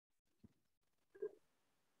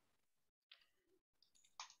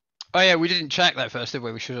Oh yeah, we didn't check that first, did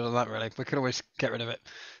we? We should have done that really. We can always get rid of it.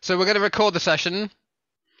 So we're going to record the session.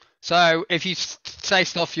 So if you say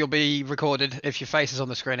stuff, you'll be recorded. If your face is on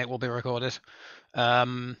the screen, it will be recorded.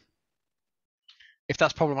 If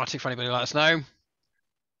that's problematic for anybody, let us know.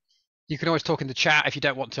 You can always talk in the chat if you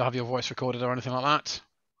don't want to have your voice recorded or anything like that.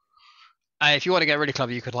 If you want to get really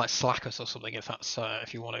clever, you could like Slack us or something if that's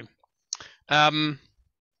if you want to.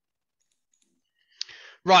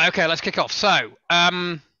 Right, okay, let's kick off. So,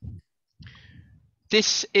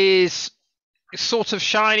 this is sort of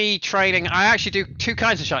Shiny training. I actually do two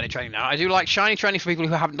kinds of Shiny training now. I do like Shiny training for people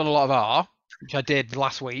who haven't done a lot of R, which I did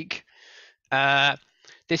last week.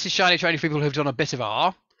 This is Shiny training for people who've done a bit of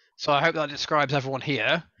R. So I hope that describes everyone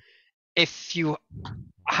here. If you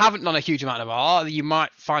haven't done a huge amount of R, you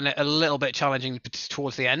might find it a little bit challenging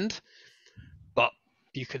towards the end, but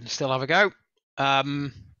you can still have a go.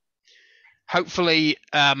 Hopefully,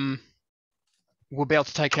 we'll be able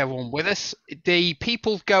to take everyone with us. The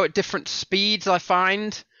people go at different speeds, I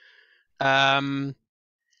find,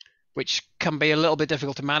 which can be a little bit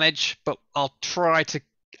difficult to manage. But I'll try to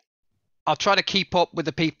keep up with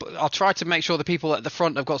the people. I'll try to make sure the people at the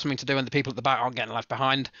front have got something to do, and the people at the back aren't getting left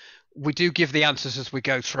behind. We do give the answers as we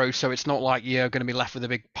go through, so it's not like you're going to be left with a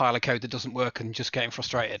big pile of code that doesn't work and just getting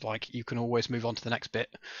frustrated. Like, you can always move on to the next bit.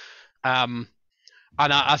 And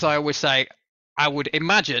as I always say, I would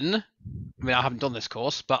imagine, I mean, I haven't done this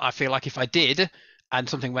course, but I feel like if I did and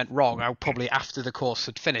something went wrong, I would probably, after the course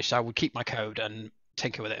had finished, I would keep my code and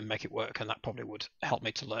tinker with it and make it work, and that probably would help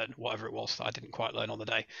me to learn whatever it was that I didn't quite learn on the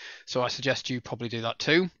day. So I suggest you probably do that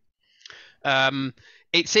too.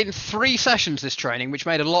 It's in 3 sessions, this training, which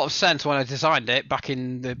made a lot of sense when I designed it back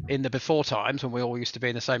in the before times when we all used to be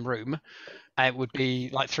in the same room. It would be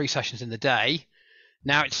like 3 sessions in the day.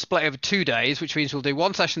 Now it's split over 2 days, which means we'll do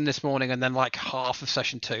 1 session this morning and then like half of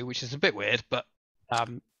session 2, which is a bit weird, but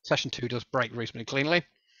session 2 does break reasonably cleanly.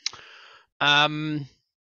 And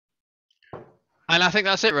I think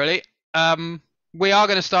that's it really. We are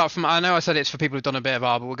going to start from, I know I said it's for people who've done a bit of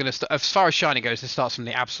R, but we're going to start, as far as Shiny goes, this starts from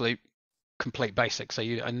the absolute complete basics, so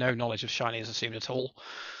no knowledge of Shiny is assumed at all.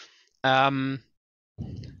 I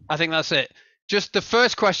think that's it. Just the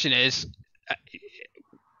first question is,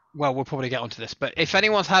 well, we'll probably get onto this, but if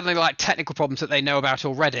anyone's had any like technical problems that they know about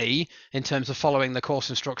already in terms of following the course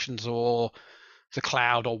instructions or the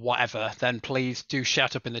cloud or whatever, then please do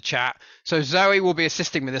shout up in the chat. So Zoe will be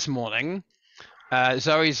assisting me this morning.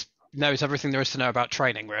 Zoe knows everything there is to know about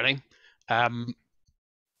training, really. But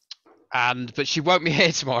she won't be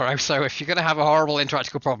here tomorrow, so if you're going to have a horrible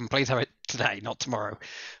intractable problem, please have it today, not tomorrow,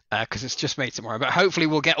 because it's just me tomorrow. But hopefully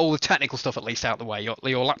we'll get all the technical stuff at least out of the way. Your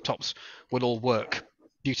laptops will all work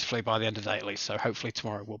beautifully by the end of the day at least, so hopefully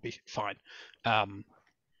tomorrow will be fine.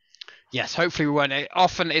 Yes, hopefully we won't.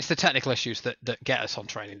 Often it's the technical issues that get us on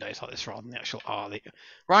training days like this rather than the actual R.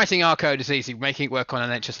 Writing R code is easy, making it work on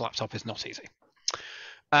an NHS laptop is not easy.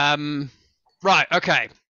 Right, okay,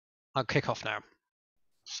 I'll kick off now.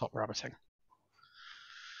 Stop rabbiting.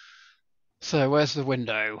 So where's the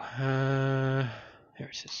window? Here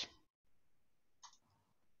it is.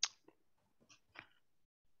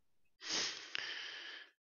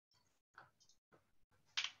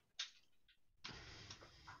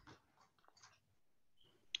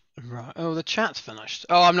 Right. Oh, the chat's finished.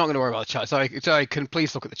 Oh, I'm not going to worry about the chat. Sorry, can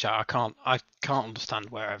please look at the chat. I can't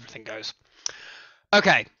understand where everything goes.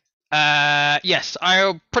 Okay. Yes,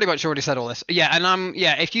 I pretty much already said all this. Yeah, and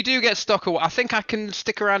if you do get stuck, or I think I can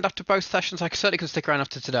stick around after both sessions. I certainly can stick around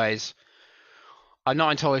after today's. I'm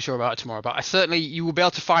not entirely sure about it tomorrow, but you will be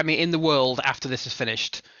able to find me in the world after this is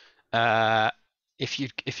finished. If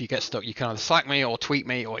you get stuck, you can either Slack me or tweet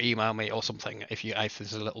me or email me or something. If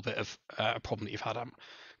there's a little bit of a problem that you've had, I'm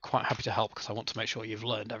quite happy to help because I want to make sure you've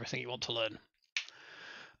learned everything you want to learn.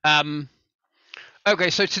 Okay,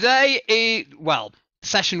 so today,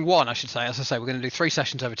 session 1, I should say. As I say, we're going to do 3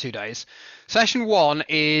 sessions over 2 days. Session 1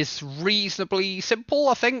 is reasonably simple,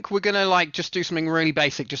 I think. We're going to just do something really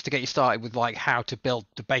basic just to get you started with how to build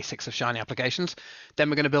the basics of Shiny applications. Then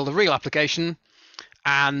we're going to build a real application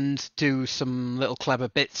and do some little clever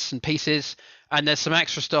bits and pieces. And there's some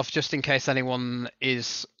extra stuff just in case anyone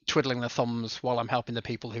is twiddling their thumbs while I'm helping the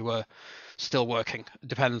people who are still working. It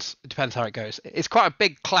depends how it goes. It's quite a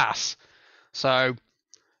big class, so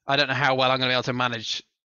I don't know how well I'm going to be able to manage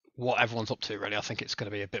what everyone's up to, really. I think it's going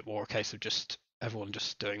to be a bit more a case of just everyone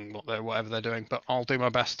just doing whatever they're doing, but I'll do my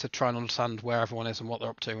best to try and understand where everyone is and what they're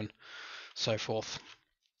up to and so forth.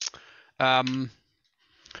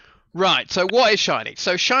 Right, so what is Shiny?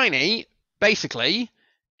 So Shiny, basically,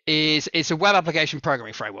 it's a web application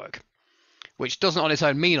programming framework, which doesn't on its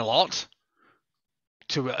own mean a lot,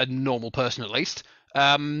 to a normal person at least.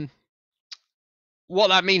 what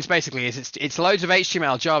that means basically is it's loads of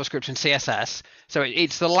HTML, JavaScript, and CSS. So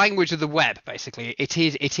it's the language of the web basically. It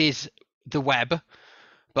is the web,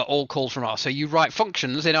 but all called from R. So you write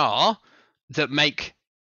functions in R that make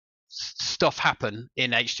stuff happen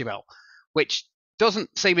in HTML, which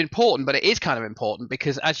doesn't seem important, but it is kind of important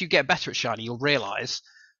because as you get better at Shiny, you'll realize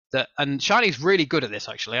that, and Shiny's really good at this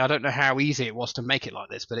actually. I don't know how easy it was to make it like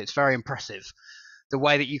this, but it's very impressive. The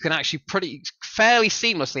way that you can actually fairly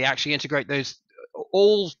seamlessly actually integrate those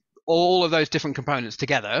all of those different components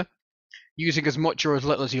together using as much or as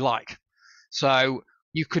little as you like. So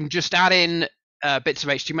you can just add in bits of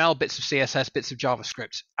HTML, bits of CSS, bits of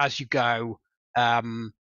JavaScript as you go,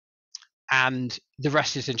 and the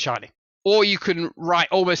rest is in Shiny. Or you can write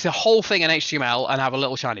almost the whole thing in HTML and have a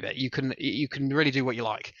little Shiny bit. You can really do what you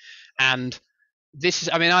like. And this is,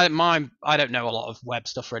 I mean, I don't know a lot of web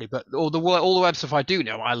stuff really, but all the web stuff I do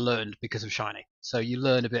know, I learned because of Shiny. So you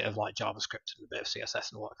learn a bit of like JavaScript and a bit of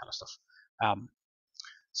CSS and all that kind of stuff.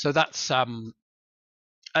 So that's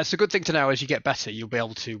a good thing to know. As you get better, you'll be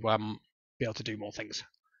able to do more things.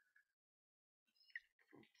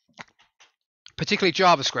 Particularly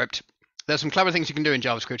JavaScript. There's some clever things you can do in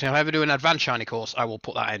JavaScript. If I ever do an advanced Shiny course, I will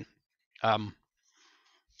put that in.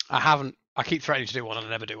 I keep threatening to do one and I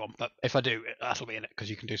never do one, but if I do, that'll be in it because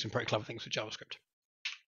you can do some pretty clever things with JavaScript.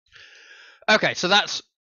 Okay, so that's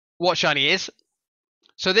what Shiny is.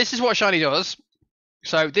 So this is what Shiny does.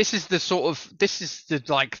 So this is the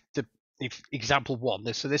example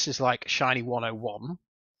one. So this is like Shiny 101,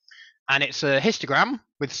 and it's a histogram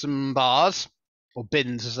with some bars or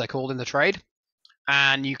bins as they're called in the trade,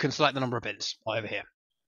 and you can select the number of bins over here,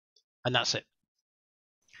 and that's it.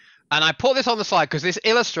 And I put this on the slide because this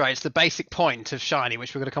illustrates the basic point of Shiny,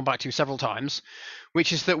 which we're going to come back to several times,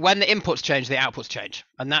 which is that when the inputs change, the outputs change.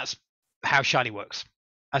 And that's how Shiny works.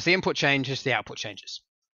 As the input changes, the output changes.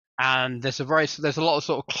 And there's a lot of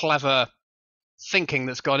sort of clever thinking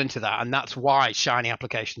that's gone into that. And that's why Shiny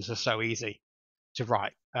applications are so easy to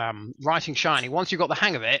write. Writing Shiny, once you've got the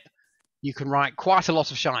hang of it, you can write quite a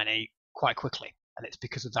lot of Shiny quite quickly. And it's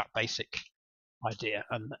because of that basic idea.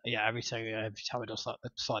 And yeah, every time it does that, the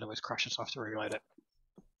slide always crashes, so I have to reload it.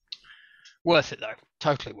 Worth it though,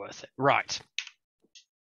 totally worth it. Right.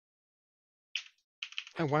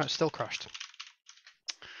 Oh wow, it's still crashed.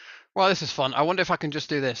 Well, this is fun. I wonder if I can just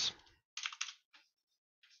do this.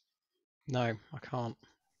 No, I can't.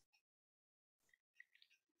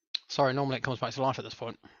 Sorry, normally it comes back to life at this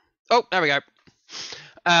point. Oh, there we go.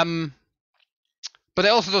 But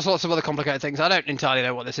it also does lots of other complicated things. I don't entirely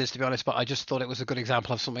know what this is, to be honest, but I just thought it was a good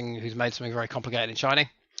example of something who's made something very complicated in Shiny.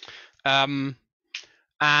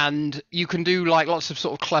 And you can do like lots of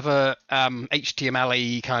sort of clever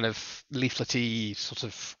HTML-y kind of leaflety sort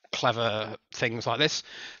of clever things like this.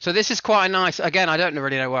 So this is quite a nice, again, I don't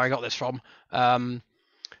really know where I got this from.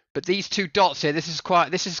 But these two dots here, this is the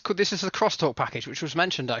crosstalk package, which was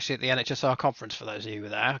mentioned actually at the NHS-R conference for those of you who were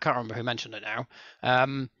there. I can't remember who mentioned it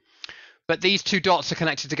now. But these two dots are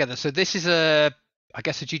connected together. So this is I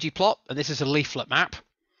guess a ggplot, and this is a leaflet map.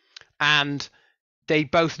 And they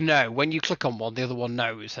both know when you click on one, the other one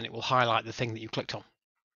knows, and it will highlight the thing that you clicked on.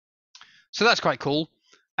 So that's quite cool.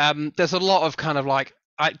 There's a lot of kind of like,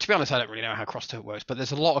 to be honest, I don't really know how crosstalk works, but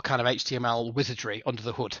there's a lot of kind of HTML wizardry under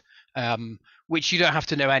the hood, which you don't have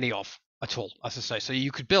to know any of at all, as I say. So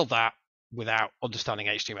you could build that without understanding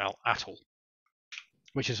HTML at all,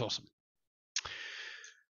 which is awesome.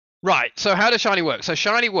 Right, so how does Shiny work? So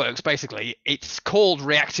Shiny works, basically, it's called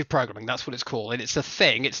reactive programming. That's what it's called. And it's a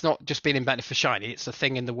thing. It's not just been invented for Shiny. It's a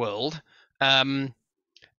thing in the world. And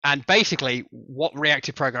basically, what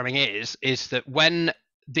reactive programming is that when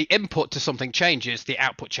the input to something changes, the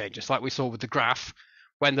output changes. Like we saw with the graph,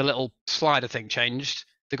 when the little slider thing changed,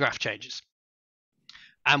 the graph changes.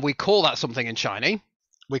 And we call that something in Shiny.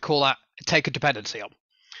 We call that take a dependency on.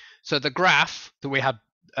 So the graph that we had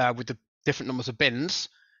with the different numbers of bins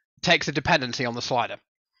takes a dependency on the slider.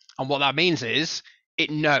 And what that means is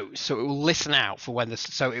it knows. So it will listen out for when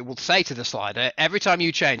so it will say to the slider, every time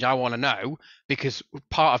you change, I want to know, because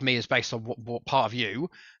part of me is based on what part of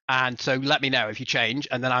you. And so let me know if you change,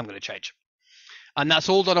 and then I'm going to change. And that's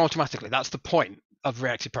all done automatically. That's the point of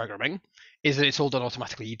reactive programming, is that it's all done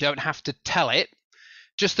automatically. You don't have to tell it.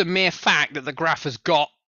 Just the mere fact that the graph has got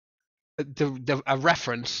a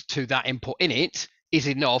reference to that input in it is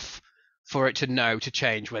enough for it to know to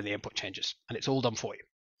change when the input changes, and it's all done for you.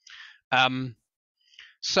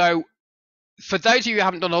 So for those of you who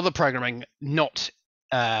haven't done other programming not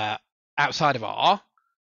outside of R,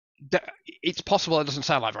 it's possible. It doesn't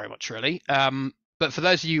sound like very much really, but for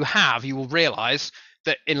those of you who have, you will realize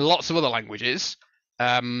that in lots of other languages,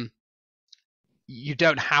 you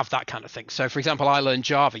don't have that kind of thing. So, for example, I learned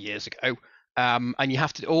Java years ago, and you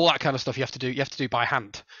have to all that kind of stuff. You have to do by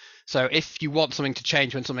hand. So, if you want something to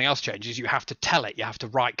change when something else changes, you have to tell it. You have to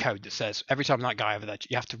write code that says every time that guy over there,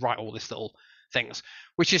 you have to write all these little things,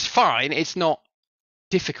 which is fine. It's not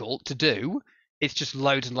difficult to do. It's just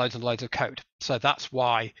loads and loads and loads of code. So that's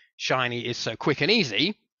why Shiny is so quick and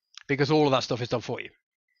easy, because all of that stuff is done for you.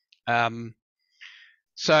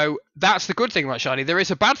 So that's the good thing about Shiny. There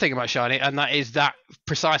is a bad thing about Shiny, and that is that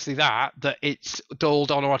precisely that it's all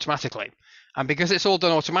done automatically. And because it's all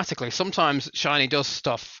done automatically, sometimes Shiny does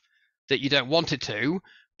stuff that you don't want it to,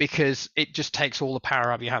 because it just takes all the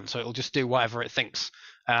power out of your hand. So it'll just do whatever it thinks.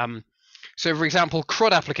 So, for example,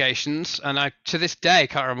 CRUD applications, and I to this day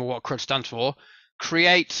can't remember what CRUD stands for,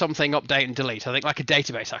 create something, update, and delete. I think like a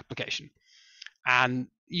database application. And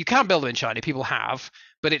you can build them in Shiny, people have,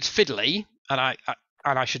 but it's fiddly, and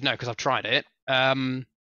I should know because I've tried it. And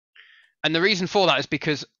the reason for that is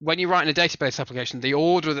because when you write in a database application, the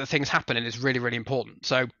order that things happen in is really, really important.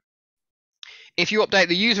 So if you update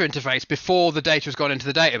the user interface before the data has gone into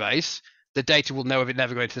the database, the data will know if it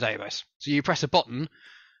never go into the database. So you press a button,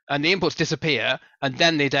 and the inputs disappear, and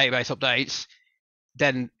then the database updates,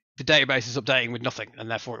 then the database is updating with nothing,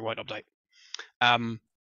 and therefore it won't update.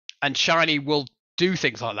 And Shiny will do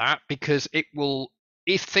things like that because it will,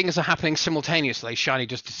 if things are happening simultaneously, Shiny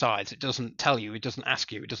just decides. It doesn't tell you, it doesn't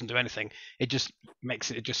ask you, it doesn't do anything. It just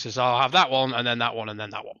makes it, it just says, oh, I'll have that one, and then that one, and then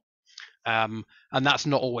that one. And that's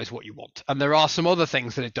not always what you want. And there are some other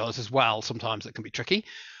things that it does as well, sometimes that can be tricky.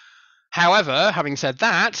 However, having said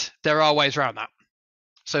that, there are ways around that.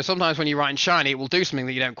 So sometimes when you write in Shiny, it will do something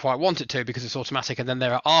that you don't quite want it to because it's automatic, and then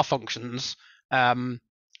there are R functions,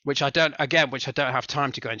 which I don't have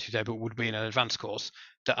time to go into today, but would be in an advanced course,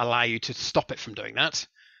 that allow you to stop it from doing that.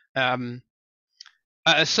 At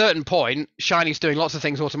a certain point, Shiny's doing lots of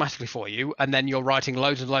things automatically for you, and then you're writing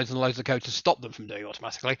loads and loads and loads of code to stop them from doing it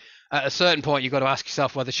automatically. At a certain point, you've got to ask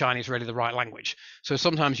yourself whether Shiny is really the right language. So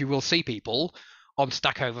sometimes you will see people on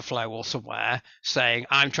Stack Overflow or somewhere saying,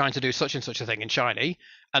 I'm trying to do such and such a thing in Shiny,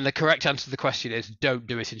 and the correct answer to the question is, don't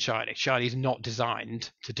do it in Shiny. Shiny is not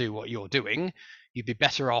designed to do what you're doing. You'd be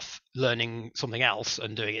better off learning something else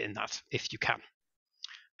and doing it in that, if you can.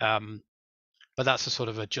 But that's a sort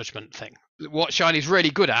of a judgment thing. What Shiny's really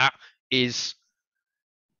good at is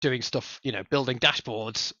doing stuff, building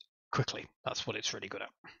dashboards quickly. That's what it's really good at.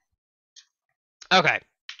 Okay,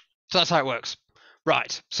 so that's how it works.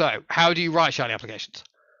 Right, so how do you write Shiny applications?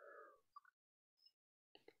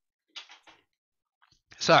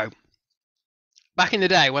 So, back in the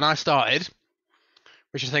day when I started,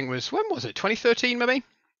 which I think was, when was it, 2013 maybe?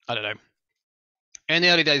 I don't know. In the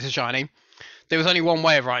early days of Shiny, there was only one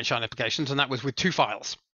way of writing Shiny applications, and that was with two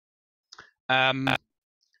files. But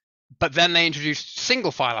then they introduced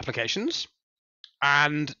single file applications,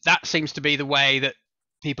 and that seems to be the way that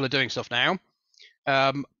people are doing stuff now.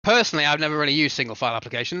 Personally, I've never really used single file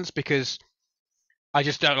applications because I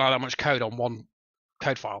just don't like that much code on one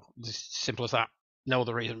code file. It's as simple as that. No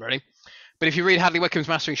other reason, really. But if you read Hadley Wickham's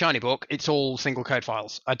Mastering Shiny book, it's all single code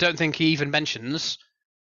files. I don't think he even mentions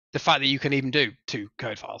the fact that you can even do two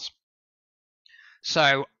code files.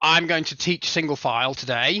 So I'm going to teach single file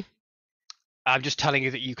today. I'm just telling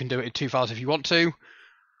you that you can do it in two files if you want to.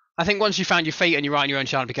 I think once you found your feet and you're writing your own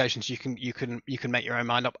Shiny applications, you can make your own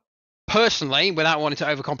mind up. Personally, without wanting to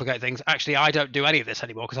overcomplicate things, actually I don't do any of this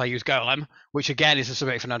anymore because I use Golem, which again is a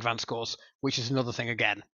subject for an advanced course, which is another thing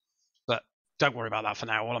again. But don't worry about that for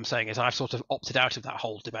now. All I'm saying is I've sort of opted out of that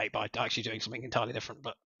whole debate by actually doing something entirely different,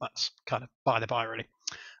 but that's kind of by the by, really.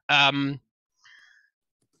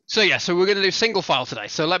 So we're going to do single file today.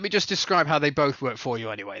 So let me just describe how they both work for you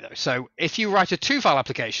anyway, though. So if you write a two-file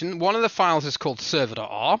application, one of the files is called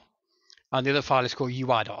server.r, and the other file is called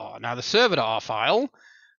ui.r. Now, the server.r file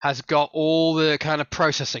has got all the kind of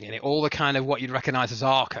processing in it, all the kind of what you'd recognize as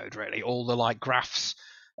R code, really, all the like graphs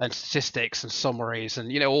and statistics and summaries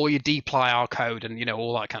and, all your dplyr R code and,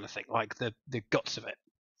 all that kind of thing, like the guts of it.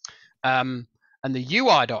 And the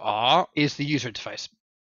ui.r is the user interface.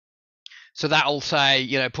 So that'll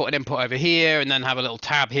say, put an input over here and then have a little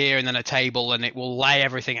tab here and then a table, and it will lay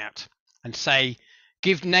everything out and say,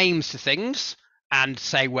 give names to things and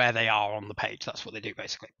say where they are on the page. That's what they do,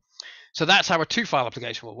 basically. So that's how a two-file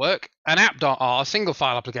application will work. An app.r single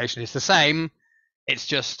file application is the same. It's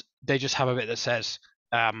just, they just have a bit that says,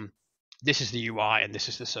 this is the UI and this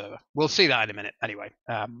is the server. We'll see that in a minute anyway,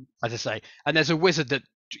 as I say. And there's a wizard that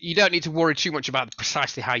you don't need to worry too much about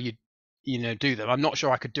precisely how you do them. I'm not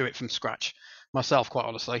sure I could do it from scratch myself, quite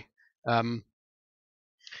honestly.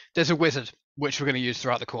 There's a wizard which we're going to use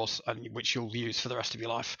throughout the course and which you'll use for the rest of your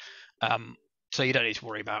life. So you don't need to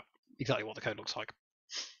worry about exactly what the code looks like.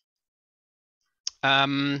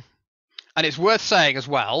 And it's worth saying as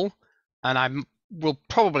well, and I will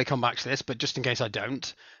probably come back to this, but just in case I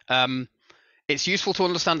don't, it's useful to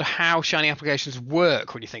understand how Shiny applications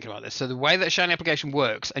work when you're thinking about this. So the way that a Shiny application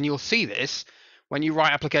works, and you'll see this when you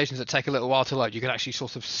write applications that take a little while to load, you can actually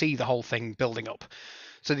sort of see the whole thing building up.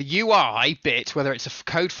 So the UI bit, whether it's a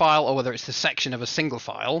code file or whether it's the section of a single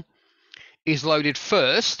file, is loaded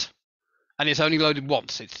first, and it's only loaded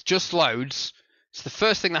once. It just loads. It's the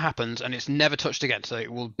first thing that happens, and it's never touched again. So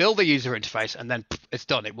it will build the user interface, and then it's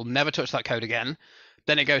done. It will never touch that code again.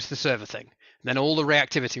 Then it goes to the server thing. And then all the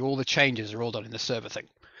reactivity, all the changes are all done in the server thing.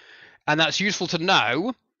 And that's useful to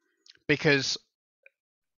know because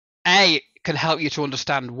A, it can help you to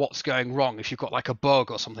understand what's going wrong. If you've got like a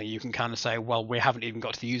bug or something, you can kind of say, well, we haven't even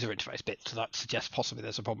got to the user interface bit. So that suggests possibly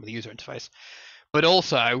there's a problem with the user interface. But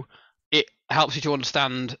also, it helps you to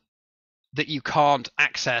understand that you can't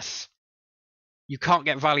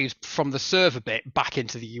get values from the server bit back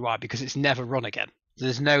into the UI because it's never run again.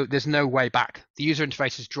 There's no way back. The user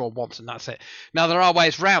interface is drawn once and that's it. Now there are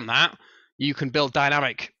ways around that. You can build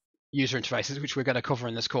dynamic user interfaces, which we're going to cover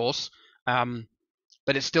in this course.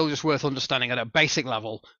 But it's still just worth understanding at a basic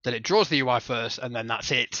level that it draws the UI first and then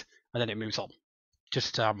that's it, and then it moves on.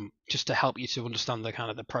 Just to help you to understand the kind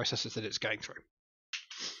of the processes that it's going through.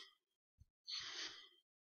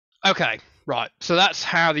 Okay, right. So that's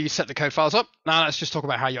how you set the code files up. Now let's just talk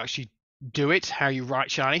about how you actually do it, how you write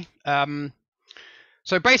Shiny.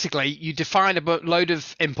 So basically, you define a load of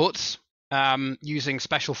inputs using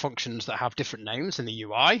special functions that have different names in the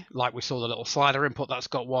UI. Like we saw the little slider input that's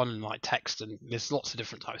got one, and like text, and there's lots of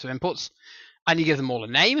different types of inputs. And you give them all a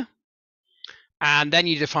name. And then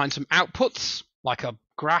you define some outputs, like a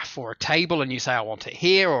graph or a table, and you say, I want it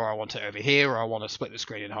here, or I want it over here, or I want to split the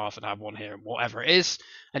screen in half and have one here, and whatever it is.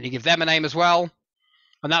 And you give them a name as well.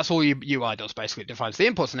 And that's all your UI does, basically. It defines the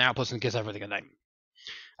inputs and outputs and gives everything a name.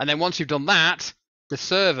 And then once you've done that, the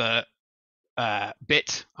server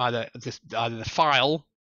bit, either the file,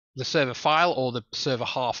 the server file, or the server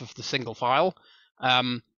half of the single file,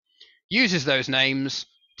 uses those names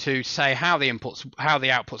to say how the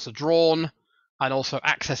outputs are drawn, and also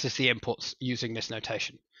accesses the inputs using this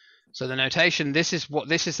notation. So the notation, this is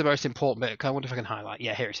the most important bit. I wonder if I can highlight.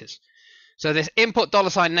 Yeah, here it is. So this input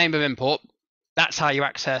 $ name of input, that's how you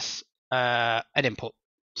access an input.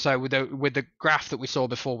 So with the graph that we saw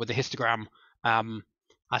before with the histogram,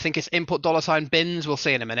 I think it's input $bins. We'll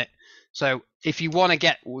see in a minute. So if you want to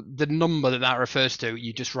get the number that refers to,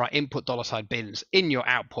 you just write input $bins in your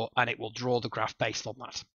output, and it will draw the graph based on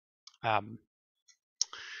that.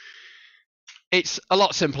 It's a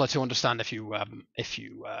lot simpler to understand if you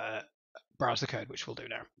browse the code, which we'll do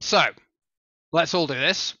now. So let's all do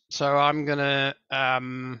this. So I'm gonna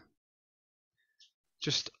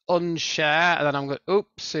just unshare, and then I'm gonna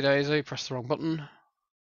oopsie daisy, press the wrong button.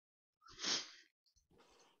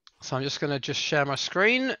 So I'm just gonna share my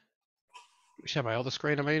screen. Share my other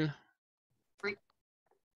screen, I mean.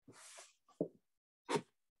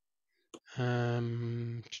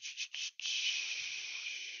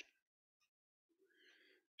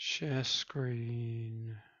 Share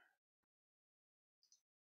screen.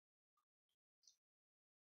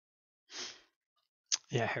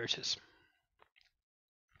 Yeah, here it is.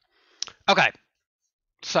 Okay.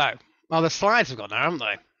 So, well, the slides have gone now, haven't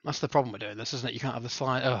they? That's the problem with doing this, isn't it? You can't have the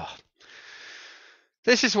slide. Oh.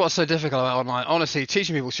 This is what's so difficult about online. Honestly,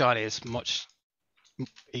 teaching people Shiny is much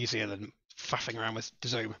easier than faffing around with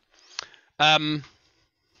Zoom.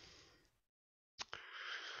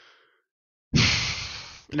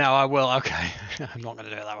 No, I will. Okay, I'm not going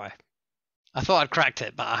to do it that way. I thought I'd cracked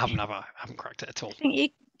it, but I haven't cracked it at all. I think you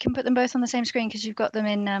can put them both on the same screen because you've got them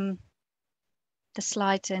in the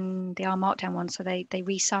slides in the R Markdown one, so they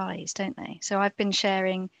resize, don't they? So I've been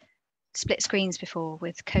sharing split screens before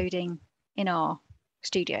with coding in R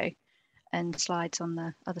Studio and slides on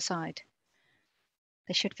the other side.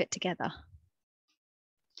 They should fit together.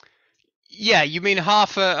 Yeah, you mean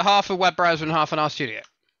half a web browser and half an R Studio?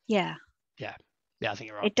 Yeah. Yeah, I think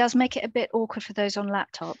you're right. It does make it a bit awkward for those on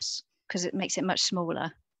laptops because it makes it much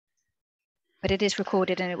smaller. But it is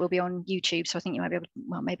recorded and it will be on YouTube, so I think you might be able to,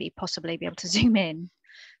 well, maybe possibly be able to zoom in.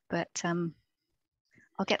 But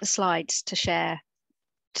I'll get the slides to share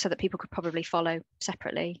so that people could probably follow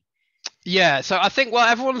separately. Yeah, so I think, well,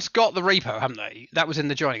 everyone's got the repo, haven't they? That was in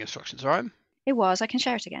the joining instructions, right? It was. I can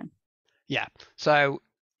share it again. Yeah. So,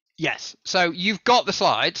 yes. So you've got the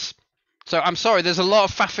slides. So I'm sorry, there's a lot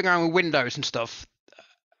of faffing around with Windows and stuff,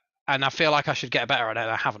 and I feel like I should get better at it.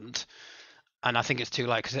 I haven't, and I think it's too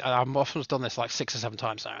late because I've often done this like 6 or 7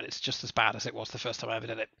 times now, and it's just as bad as it was the first time I ever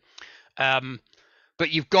did it. But but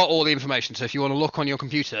you've got all the information. So if you want to look on your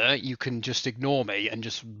computer, you can just ignore me and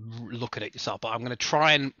just look at it yourself. But I'm going to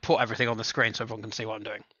try and put everything on the screen so everyone can see what I'm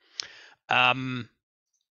doing.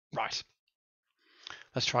 Right.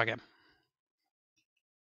 Let's try again.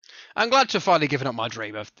 I'm glad to have finally given up my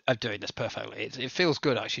dream of doing this perfectly. It feels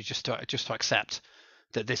good actually just to accept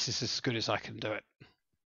that this is as good as I can do it.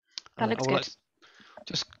 That looks good. Let's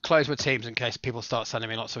just close my Teams in case people start sending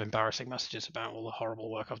me lots of embarrassing messages about all the horrible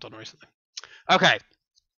work I've done recently. Okay.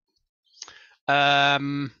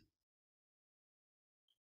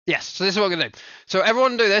 Yes, so this is what we're going to do. So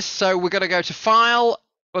everyone do this. So we're going to go to File.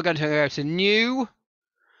 We're going to go to New.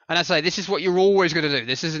 And I say, this is what you're always going to do.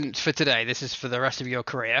 This isn't for today. This is for the rest of your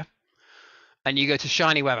career. And you go to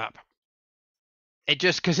Shiny Web App. It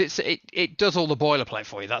just, because it does all the boilerplate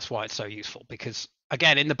for you. That's why it's so useful. Because,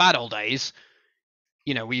 again, in the bad old days,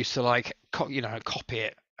 you know, we used to, like, copy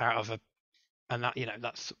it out of and that, you know,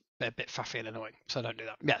 that's a bit faffy and annoying. So don't do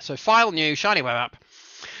that. Yeah, so File, New, Shiny Web App.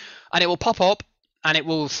 And it will pop up. And it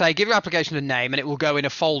will say, give your application a name, and it will go in a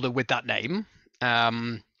folder with that name.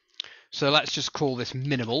 So let's just call this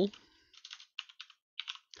minimal.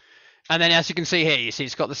 And then as you can see here, you see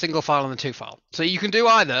it's got the single file and the two file. So you can do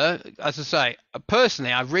either, as I say,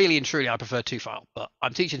 personally, I really and truly, I prefer two file, but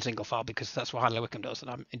I'm teaching single file because that's what Handler Wickham does,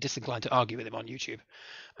 and I'm disinclined to argue with him on YouTube.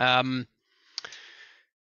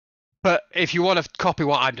 But if you want to copy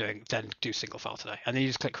what I'm doing, then do single file today, and then you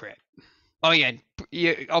just click create. Oh yeah,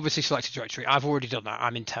 you obviously select a directory. I've already done that.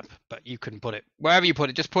 I'm in temp, but you can put it wherever you put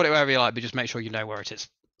it. Just put it wherever you like, but just make sure you know where it is.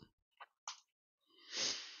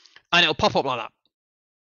 And it'll pop up like that.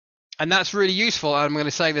 And that's really useful. I'm going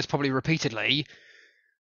to say this probably repeatedly.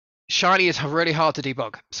 Shiny is really hard to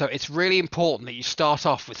debug. So it's really important that you start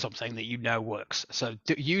off with something that you know works. So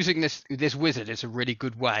using this wizard is a really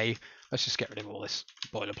good way. Let's just get rid of all this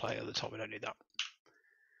boilerplate at the top. We don't need that.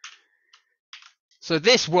 So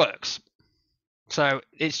this works. So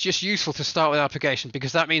it's just useful to start with an application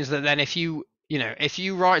because that means that then if you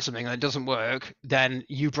write something that doesn't work, then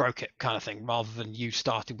you broke it kind of thing, rather than you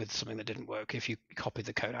started with something that didn't work if you copied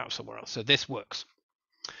the code out somewhere else. So this works.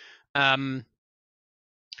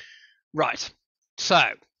 Right. So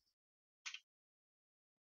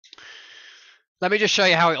let me just show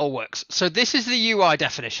you how it all works. So this is the UI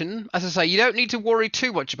definition. As I say, you don't need to worry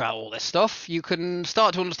too much about all this stuff. You can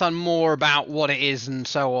start to understand more about what it is and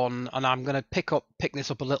so on. And I'm going to pick this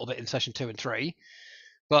up a little bit in session 2 and 3.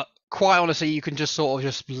 But quite honestly, you can just sort of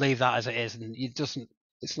just leave that as it is, and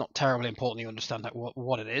it's not terribly important you understand that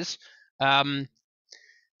what it is.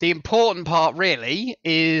 The important part really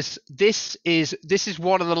is this is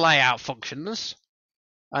one of the layout functions.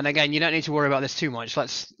 And again, you don't need to worry about this too much.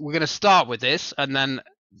 We're going to start with this, and then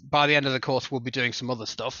by the end of the course, we'll be doing some other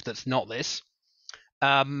stuff that's not this.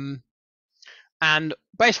 And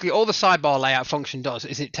basically, all the sidebar layout function does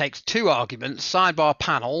is it takes two arguments: sidebar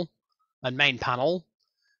panel and main panel,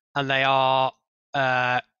 and they are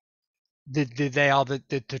the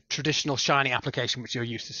traditional Shiny application which you're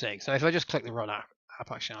used to seeing. So if I just click the Run app,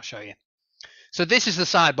 actually, I'll show you. So this is the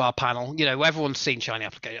sidebar panel. You know, everyone's seen Shiny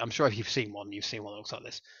application. I'm sure if you've seen one that looks like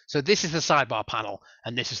this. So this is the sidebar panel,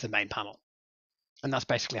 and this is the main panel. And that's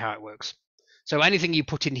basically how it works. So anything you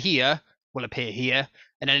put in here will appear here,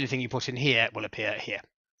 and anything you put in here will appear here.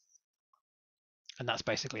 And that's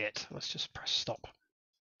basically it. Let's just press stop.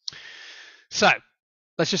 So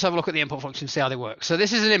let's just have a look at the input function, see how they work. So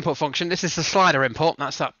this is an input function. This is the slider input.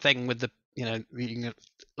 That's that thing with the, reading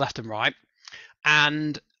left and right.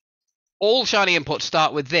 And all Shiny inputs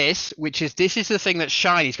start with this is the thing that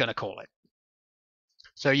Shiny's going to call it.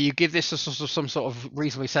 So you give this some sort of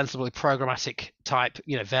reasonably sensibly programmatic type,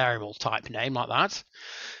 variable type name like that.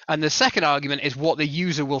 And the second argument is what the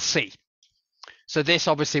user will see. So this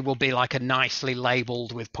obviously will be like a nicely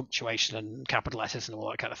labeled with punctuation and capital letters and all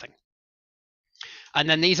that kind of thing. And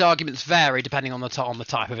then these arguments vary depending on the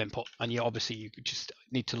type of input. And you just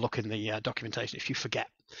need to look in the documentation if you forget.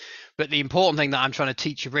 But the important thing that I'm trying to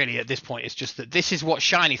teach you really at this point is just that this is what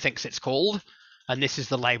Shiny thinks it's called, and this is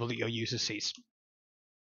the label that your user sees.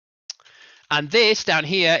 And this down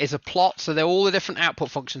here is a plot. So they're all the different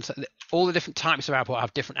output functions. All the different types of output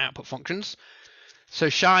have different output functions. So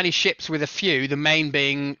Shiny ships with a few, the main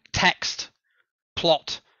being text,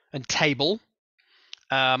 plot, and table.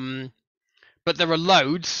 But there are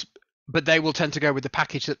loads, but they will tend to go with the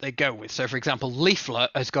package that they go with. So for example,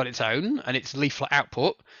 leaflet has got its own, and it's leaflet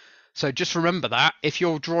output. So just remember that if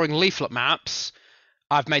you're drawing leaflet maps,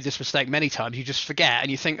 I've made this mistake many times, you just forget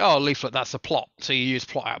and you think, oh, leaflet, that's a plot. So you use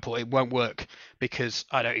plot output. It won't work because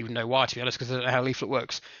I don't even know why, to be honest, because I don't know how leaflet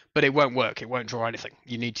works. But it won't work. It won't draw anything.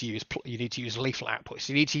 You need to use leaflet output.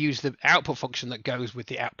 So you need to use the output function that goes with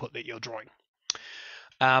the output that you're drawing.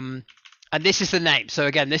 And this is the name. So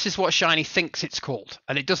again, this is what Shiny thinks it's called,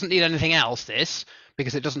 and it doesn't need anything else. This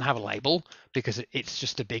because it doesn't have a label, because it's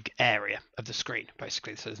just a big area of the screen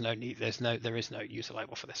basically. So there's no need. There is no user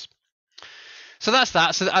label for this. So that's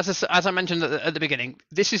that. So as I mentioned at the beginning,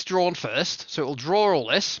 this is drawn first. So it will draw all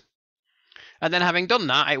this. And then having done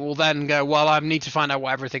that, it will then go, well, I need to find out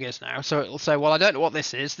what everything is now. So it will say, well, I don't know what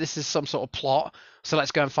this is. This is some sort of plot. So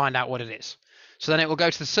let's go and find out what it is. So then it will go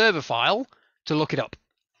to the server file to look it up.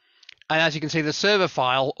 And as you can see, the server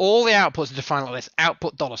file, all the outputs are defined like this.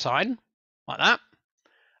 Output $, like that.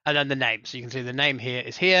 And then the name. So you can see the name here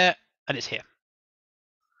is here, and it's here.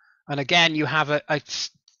 And again, you have a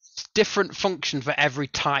different function for every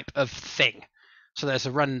type of thing. So there's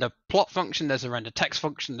a render plot function, there's a render text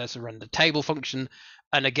function, there's a render table function,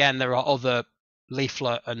 and again there are other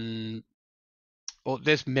leaflet and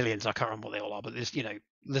there's millions. I can't remember what they all are, but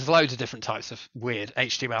there's loads of different types of weird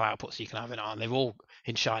HTML outputs you can have in R, and they've all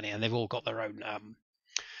in Shiny, and they've all got their own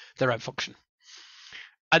function.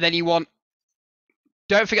 And then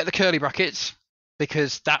don't forget the curly brackets,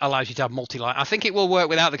 because that allows you to have multi-line. I think it will work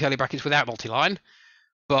without the curly brackets without multi-line,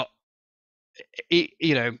 but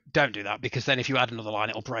don't do that, because then if you add another line,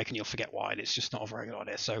 it'll break and you'll forget why, and it's just not a very good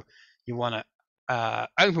idea. So you want to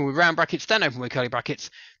open with round brackets, then open with curly brackets.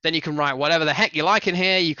 Then you can write whatever the heck you like in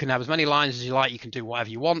here. You can have as many lines as you like. You can do whatever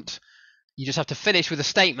you want. You just have to finish with a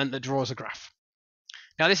statement that draws a graph.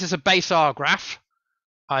 Now this is a base R graph.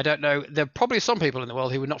 I don't know. There are probably some people in the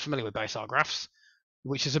world who are not familiar with base R graphs,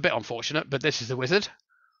 which is a bit unfortunate, but this is the wizard.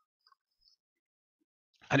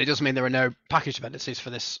 And it does mean there are no package dependencies for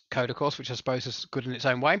this code, of course, which I suppose is good in its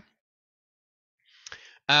own way.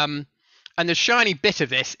 And the shiny bit of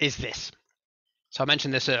this is this. So I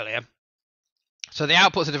mentioned this earlier. So the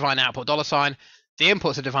outputs are defined output $. The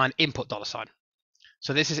inputs are defined input $.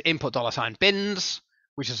 So this is input $bins,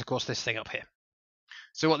 which is, of course, this thing up here.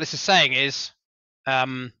 So what this is saying is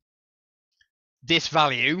this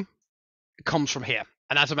value comes from here.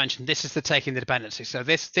 And as I mentioned, this is the taking the dependency. So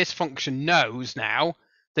this function knows now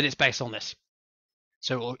that it's based on this.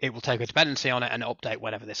 So it will take a dependency on it and update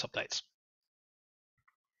whenever this updates.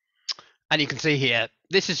 And you can see here,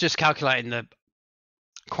 this is just calculating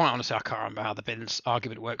quite honestly, I can't remember how the bins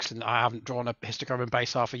argument works, and I haven't drawn a histogram in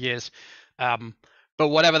base R for years. But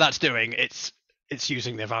whatever that's doing, it's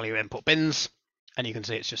using the value input bins, and you can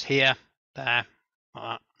see it's just here, there, like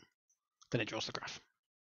that. Then it draws the graph.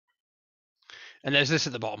 And there's this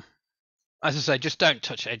at the bottom. As I say, just don't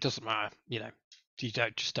touch it. It doesn't matter,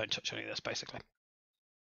 just don't touch any of this, basically.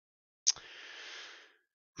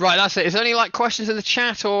 Right, that's it. Is there any questions in the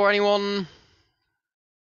chat, or anyone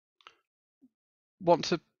want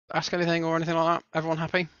to ask anything or anything like that? Everyone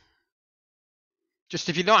happy? Just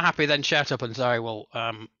if you're not happy, then shout up and Zoe will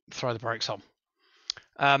throw the brakes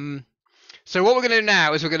on. So what we're going to do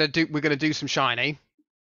now is we're going to do some Shiny.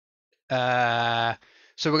 So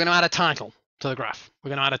we're going to add a title to the graph. We're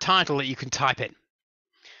going to add a title that you can type in.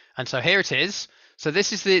 And so here it is. So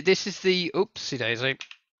this is the oopsie daisy.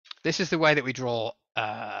 This is the way that we draw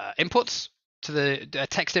inputs to the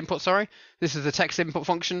text input. Sorry, this is the text input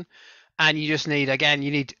function, and you just need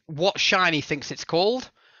you need what Shiny thinks it's called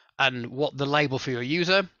and what the label for your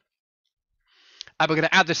user. And we're going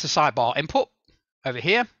to add this to sidebar input over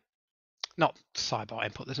here. Not sidebar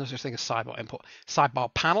input. There's no such thing as sidebar input.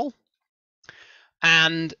 Sidebar panel.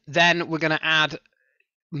 And then we're going to add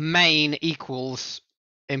main equals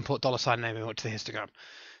input $name input to the histogram.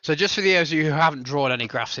 So just for those of you who haven't drawn any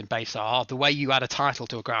graphs in base R, the way you add a title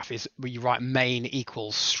to a graph is where you write main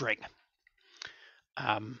equals string.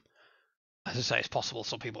 As I say, it's possible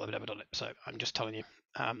some people have never done it, so I'm just telling you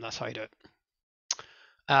that's how you do it.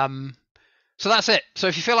 So that's it. So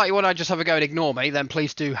if you feel like you want to just have a go and ignore me, then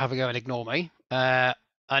please do have a go and ignore me,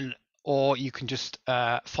 or you can just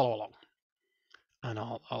follow along, and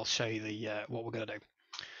I'll show you what we're going to do.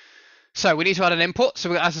 So we need to add an input.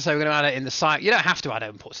 So as I say, we're going to add it in the side. You don't have to add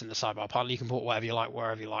inputs in the sidebar panel. You can put whatever you like,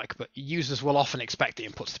 wherever you like. But users will often expect the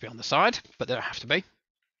inputs to be on the side, but they don't have to be.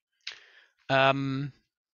 So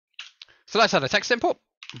let's add a text input.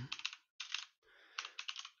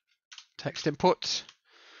 Text input.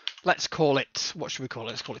 Let's call it, what should we call it?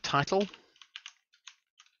 Let's call it title.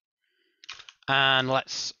 And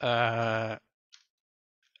let's put a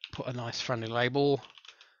nice friendly label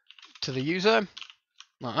to the user.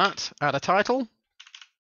 Like that, add a title.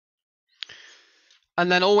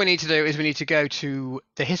 And then all we need to do is we need to go to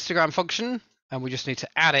the histogram function, and we just need to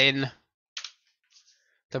add in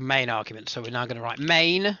the main argument. So we're now going to write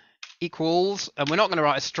main equals, and we're not going to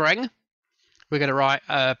write a string. We're going to write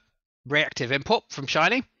a reactive input from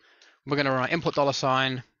Shiny. We're going to write input $. I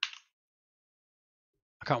can't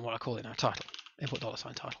remember what I call it now, title. Input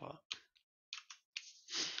 $sign title.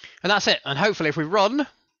 And that's it. And hopefully if we run, I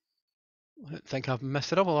don't think I've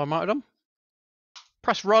messed it up, although I might have done.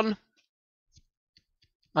 Press run.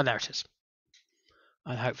 And there it is.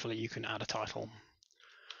 And hopefully you can add a title.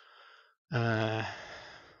 I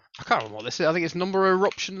can't remember what this is. I think it's number of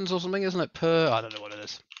eruptions or something, isn't it? Per, I don't know what it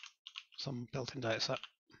is. Some built-in data set.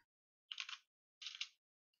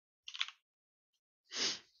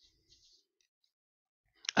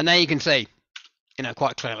 And there you can see,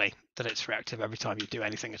 quite clearly that it's reactive every time you do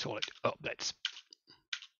anything at all. It updates.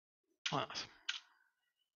 Like that.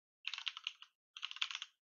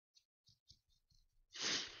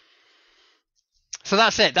 So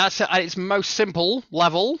that's it. That's at its most simple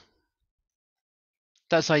level.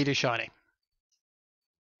 That's how you do Shiny.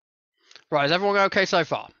 Right, is everyone okay so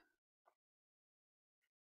far?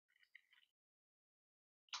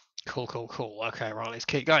 Cool. Okay, right, let's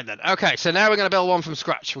keep going then. Okay, so now we're going to build one from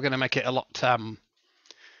scratch. We're going to make it a lot,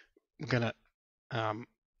 we're going to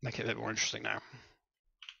make it a bit more interesting now.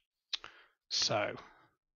 So,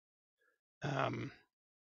 right,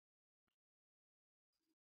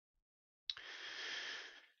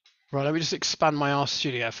 let me just expand my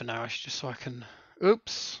RStudio for now, just so I can,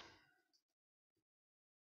 oops.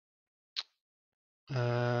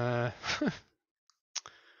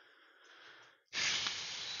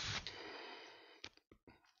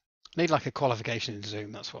 Need like a qualification in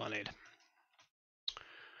Zoom, that's what I need.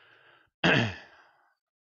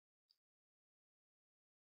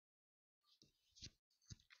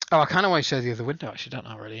 Oh, I kind of want to show the other window, actually, don't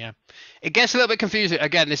I, really? Yeah. It gets a little bit confusing.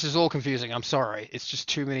 Again, this is all confusing. I'm sorry. It's just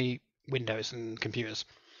too many windows and computers.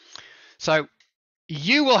 So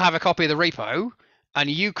you will have a copy of the repo, and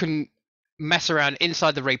you can mess around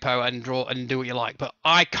inside the repo and draw and do what you like. But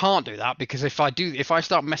I can't do that, because if I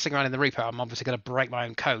start messing around in the repo, I'm obviously going to break my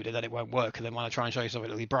own code, and then it won't work. And then when I try and show you something,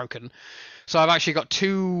 it'll be broken. So I've actually got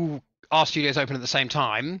two RStudios open at the same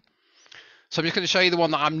time. So I'm just going to show you the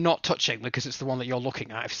one that I'm not touching, because it's the one that you're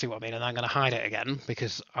looking at, if you see what I mean. And I'm going to hide it again,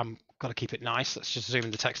 because I'm got to keep it nice. Let's just zoom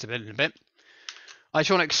in the text a bit in a bit. I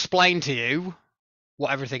just want to explain to you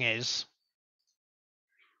what everything is,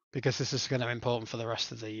 because this is going to be important for the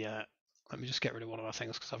rest of the... let me just get rid of one of my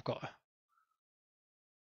things, because I've got...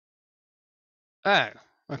 Oh,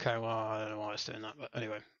 okay, well, I don't know why it's doing that, but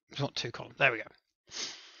anyway, it's not two columns. There we go.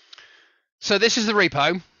 So this is the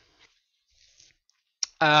repo.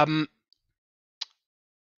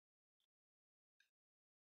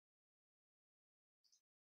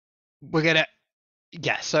 We're gonna,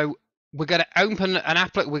 so we're gonna open an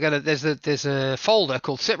app. There's a folder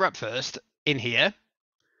called sitrep first in here,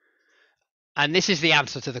 and this is the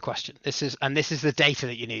answer to the question. This is the data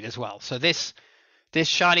that you need as well. So this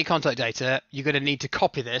Shiny contact data, you're gonna need to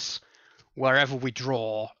copy this wherever we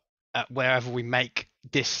draw, wherever we make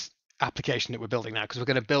this application that we're building now, because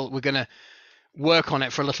we're gonna work on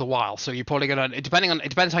it for a little while. So you're probably gonna, it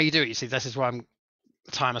depends how you do it. You see, this is why I'm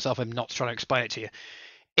tying myself in not trying to explain it to you.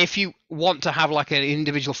 If you want to have like an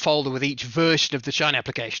individual folder with each version of the Shiny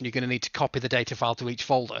application, you're going to need to copy the data file to each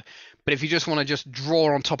folder. But if you just want to just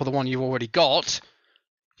draw on top of the one you've already got,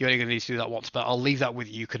 you're only going to need to do that once. But I'll leave that with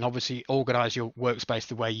you. You can obviously organize your workspace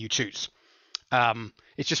the way you choose.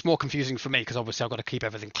 It's just more confusing for me, because obviously I've got to keep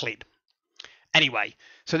everything clean. Anyway,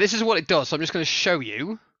 so this is what it does. So I'm just going to show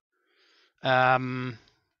you. Although,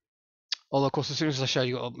 of course, as soon as I show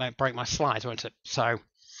you, it'll break my slides, won't it? So...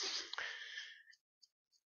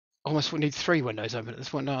 almost need three windows open at this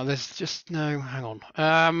point. No, there's just no. Hang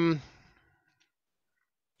on.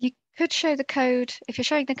 You could show the code if you're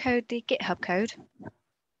showing the code, the GitHub code.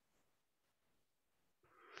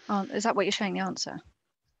 Oh, is that what you're showing the answer?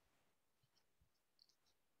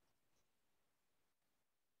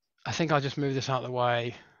 I think I'll just move this out of the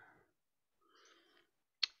way.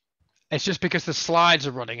 It's just because the slides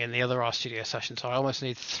are running in the other RStudio session, so I almost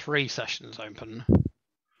need three sessions open.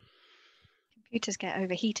 Computers get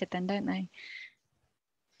overheated then, don't they?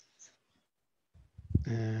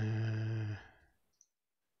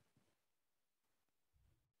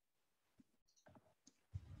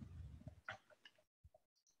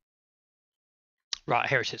 Right,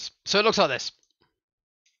 here it is. So it looks like this.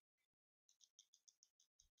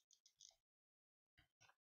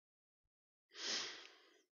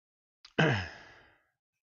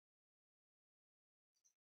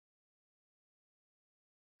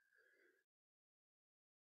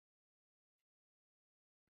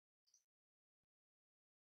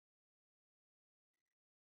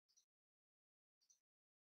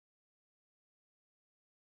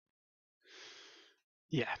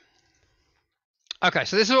 Yeah. Okay,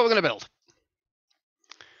 so this is what we're going to build.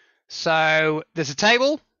 So there's a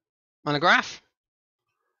table and a graph,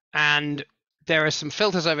 and there are some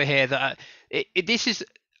filters over here that this is,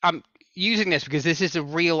 I'm using this because this is a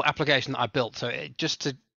real application that I built. So just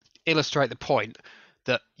to illustrate the point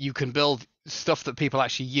that you can build stuff that people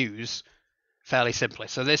actually use fairly simply.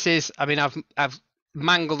 So this is, I mean, I've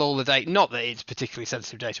mangled all the data. Not that it's particularly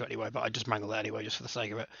sensitive data anyway, but I just mangled it anyway just for the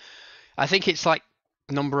sake of it. I think it's like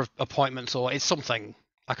number of appointments, or it's something.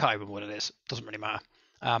 I can't remember what it is. Doesn't really matter.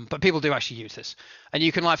 But people do actually use this, and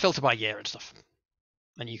you can like filter by year and stuff,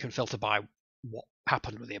 and you can filter by what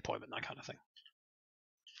happened with the appointment, that kind of thing.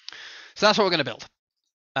 So that's what we're going to build.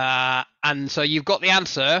 And so you've got the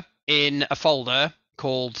answer in a folder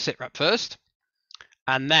called sitrep first,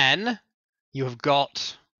 and then you have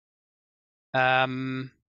got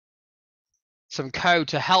some code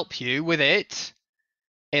to help you with it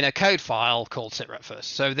in a code file called sitrep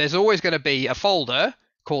first. So there's always going to be a folder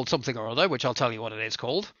called something or other, which I'll tell you what it is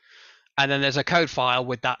called, and then there's a code file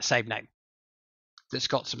with that same name that's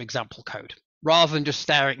got some example code, rather than just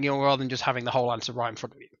staring, rather than just having the whole answer right in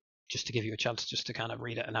front of you, just to give you a chance just to kind of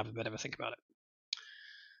read it and have a bit of a think about it.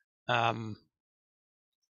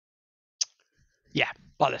 Yeah,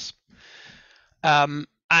 like this. And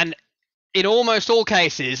in almost all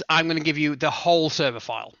cases, I'm going to give you the whole server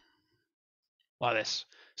file, like this.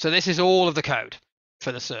 So this is all of the code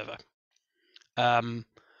for the server.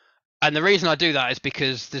 And the reason I do that is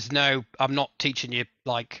because I'm not teaching you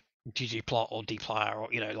like ggplot or dplyr,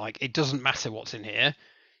 or like, it doesn't matter what's in here.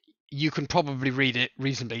 You can probably read it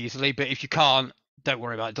reasonably easily, but if you can't, don't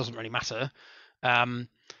worry about it. It doesn't really matter.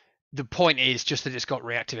 The point is just that it's got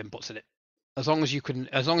reactive inputs in it. As long as you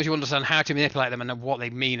understand how to manipulate them and what they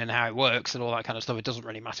mean and how it works and all that kind of stuff, it doesn't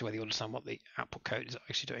really matter whether you understand what the output code is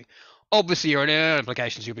actually doing. Obviously, you're in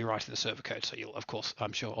applications, you'll be writing the server code, so you'll, of course,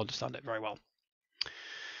 I'm sure, understand it very well.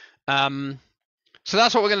 So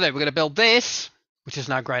that's what we're going to do. We're going to build this, which is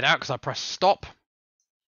now grayed out because I pressed stop,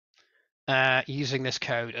 using this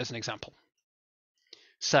code as an example.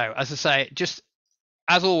 So, as I say, just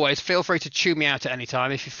as always, feel free to tune me out at any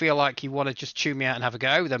time. If you feel like you want to just tune me out and have a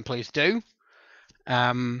go, then please do.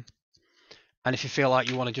 And if you feel like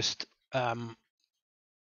you want to just have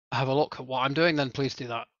a look at what I'm doing, then please do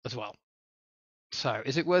that as well. So,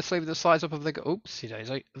 is it worth leaving the slides up? Have they got, oopsie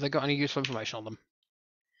daisy, have they got any useful information on them?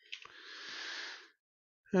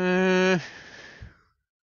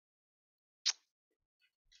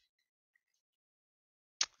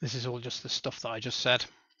 This is all just the stuff that I just said,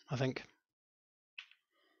 I think.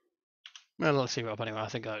 Well, let's see what up anyway. I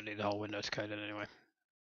think I don't need the whole window to code it anyway.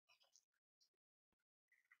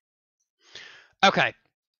 Okay,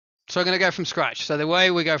 so we're going to go from scratch. So the way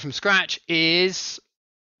we go from scratch is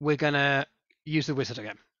we're going to use the wizard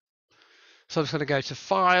again. So I'm just going to go to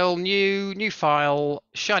File, New File,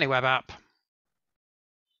 Shiny Web App.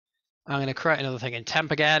 I'm going to create another thing in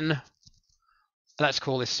temp again. Let's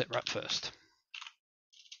call this sitrep first.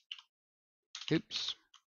 Oops.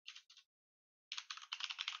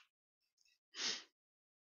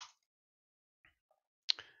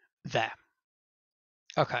 There.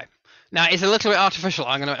 Okay. Now it's a little bit artificial.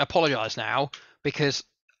 I'm going to apologize now because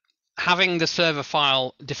having the server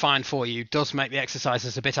file defined for you does make the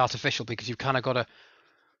exercises a bit artificial because you've kind of got to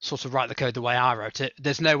sort of write the code the way I wrote it.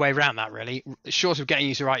 There's no way around that really. Short of getting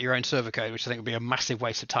you to write your own server code, which I think would be a massive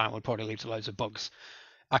waste of time, would probably lead to loads of bugs.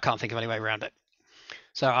 I can't think of any way around it.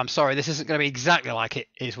 So I'm sorry, this isn't going to be exactly like it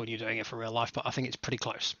is when you're doing it for real life, but I think it's pretty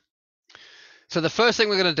close. So the first thing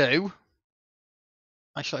we're going to do,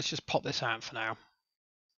 actually, let's just pop this out for now.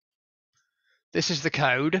 This is the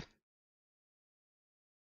code.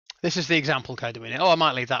 This is the example code that we need. Oh, I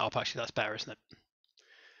might leave that up, actually. That's better, isn't it?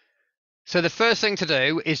 So the first thing to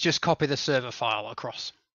do is just copy the server file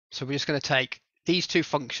across. So we're just going to take these two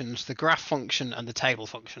functions, the graph function and the table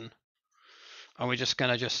function, and we're just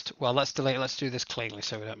going to well, let's delete it. Let's do this cleanly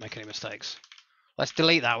so we don't make any mistakes. Let's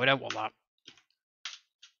delete that. We don't want that.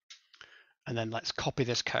 And then let's copy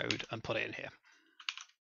this code and put it in here.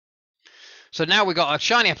 So now we've got a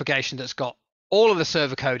Shiny application that's got all of the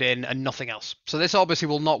server code in and nothing else. So this obviously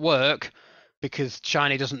will not work because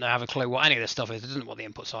Shiny doesn't have a clue what any of this stuff is. It doesn't know what the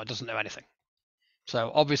inputs are. It doesn't know anything.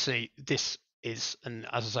 So obviously this is, and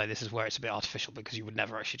as I say, this is where it's a bit artificial because you would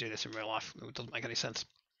never actually do this in real life. It doesn't make any sense.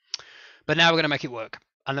 But now we're going to make it work.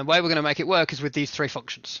 And the way we're going to make it work is with these three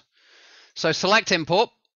functions. So select input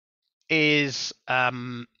is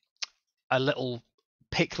a little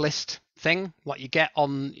pick list thing, what you get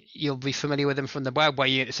on, you'll be familiar with them from the web, where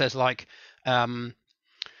it says like, what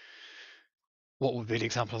would be an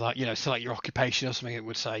example of that? Select your occupation or something. It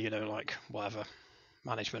would say, like whatever,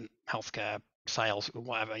 management, healthcare, sales,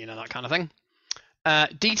 whatever, that kind of thing.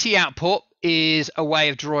 DT output is a way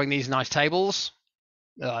of drawing these nice tables.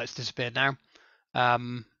 It's disappeared now.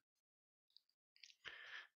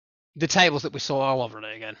 the tables that we saw. I'll over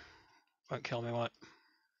it again. Won't kill me, what?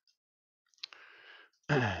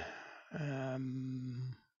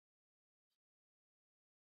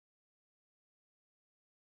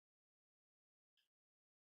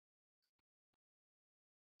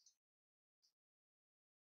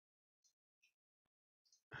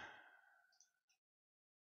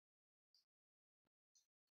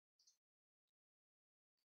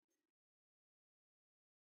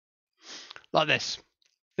 Like this.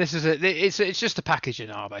 This is it's just a package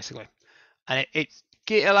in R basically, and it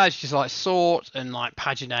allows you to like sort and like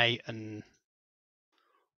paginate and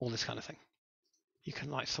all this kind of thing. You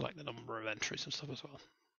can like select the number of entries and stuff as well.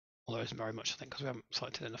 Although there isn't very much, I think, because we haven't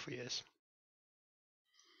selected enough for years.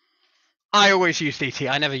 I always use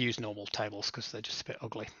DT. I never use normal tables because they're just a bit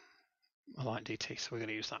ugly. I like DT, so we're going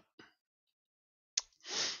to use that.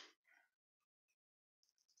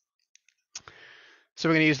 So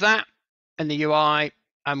we're going to use that in the UI,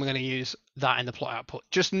 and we're going to use that in the plot output.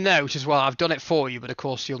 Just note as well, I've done it for you, but of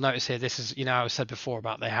course you'll notice here, this is, I said before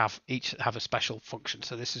about they each have a special function.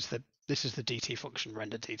 So this is the DT function,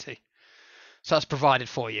 render DT. So that's provided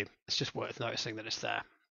for you. It's just worth noticing that it's there,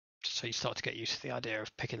 just so you start to get used to the idea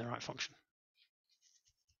of picking the right function.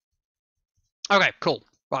 Okay, cool.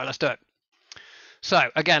 Right, let's do it. So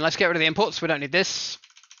again, let's get rid of the inputs. We don't need this.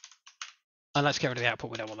 And let's get rid of the output.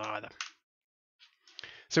 We don't want that either.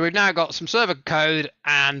 So we've now got some server code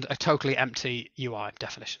and a totally empty UI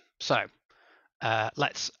definition. So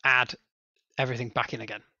let's add everything back in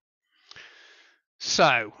again.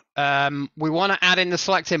 So we want to add in the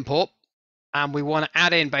select input, and we want to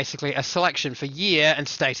add in basically a selection for year and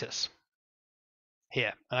status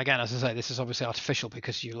here. And again, as I say, this is obviously artificial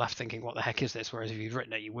because you're left thinking, what the heck is this? Whereas if you've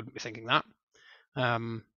written it, you wouldn't be thinking that.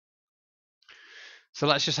 So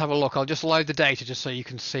let's just have a look. I'll just load the data just so you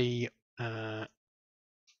can see what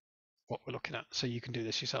we're looking at. So you can do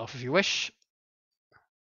this yourself if you wish.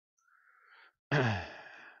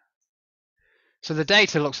 So the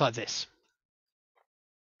data looks like this.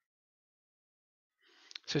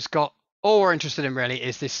 So it's got, all we're interested in really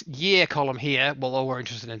is this year column here. Well, all we're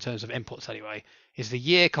interested in terms of inputs anyway, is the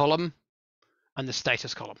year column and the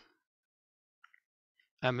status column.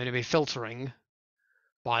 I'm going to be filtering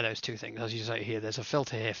by those two things. As you say here, there's a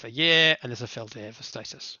filter here for year and there's a filter here for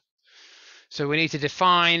status. So we need to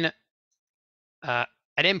define an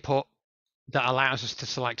input that allows us to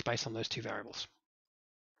select based on those two variables.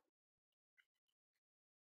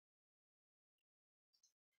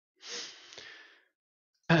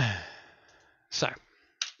 So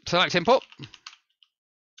select input.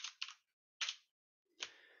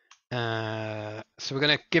 So we're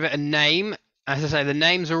going to give it a name. As I say, the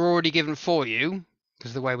names are already given for you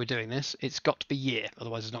because of the way we're doing this. It's got to be year,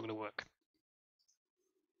 otherwise it's not going to work.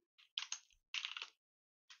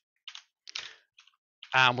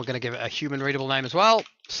 And we're going to give it a human readable name as well.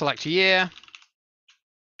 Select year,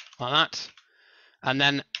 like that. And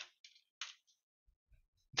then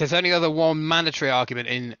there's only other one mandatory argument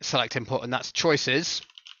in select input, and that's choices.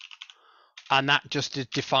 And that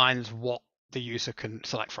just defines what the user can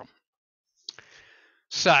select from.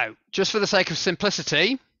 So just for the sake of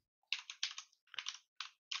simplicity,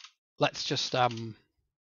 let's just type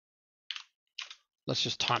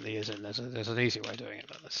the years in. There's an easy way of doing it,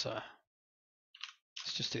 but let's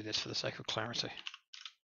just do this for the sake of clarity.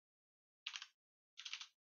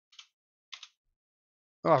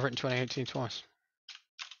 Oh, I've written 2018 twice.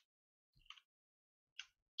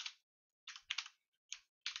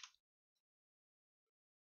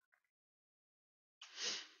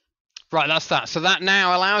 Right, that's that. So that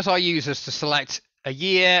now allows our users to select a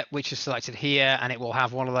year, which is selected here, and it will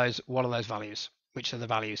have one of those values, which are the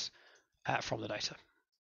values from the data.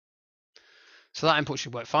 So that input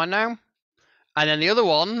should work fine now. And then the other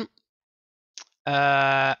one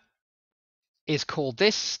is called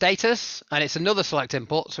this status, and it's another select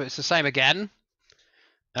input, so it's the same again.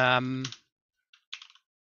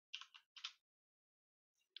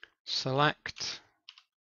 Select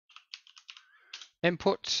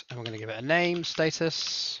input, and we're going to give it a name,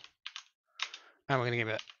 status, and we're going to give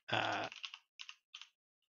it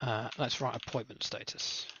let's write appointment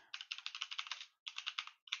status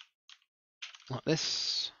like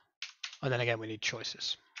this, and then again we need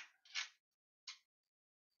choices.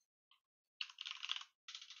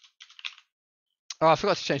 Oh, I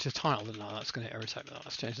forgot to change the title, didn't I? That's going to irritate me.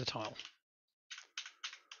 Let's change the title.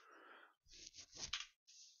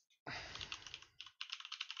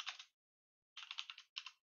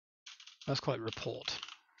 Let's call it report.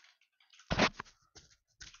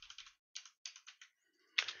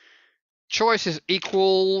 Choices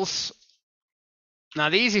equals Now,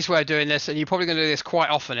 the easiest way of doing this, and you're probably going to do this quite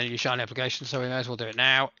often in your Shiny application, so we may as well do it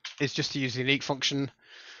now, is just to use the unique function,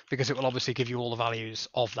 because it will obviously give you all the values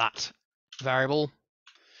of that variable.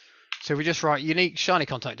 So we just write unique Shiny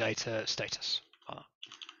contact data status. Like that.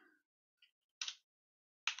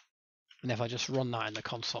 And if I just run that in the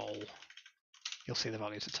console, you'll see the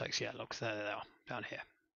values it takes. Yeah, look, there they are, down here.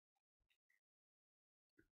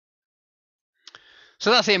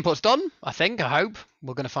 So that's the inputs done, I think, I hope.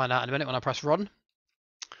 We're going to find out in a minute when I press run.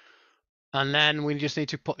 And then we just need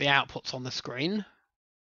to put the outputs on the screen.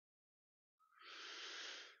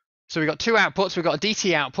 So we've got two outputs. We've got a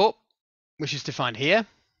DT output, which is defined here.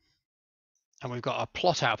 And we've got a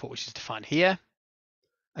plot output, which is defined here.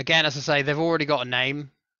 Again, as I say, they've already got a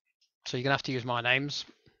name. So you're going to have to use my names.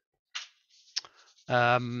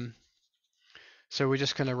 So we're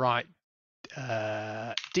just going to write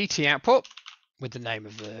DT output with the name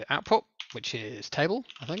of the output, which is table,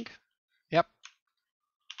 I think. Yep.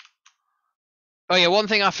 Oh yeah, one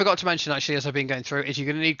thing I forgot to mention actually as I've been going through is you're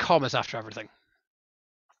going to need commas after everything.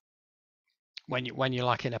 When you're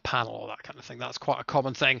like in a panel or that kind of thing. That's quite a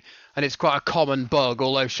common thing, and it's quite a common bug,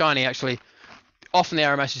 although Shiny actually, often the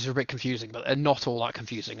error messages are a bit confusing, but they're not all that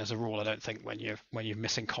confusing as a rule, I don't think, when you're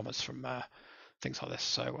missing commas from things like this.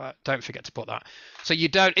 So don't forget to put that. So you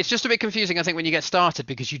don't, it's just a bit confusing, I think, when you get started,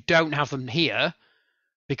 because you don't have them here,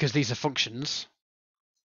 because these are functions,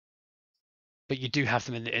 but you do have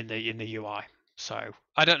them in the UI. So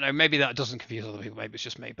I don't know, maybe that doesn't confuse other people, maybe it's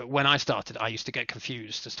just me. But when I started, I used to get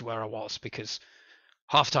confused as to where I was, because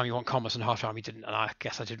half the time you want commas and half the time you didn't. And I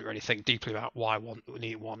guess I didn't really think deeply about why one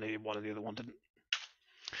needed one and the other one didn't.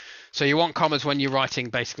 So you want commas when you're writing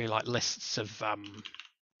basically like lists of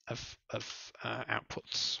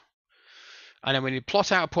outputs. And then when you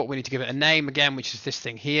plot output, we need to give it a name again, which is this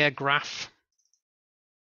thing here, graph.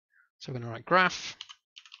 So we're going to write graph.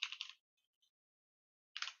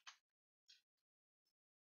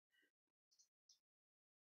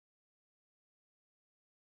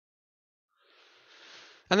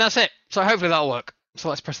 And that's it. So hopefully that'll work. So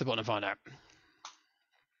let's press the button and find out.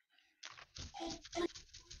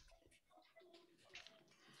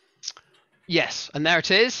 Yes, and there it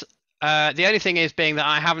is. The only thing is being that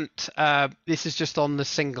I haven't, this is just on the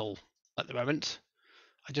single at the moment.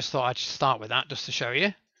 I just thought I'd start with that just to show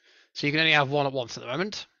you. So you can only have one at once at the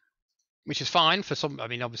moment, which is fine for some. I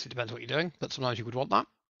mean, obviously it depends what you're doing, but sometimes you would want that.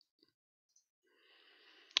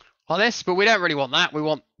 Like this, but we don't really want that. We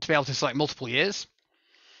want to be able to select multiple years.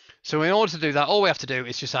 So in order to do that, all we have to do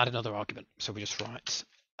is just add another argument. So we just write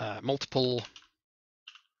multiple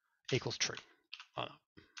equals true. Like that.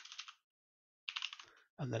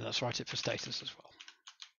 And then let's write it for status as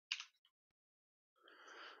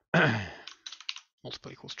well.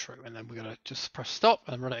 Multiple equals true. And then we're going to just press stop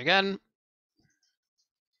and run it again.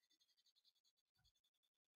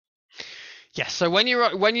 Yes, so when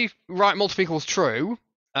you write multiple equals true,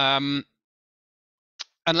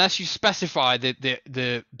 unless you specify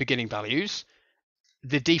the beginning values,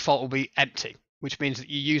 the default will be empty, which means that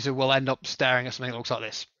your user will end up staring at something that looks like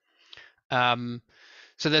this. So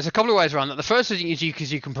there's a couple of ways around that. The first thing is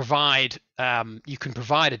you can provide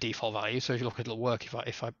a default value. So if you look, it'll work.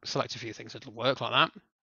 If I select a few things, it'll work like that.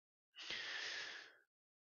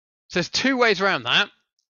 So there's two ways around that.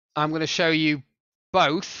 I'm going to show you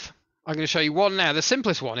both. I'm going to show you one now. The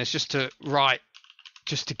simplest one is just to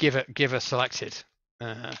give a selected.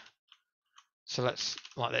 So let's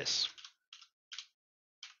like this.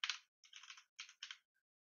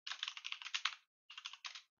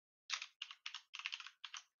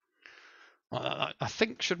 That I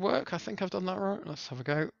think should work. I think I've done that right. Let's have a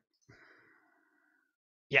go.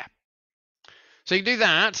 Yeah. So you can do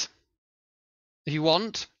that if you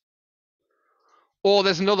want. Or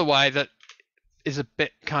there's another way that is a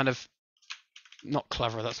bit kind of not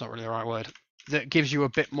clever. That's not really the right word. That gives you a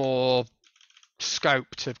bit more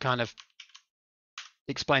scope to kind of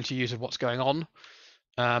explain to users what's going on,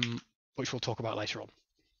 which we'll talk about later on.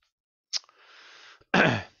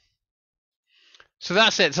 So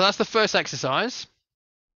that's it. So that's the first exercise.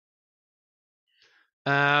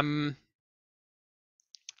 Anything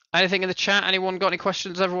in the chat? Anyone got any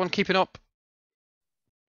questions? Everyone keeping up?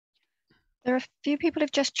 There are a few people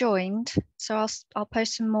who've just joined, so I'll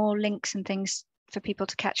post some more links and things for people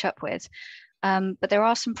to catch up with. But there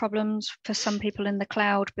are some problems for some people in the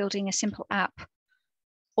cloud building a simple app.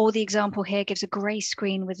 Or the example here gives a grey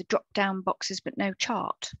screen with drop-down boxes but no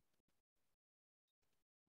chart.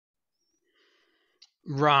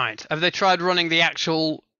 Right. Have they tried running the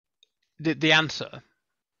actual the answer?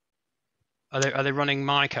 Are they running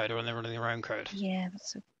my code or are they running their own code? Yeah,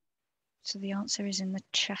 so the answer is in the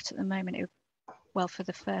chat at the moment. Well, for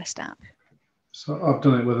the first app. So I've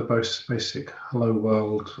done it with a basic hello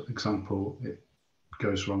world example. It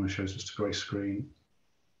goes wrong and shows just a grey screen.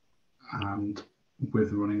 And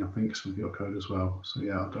with running, I think, some of your code as well. So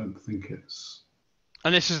yeah, I don't think it's...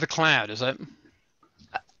 And this is the cloud, is it?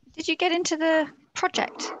 Did you get into the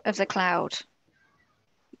project of the cloud?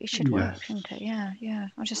 It should work, Yes. shouldn't it? Yeah, yeah.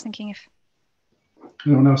 I was just thinking if...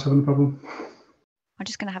 Anyone else having a problem? I'm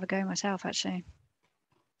just going to have a go myself, actually.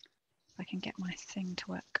 If I can get my thing to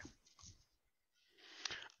work.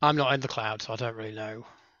 I'm not in the cloud, so I don't really know.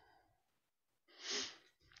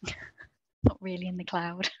 Not really in the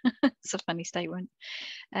cloud. It's a funny statement.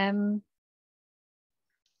 Could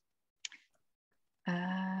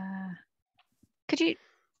you...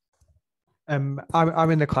 I'm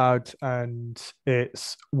in the cloud and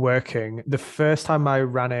it's working. The first time I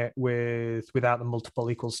ran it without the multiple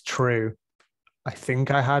equals true, I think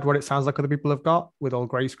I had what it sounds like other people have got with all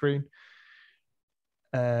grey screen.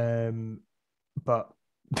 But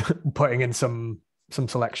putting in some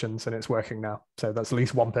selections and it's working now. So that's at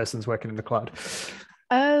least one person's working in the cloud.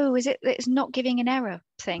 Oh, is it? It's not giving an error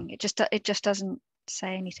thing. It just doesn't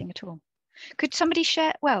say anything at all. Could somebody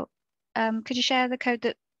share? Well, could you share the code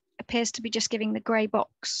that appears to be just giving the grey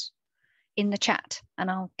box in the chat,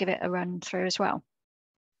 and I'll give it a run through as well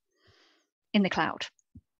in the cloud.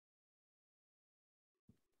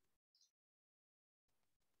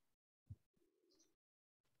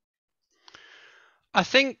 I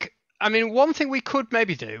think, I mean, one thing we could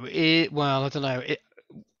maybe do is, well, I don't know, it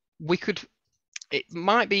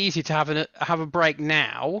might be easy to have a break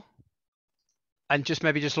now and just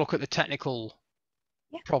look at the technical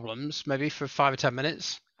problems, maybe for 5 or 10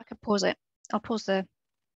 minutes. I could pause it. I'll pause the...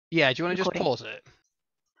 Yeah, do you want to recording. just pause it?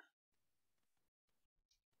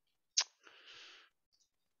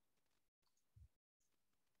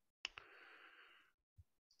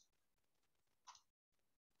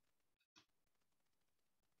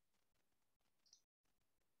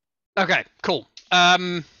 Okay, cool.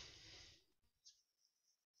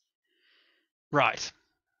 Right.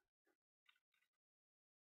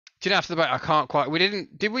 Do you know after the break? I can't quite.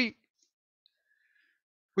 Did we?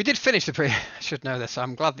 We did finish the I should know this.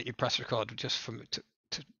 I'm glad that you pressed record just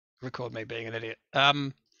to record me being an idiot.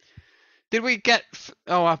 Did we get?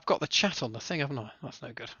 Oh, I've got the chat on the thing, haven't I? That's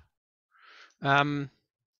no good.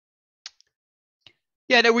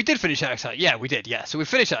 Yeah, no, we did finish that exercise. Yeah, we did. Yeah, so we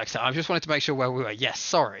finished that exercise. I just wanted to make sure where we were. Yes,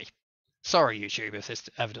 sorry, YouTube, if this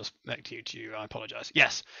ever does make to you, I apologise.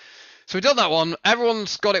 Yes, so we've done that one.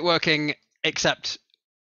 Everyone's got it working except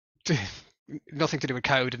nothing to do with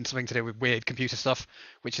code and something to do with weird computer stuff,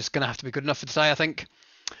 which is going to have to be good enough for today, I think.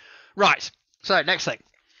 Right. So next thing.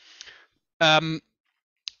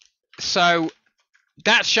 So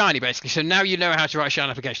that's Shiny basically. So now you know how to write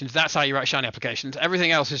Shiny applications. That's how you write Shiny applications.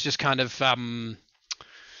 Everything else is just kind of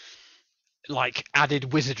like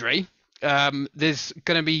added wizardry. There's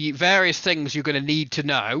going to be various things you're going to need to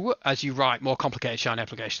know as you write more complicated Shiny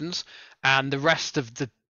applications, and the rest of the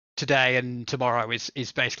today and tomorrow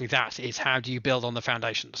is basically that, is how do you build on the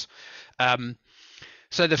foundations.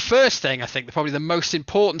 So the first thing, I think, probably the most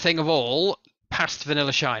important thing of all past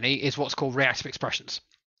vanilla Shiny, is what's called reactive expressions.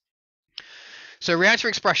 So reactive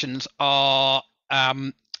expressions are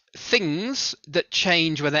things that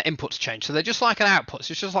change when their inputs change. So they're just like an output.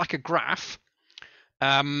 So it's just like a graph,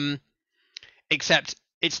 except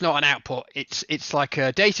it's not an output. It's like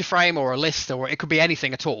a data frame or a list, or it could be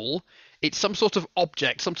anything at all. It's some sort of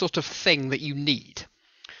object, some sort of thing that you need.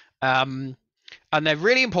 And they're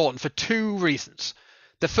really important for two reasons.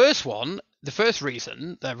 The first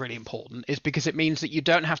reason they're really important is because it means that you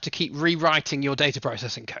don't have to keep rewriting your data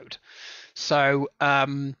processing code. So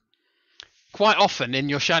quite often in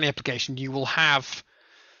your Shiny application, you will have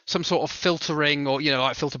some sort of filtering, or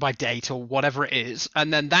like filter by date or whatever it is,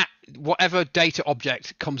 and then that whatever data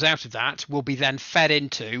object comes out of that will be then fed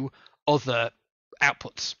into other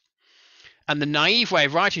outputs. And the naive way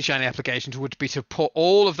of writing Shiny applications would be to put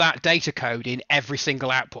all of that data code in every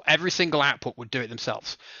single output. Every single output would do it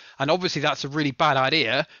themselves. And obviously that's a really bad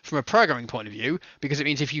idea from a programming point of view, because it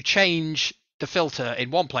means if you change the filter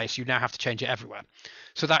in one place, you now have to change it everywhere.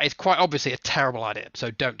 So that is quite obviously a terrible idea.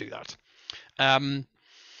 So don't do that. And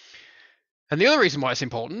the other reason why it's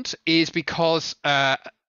important is because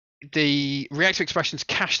the reactive expressions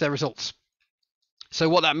cache their results. So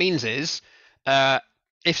what that means is,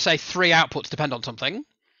 if say 3 outputs depend on something,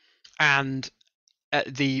 and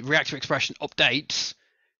the reactive expression updates,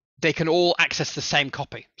 they can all access the same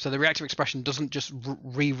copy. So the reactive expression doesn't just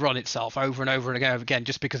rerun itself over and over and over again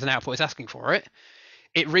just because an output is asking for it.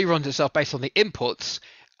 It reruns itself based on the inputs,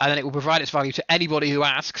 and then it will provide its value to anybody who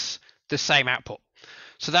asks the same output.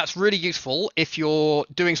 So that's really useful if you're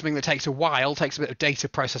doing something that takes a while, takes a bit of data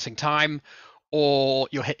processing time, or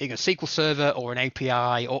you're hitting a SQL server or an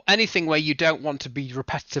API or anything where you don't want to be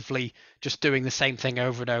repetitively just doing the same thing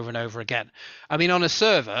over and over and over again. I mean, on a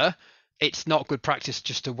server, it's not good practice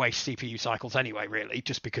just to waste CPU cycles anyway, really,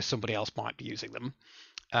 just because somebody else might be using them.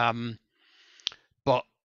 But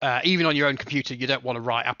even on your own computer, you don't want to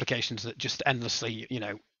write applications that just endlessly,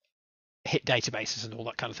 hit databases and all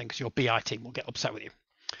that kind of thing, because your BI team will get upset with you.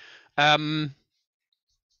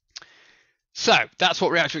 So that's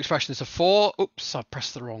what reactive expressions are for. Oops, I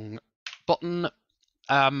pressed the wrong button.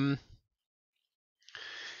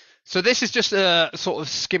 So this is just a sort of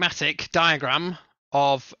schematic diagram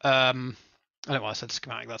of, I don't know why I said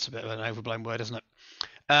schematic, that's a bit of an overblown word, isn't it?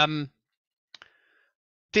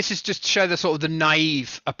 This is just to show the sort of the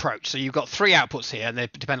naive approach. So you've got 3 outputs here, and they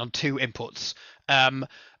depend on 2 inputs.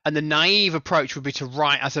 And the naive approach would be to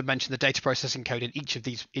write, as I mentioned, the data processing code in each of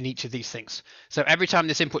these things. So every time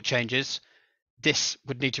this input changes, this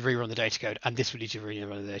would need to rerun the data code, and this would need to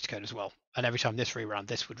rerun the data code as well. And every time this rerun,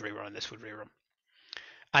 this would rerun, and this would rerun.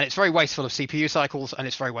 And it's very wasteful of CPU cycles, and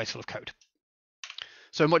it's very wasteful of code.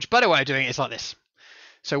 So a much better way of doing it is like this.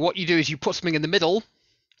 So what you do is you put something in the middle,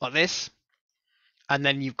 like this, and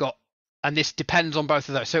then you've got, and this depends on both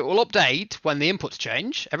of those. So it will update when the inputs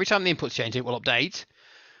change. Every time the inputs change, it will update.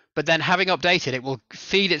 But then having updated, it will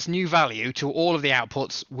feed its new value to all of the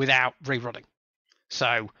outputs without rerunning.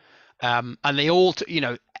 So, and they all,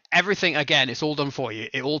 everything, again, it's all done for you.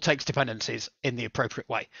 It all takes dependencies in the appropriate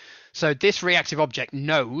way. So this reactive object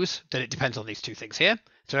knows that it depends on these 2 things here.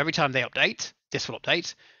 So every time they update, this will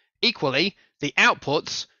update. Equally, the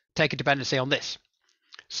outputs take a dependency on this.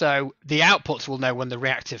 So the outputs will know when the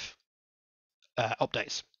reactive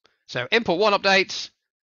updates. So input 1 updates,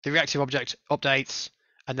 the reactive object updates,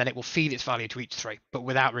 and then it will feed its value to each 3, but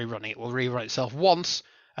without rerunning. It will rerun itself once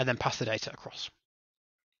and then pass the data across.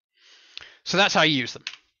 So that's how you use them.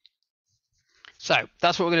 So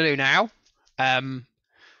that's what we're going to do now.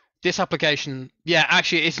 This application, yeah,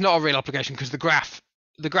 actually, it's not a real application because the graph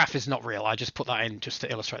is not real. I just put that in just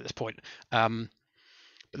to illustrate this point. But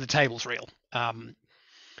the table's real.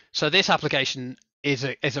 So this application is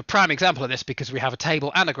a prime example of this because we have a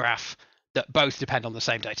table and a graph that both depend on the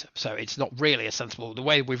same data. So it's not really a sensible, the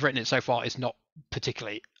way we've written it so far is not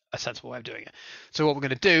particularly a sensible way of doing it. So what we're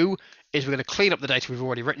going to do is we're going to clean up the data we've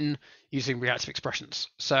already written using reactive expressions.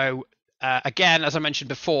 So again, as I mentioned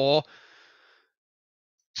before,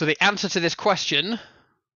 so the answer to this question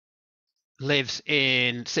lives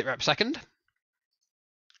in sitrep second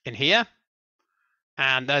in here.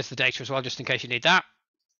 And there's the data as well, just in case you need that.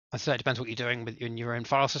 So it depends what you're doing in your own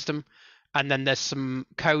file system. And then there's some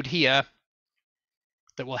code here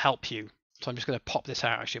that will help you. So I'm just going to pop this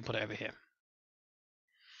out actually and put it over here.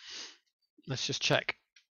 Let's just check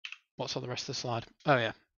what's on the rest of the slide. Oh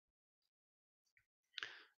yeah,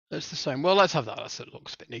 it's the same. Well, let's have that. It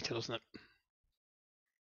looks a bit neater, doesn't it?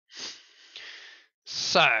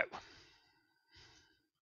 So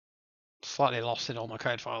slightly lost in all my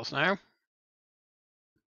code files now.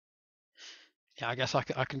 Yeah, I guess I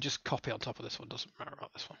can just copy on top of this one. Doesn't matter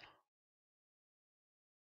about this one.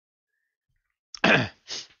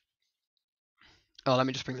 Oh, let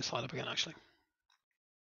me just bring this slide up again, actually.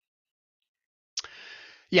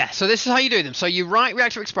 Yeah, so this is how you do them. So you write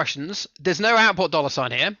reactive expressions. There's no output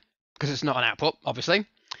 $ here because it's not an output, obviously.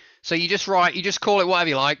 So you just call it whatever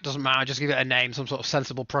you like. Doesn't matter. Just give it a name, some sort of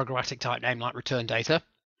sensible programmatic type name like return data.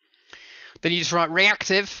 Then you just write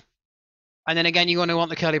reactive. And then again, you're going to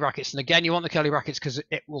want the curly brackets. And again, you want the curly brackets because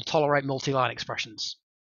it will tolerate multi-line expressions.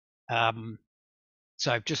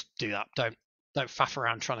 So just do that. Don't faff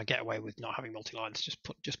around trying to get away with not having multi-lines. Just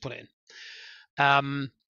put it in.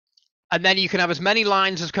 And then you can have as many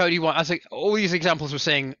lines of code you want. All these examples we're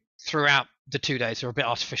seeing throughout the 2 days are a bit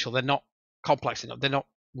artificial. They're not complex enough. They're not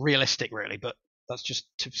realistic, really. But that's just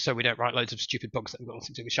so we don't write loads of stupid bugs that have got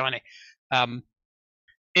nothing to do with Shiny.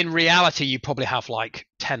 In reality, you probably have like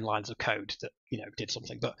 10 lines of code that did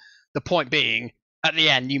something. But the point being, at the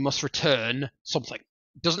end, you must return something.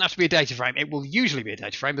 It doesn't have to be a data frame. It will usually be a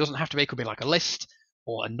data frame. It doesn't have to be. It could be like a list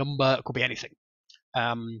or a number. It could be anything.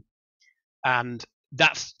 And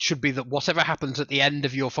that should be that whatever happens at the end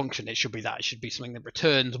of your function, it should be that. It should be something that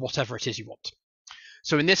returns whatever it is you want.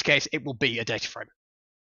 So in this case, it will be a data frame.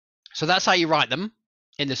 So that's how you write them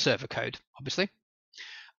in the server code, obviously.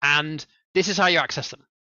 And this is how you access them.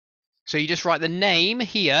 So you just write the name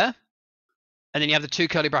here, and then you have the 2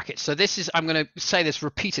 curly brackets. So this is, I'm going to say this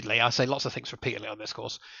repeatedly. I say lots of things repeatedly on this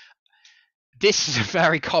course. This is a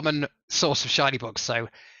very common source of Shiny bugs, so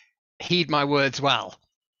heed my words well.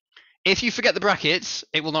 If you forget the brackets,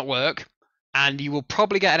 it will not work. and you will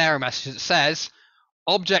probably get an error message that says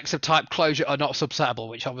objects of type closure are not subsettable,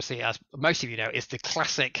 which obviously, as most of you know, is the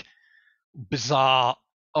classic bizarre,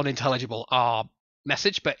 unintelligible R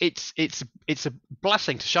message. But it's a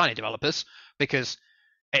blessing to Shiny developers, because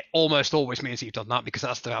it almost always means you've done that, because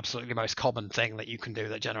that's the absolutely most common thing that you can do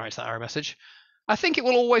that generates that error message. I think it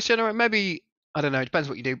will always generate, maybe, I don't know, it depends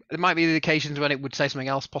what you do. There might be the occasions when it would say something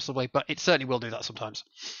else, possibly, but it certainly will do that sometimes.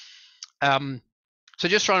 So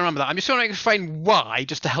just try and remember that. I'm just going to explain why,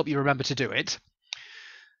 just to help you remember to do it.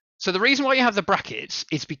 So the reason why you have the brackets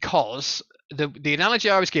is because the analogy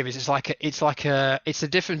I always give is it's the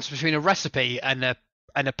difference between a recipe and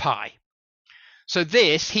a pie. So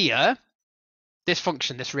this here, this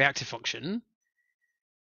function, this reactive function,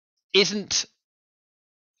 it's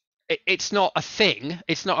not a thing,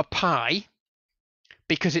 it's not a pie,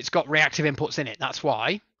 because it's got reactive inputs in it. That's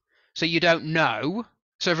why. So you don't know.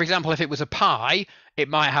 So for example, if it was a pie, it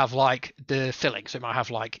might have like the filling. So it might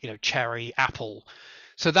have like, cherry, apple.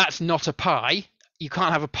 So that's not a pie. You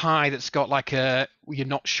can't have a pie that's got like you're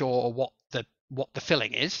not sure what the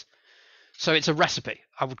filling is. So it's a recipe.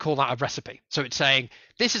 I would call that a recipe. So it's saying,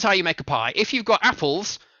 this is how you make a pie. If you've got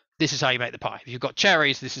apples, this is how you make the pie. If you've got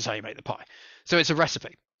cherries, this is how you make the pie. So it's a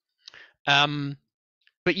recipe.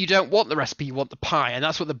 But you don't want the recipe, you want the pie. And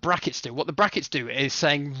that's what the brackets do. What the brackets do is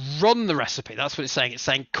saying, run the recipe. That's what it's saying. It's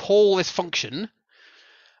saying, call this function,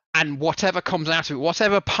 and whatever comes out of it,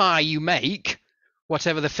 whatever pie you make,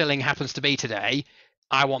 whatever the filling happens to be today,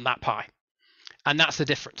 I want that pie. And that's the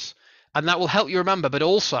difference. And that will help you remember, but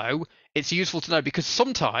also it's useful to know, because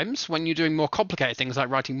sometimes when you're doing more complicated things like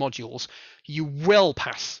writing modules, you will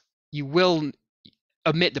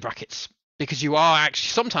omit the brackets, because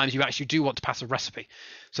sometimes you actually do want to pass a recipe.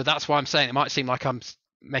 So that's why I'm saying it might seem like I'm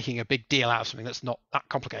making a big deal out of something that's not that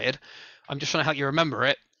complicated. I'm just trying to help you remember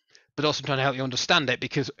it, but also trying to help you understand it,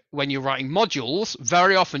 because when you're writing modules,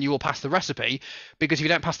 very often you will pass the recipe, because if you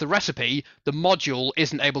don't pass the recipe, the module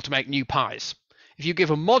isn't able to make new pies. If you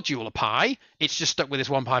give a module a pie, it's just stuck with this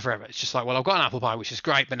one pie forever. It's just like, well, I've got an apple pie, which is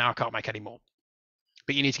great, but now I can't make any more.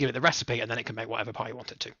 But you need to give it the recipe, and then it can make whatever pie you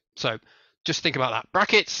want it to. So just think about that.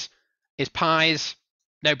 Brackets is pies,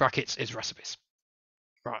 no brackets is recipes.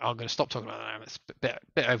 Right, I'm going to stop talking about that now. It's a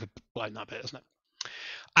bit overblown, that bit, isn't it?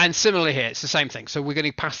 And similarly here, it's the same thing. So we're going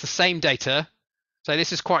to pass the same data. So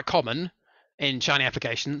this is quite common in Shiny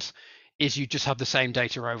applications, is you just have the same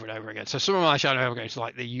data over and over again. So some of my Shiny applications,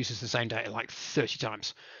 like, they uses the same data like 30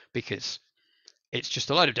 times, because it's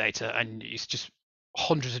just a load of data and it's just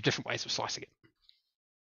hundreds of different ways of slicing it.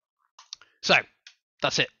 So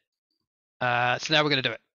that's it. So now we're going to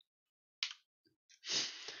do it.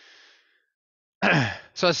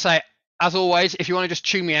 So as I say, as always, if you want to just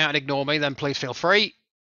tune me out and ignore me, then please feel free.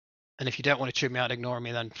 And if you don't want to tune me out and ignore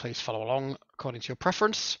me, then please follow along according to your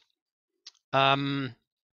preference.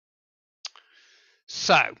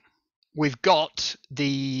 So we've got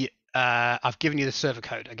I've given you the server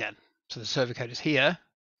code again. So the server code is here.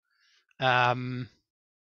 But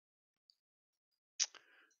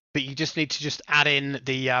you just need to just add in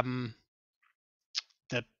the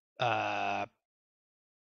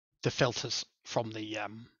filters from here.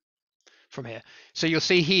 So you'll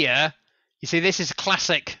see here, you see this is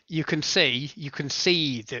classic. You can see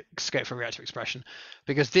the scope for reactive expression,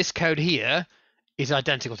 because this code here is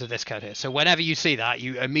identical to this code here. So whenever you see that,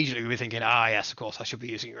 you immediately will be thinking, yes, of course, I should be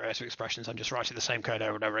using reactive expressions. I'm just writing the same code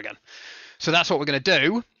over and over again. So that's what we're going to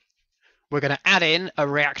do. We're going to add in a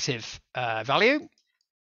reactive value.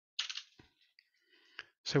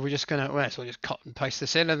 So we're just going to, so we'll just cut and paste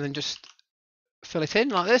this in and then just fill it in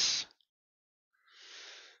like this.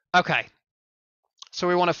 Okay. So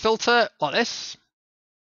we want to filter like this.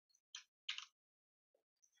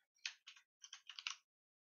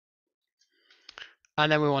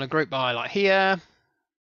 And then we want to group by like here.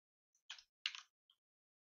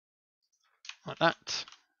 Like that.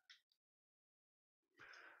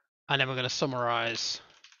 And then we're going to summarize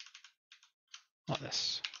like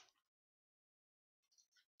this.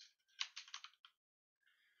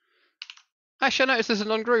 Actually, I noticed there's an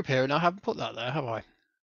ungroup here, and I haven't put that there, have I?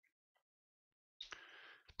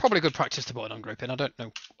 Probably good practice to put an ungroup in. I don't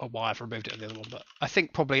know why I've removed it in the other one, but I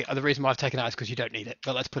think probably the reason why I've taken it out is because you don't need it.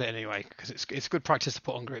 But let's put it in anyway, because it's good practice to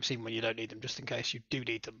put ungroups even when you don't need them, just in case you do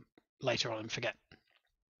need them later on and forget.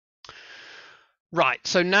 Right,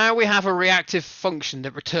 so now we have a reactive function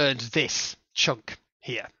that returns this chunk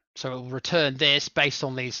here. So it will return this based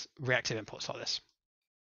on these reactive inputs like this,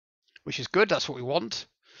 which is good. That's what we want.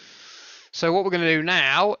 So what we're going to do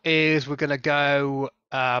now is we're going to go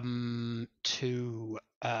to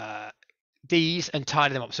these and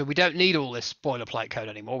tidy them up. So we don't need all this boilerplate code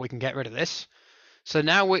anymore. We can get rid of this. So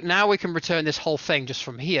now we can return this whole thing just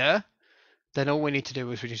from here. Then all we need to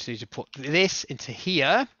do is we just need to put this into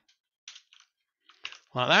here,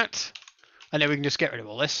 like that, and then we can just get rid of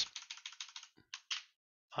all this,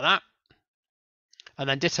 like that. And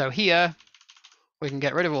then ditto here, we can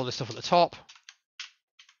get rid of all this stuff at the top,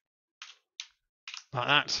 like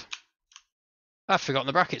that. I've forgotten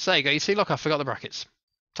the brackets. There you go. You see, look, I forgot the brackets.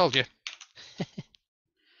 Told you.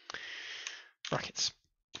 Brackets.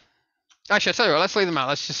 Actually, I tell you what, let's leave them out.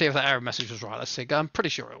 Let's just see if that error message was right. Let's see. I'm pretty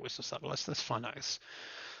sure it was just that, but let's find out. It's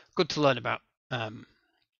good to learn about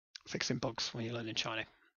fixing bugs when you're learning Shiny.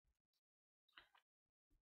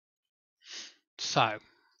 So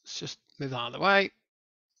let's just move that out of the way.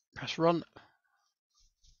 Press run.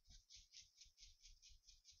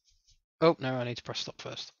 Oh no, I need to press stop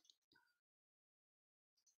first.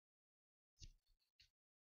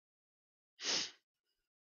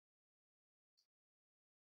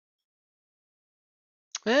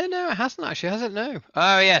 No, it hasn't actually, has it? No.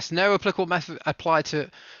 Oh yes, no applicable method applied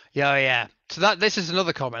to. Yeah. So this is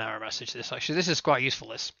another common error message. This is quite useful.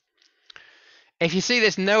 This. If you see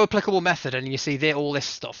this no applicable method and you see all this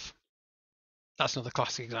stuff, that's another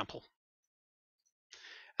classic example.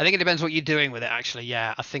 I think it depends what you're doing with it. Actually,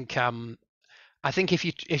 yeah. I think if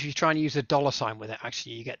you try and use a $ with it,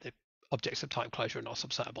 actually you get the objects of type closure are not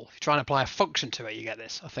subsettable. If you try and apply a function to it, you get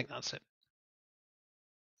this. I think that's it.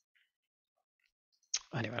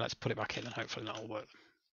 Anyway, let's put it back in and hopefully that will work.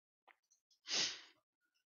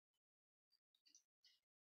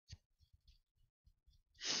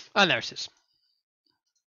 And there it is.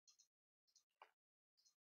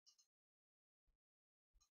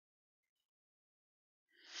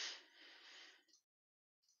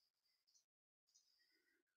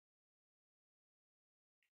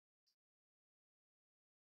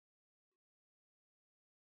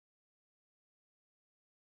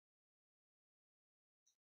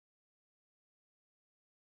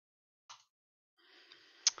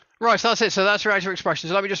 Right, so that's it. So that's reactive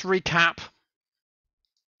expressions. Let me just recap.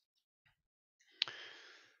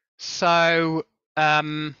 So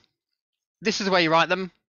this is the way you write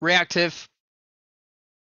them. Reactive,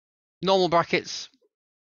 normal brackets.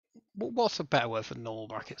 What's a better word for normal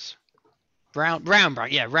brackets? Round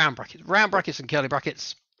bracket. Yeah, round brackets. Round brackets and curly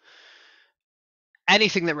brackets.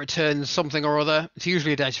 Anything that returns something or other. It's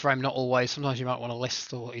usually a data frame, not always. Sometimes you might want a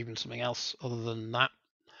list or even something else other than that.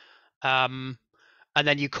 And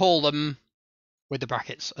then you call them with the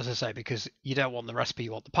brackets, as I say, because you don't want the recipe,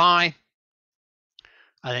 you want the pie.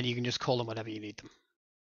 And then you can just call them whenever you need them.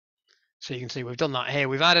 So you can see we've done that here.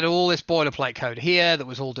 We've added all this boilerplate code here that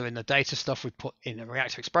was all doing the data stuff we put in a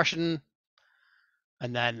reactive expression.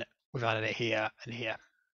 And then we've added it here and here.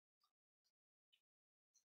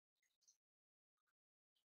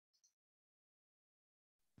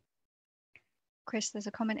 Chris, there's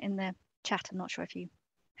a comment in the chat. I'm not sure if you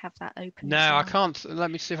have that open. No, I can't. Let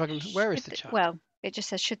me see if I can. Where is the chat? Well, it just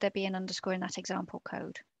says, should there be an underscore in that example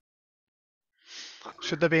code?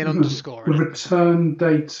 Should there be an underscore The in it? return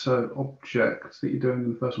data object that you're doing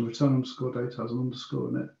in the first one, return underscore data has an underscore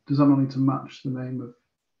in it. Does that not need to match the name of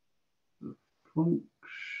the function?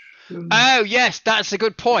 Oh, yes, that's a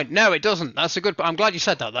good point. No, it doesn't. That's a good point. I'm glad you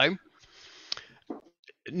said that, though.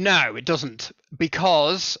 No, it doesn't,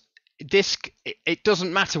 because it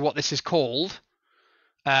doesn't matter what this is called.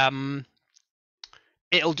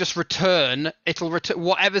 It'll just return. It'll return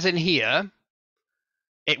whatever's in here.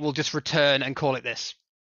 It will just return and call it this.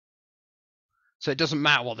 So it doesn't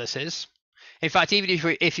matter what this is. In fact, even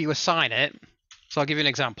if you assign it, so I'll give you an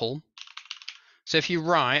example. So if you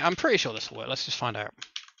write, I'm pretty sure this will work. Let's just find out.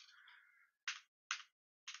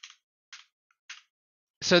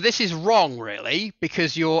 So this is wrong, really,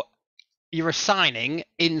 because you're assigning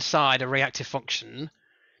inside a reactive function.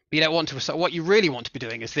 But you don't want to assign. What you really want to be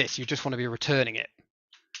doing is this. You just want to be returning it.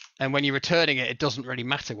 And when you're returning it, it doesn't really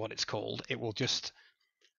matter what it's called. It will just,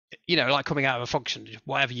 like coming out of a function,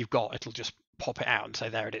 whatever you've got, it'll just pop it out and say,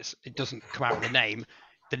 there it is. It doesn't come out with a name.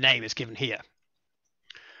 The name is given here.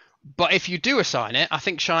 But if you do assign it, I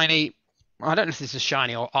think Shiny, I don't know if this is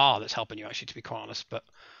Shiny or R that's helping you, actually, to be quite honest, but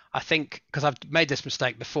I think, because I've made this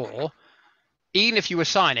mistake before, even if you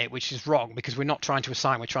assign it, which is wrong, because we're not trying to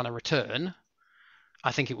assign, we're trying to return,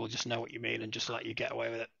 I think it will just know what you mean and just let you get away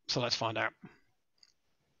with it. So let's find out.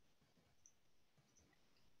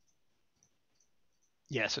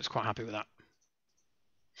 Yeah, so it's quite happy with that.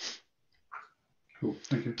 Cool,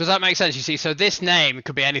 thank you. Does that make sense? You see, so this name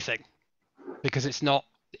could be anything, because it's not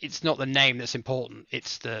the name that's important.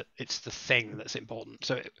 It's the thing that's important.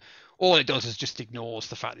 So all it does is just ignores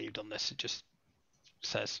the fact that you've done this. It just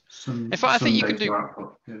says. In fact, I think you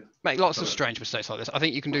can make lots of strange mistakes like this. I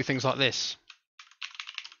think you can do things like this.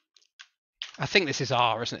 I think this is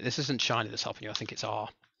R, isn't it? This isn't Shiny that's helping you. I think it's R.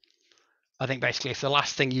 I think basically if the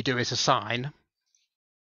last thing you do is assign,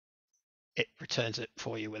 it returns it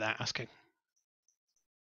for you without asking.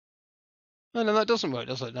 Oh, no, that doesn't work,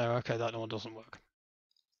 does it? No, okay, that one doesn't work.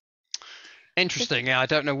 Interesting. Yeah, I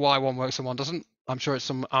don't know why one works and one doesn't. I'm sure it's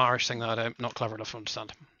some Irish thing that I'm not clever enough to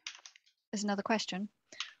understand. There's another question.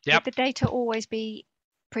 Yep. Would the data always be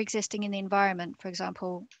pre-existing in the environment? For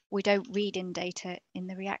example, we don't read in data in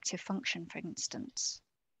the reactive function, for instance.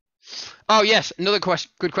 Oh yes, another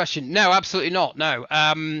question. Good question. No, absolutely not. No.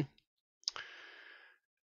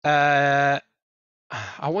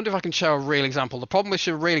 I wonder if I can show a real example. The problem with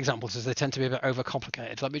real examples is they tend to be a bit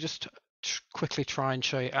overcomplicated. Let me just quickly try and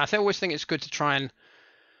show you. I always think it's good to try and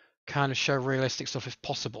kind of show realistic stuff if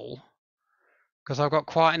possible, because I've got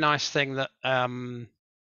quite a nice thing that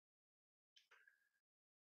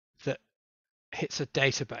that hits a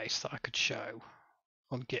database that I could show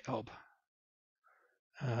on GitHub.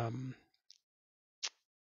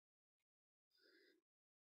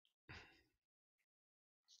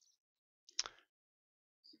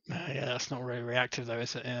 Yeah, that's not really reactive though,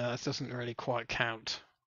 is it? Yeah, that doesn't really quite count.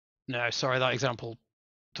 No, sorry, that example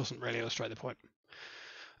doesn't really illustrate the point.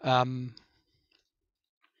 Well,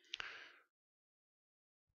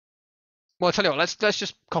 I'll tell you what, let's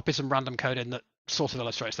just copy some random code in that sort of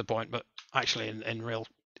illustrates the point, but actually in real,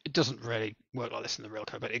 it doesn't really work like this in the real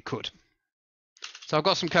code, but it could. So I've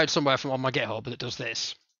got some code somewhere from on my GitHub that does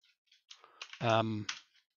this.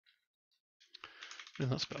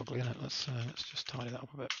 That's a bit ugly, isn't it? Let's just tidy that up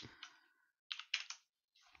a bit.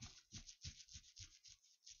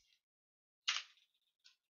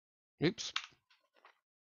 Oops.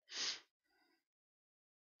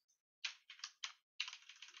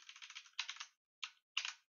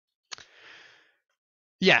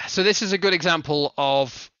 Yeah, so this is a good example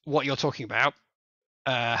of what you're talking about,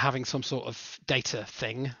 having some sort of data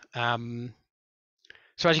thing. So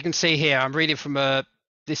as you can see here, I'm reading from a.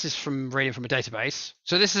 This is from reading from a database.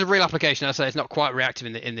 So this is a real application. I say it's not quite reactive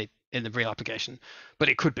in the real application, but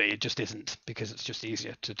it could be. It just isn't because it's just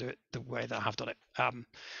easier to do it the way that I have done it.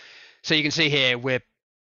 So you can see here we're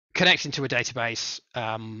connecting to a database.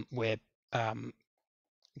 We're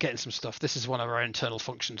getting some stuff. This is one of our internal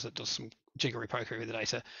functions that does some jiggery pokery with the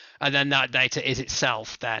data, and then that data is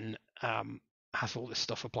itself then has all this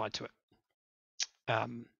stuff applied to it.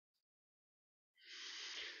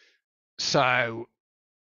 So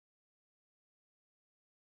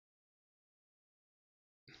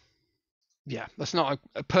yeah, that's not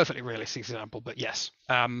a perfectly realistic example, but yes.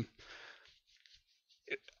 I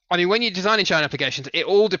mean, when you're designing Shiny applications, it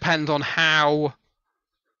all depends on how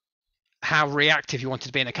reactive you want it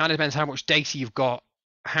to be, and it kind of depends how much data you've got,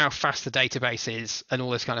 how fast the database is, and all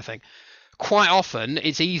this kind of thing. Quite often,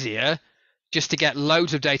 it's easier just to get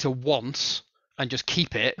loads of data once and just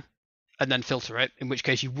keep it and then filter it, in which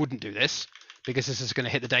case you wouldn't do this because this is going to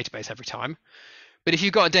hit the database every time. But if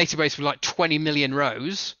you've got a database with like 20 million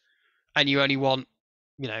rows and you only want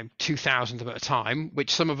 2,000 of them at a time,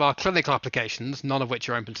 which some of our clinical applications, none of which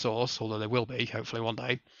are open source, although they will be hopefully one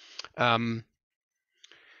day,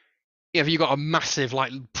 if you've got a massive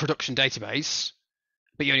like production database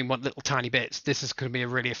but you only want little tiny bits, this is going to be a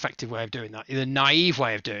really effective way of doing that. The naive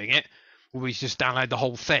way of doing it will be just download the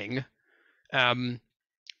whole thing,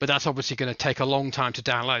 but that's obviously going to take a long time to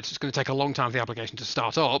download. So it's going to take a long time for the application to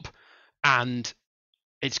start up, and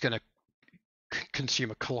it's going to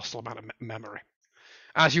consume a colossal amount of memory.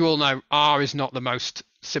 As you all know, R is not the most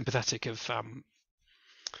sympathetic of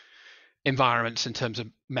environments in terms of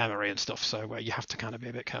memory and stuff, so you have to kind of be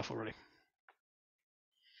a bit careful, really.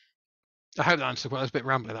 I hope that answered. Well, it was a bit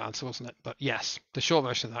rambling, that answer, wasn't it? But yes, the short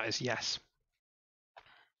version of that is yes.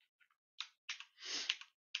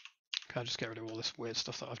 Okay, I'll just get rid of all this weird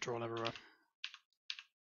stuff that I've drawn everywhere.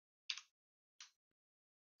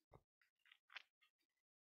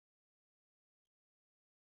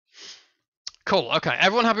 Cool. Okay,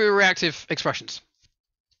 everyone happy with reactive expressions?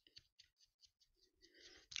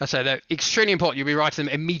 I say they're extremely important. You'll be writing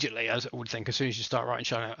them immediately, as I would think, as soon as you start writing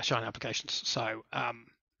Shiny applications. So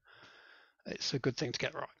it's a good thing to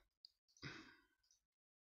get right.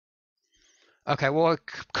 Okay, well, we're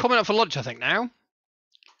coming up for lunch, I think, now.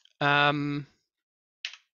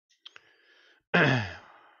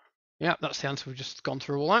 Yeah, that's the answer. We've just gone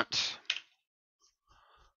through all that.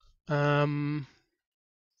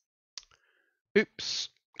 Oops,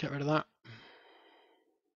 get rid of that.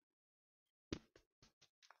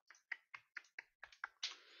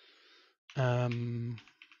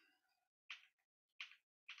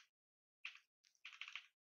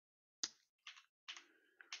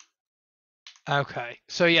 Okay,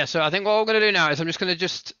 so yeah, so I think what we're going to do now is I'm just going to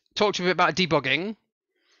talk to you a bit about debugging,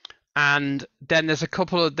 and then there's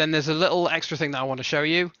a little extra thing that I want to show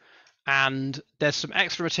you, and there's some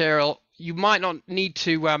extra material. You might not need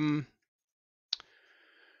to.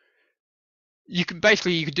 You could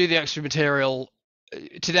do the extra material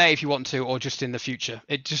today if you want to, or just in the future.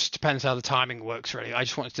 It just depends how the timing works, really. I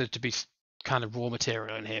just wanted it to be kind of raw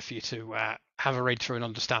material in here for you to have a read through and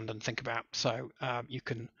understand and think about. So you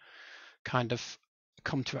can kind of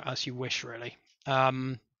come to it as you wish, really.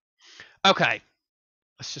 Okay,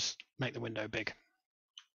 let's just make the window big.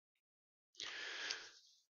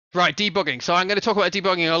 Right, debugging. So I'm going to talk about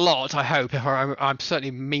debugging a lot, I hope. I'm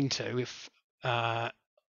certainly mean to,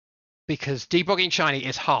 because debugging Shiny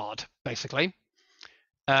is hard, basically.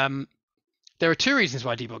 There are two reasons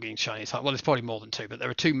why debugging Shiny is hard. Well, there's probably more than two, but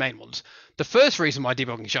there are two main ones. The first reason why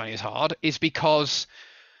debugging Shiny is hard is because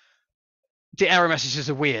the error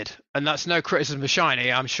messages are weird, and that's no criticism of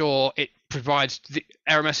Shiny. I'm sure it provides the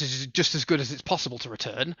error messages just as good as it's possible to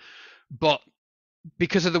return, but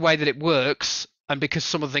because of the way that it works, and because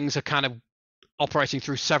some of the things are kind of operating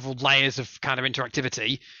through several layers of kind of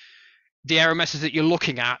interactivity, the error message that you're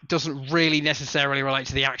looking at doesn't really necessarily relate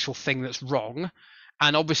to the actual thing that's wrong.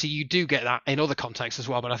 And obviously you do get that in other contexts as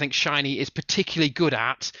well, but I think Shiny is particularly good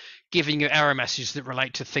at giving you error messages that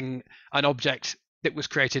relate to an object that was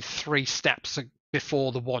created 3 steps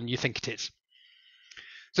before the one you think it is.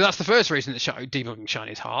 So that's the first reason that debugging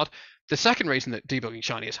Shiny is hard. The second reason that debugging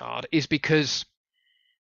Shiny is hard is because,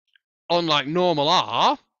 unlike normal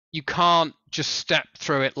R, you can't just step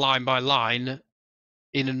through it line by line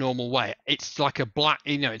in a normal way. It's like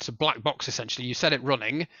it's a black box essentially. You set it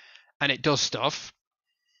running and it does stuff,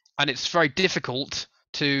 and it's very difficult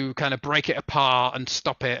to kind of break it apart and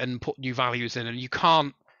stop it and put new values in, and you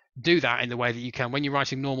can't do that in the way that you can when you're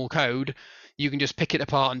writing normal code. You can just pick it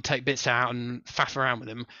apart and take bits out and faff around with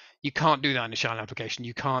them. You can't do that in a Shiny application.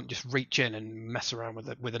 You can't just reach in and mess around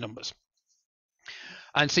with the numbers.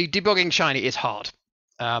 And so debugging Shiny is hard.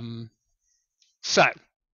 So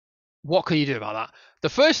what can you do about that? The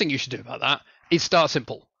first thing you should do about that is start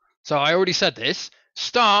simple. So I already said this.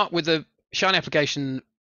 Start with the Shiny application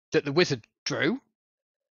that the wizard drew,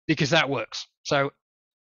 because that works. So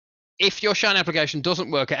if your Shiny application doesn't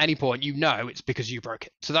work at any point, you know it's because you broke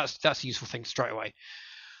it. So that's a useful thing straight away.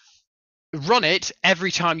 Run it every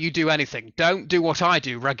time you do anything. Don't do what I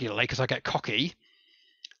do regularly, because I get cocky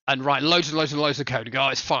and write loads and loads and loads of code and go, oh,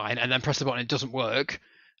 it's fine, and then press the button and it doesn't work,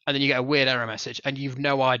 and then you get a weird error message and you've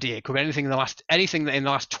no idea. It could be anything that in the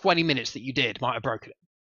last 20 minutes that you did might have broken it.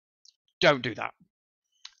 Don't do that.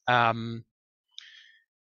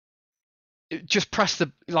 Just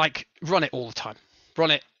run it all the time. Run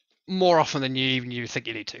it more often than you think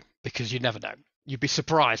you need to, because you never know. You'd be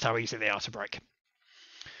surprised how easy they are to break.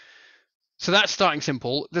 So that's starting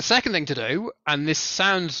simple. The second thing to do, and this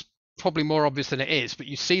sounds probably more obvious than it is, but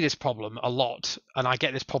you see this problem a lot, and I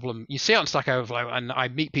get this problem. You see it on Stack Overflow, and I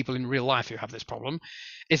meet people in real life who have this problem,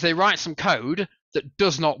 is they write some code that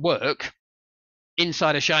does not work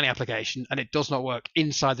inside a Shiny application, and it does not work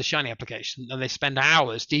inside the Shiny application, and they spend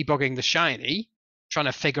hours debugging the Shiny, trying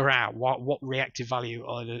to figure out what reactive value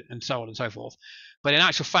and so on and so forth. But in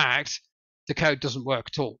actual fact, the code doesn't work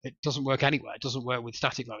at all. It doesn't work anywhere. It doesn't work with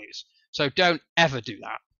static values. So don't ever do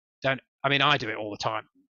that. I do it all the time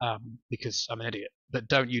because I'm an idiot, but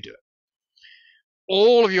don't you do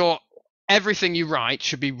it. Everything you write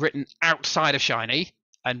should be written outside of Shiny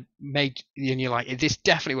and you're like, this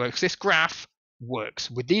definitely works. This graph works.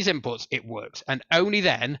 With these inputs, it works. And only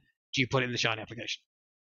then do you put it in the Shiny application.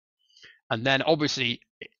 And then obviously,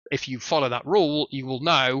 if you follow that rule, you will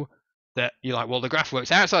know that you're like, well, the graph works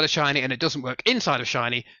outside of Shiny and it doesn't work inside of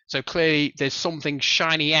Shiny. So clearly there's something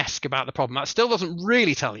Shiny-esque about the problem. That still doesn't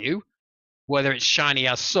really tell you whether it's Shiny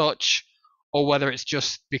as such or whether it's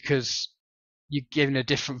just because you're given a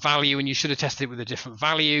different value and you should have tested it with a different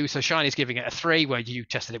value. So Shiny's giving it a 3 where you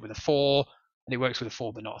tested it with a 4 and it works with a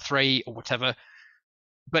 4 but not a 3 or whatever.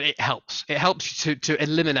 But it helps. It helps you to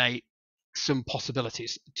eliminate some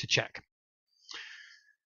possibilities to check.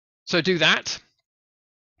 So do that.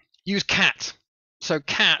 Use cat. So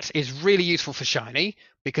cat is really useful for Shiny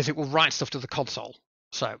because it will write stuff to the console.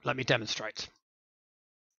 So let me demonstrate.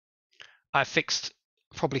 I fixed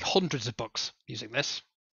probably hundreds of bugs using this.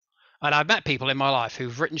 And I've met people in my life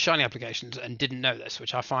who've written Shiny applications and didn't know this,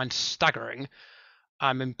 which I find staggering.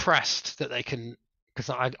 I'm impressed that they can, because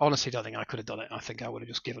I honestly don't think I could have done it. I think I would have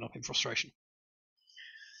just given up in frustration.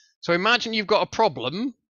 So imagine you've got a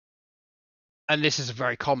problem, and this is a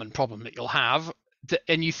very common problem that you'll have,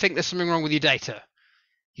 and you think there's something wrong with your data.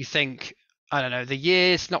 You think, I don't know, the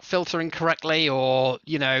year's not filtering correctly, or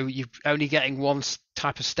you're only getting one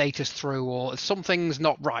type of status through, or something's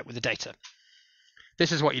not right with the data.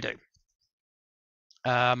 This is what you do.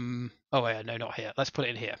 Oh yeah, no, not here. Let's put it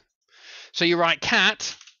in here. So you write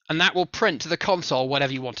cat, and that will print to the console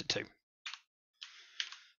whatever you want it to.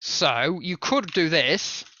 So you could do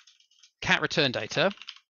this, cat return data,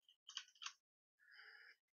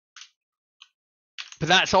 but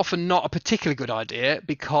that's often not a particularly good idea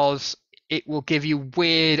because it will give you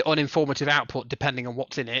weird, uninformative output depending on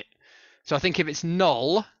what's in it. So I think if it's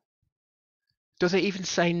null, does it even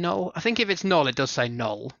say null? I think if it's null, it does say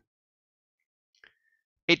null.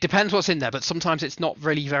 It depends what's in there, but sometimes it's not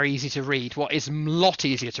really very easy to read. What is a lot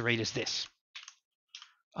easier to read is this.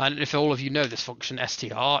 And if all of you know this function, str,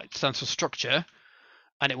 it stands for structure,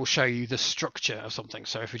 and it will show you the structure of something.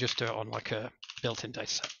 So if we just do it on like a built-in data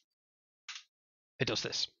set, it does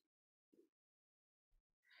this.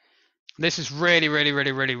 This is really, really,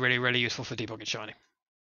 really, really, really, really useful for debugging Shiny.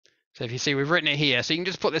 So if you see, we've written it here. So you can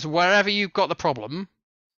just put this wherever you've got the problem.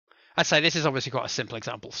 I'd say this is obviously quite a simple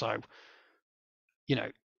example. So,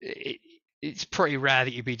 it's pretty rare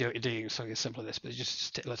that you'd be doing something as simple as this,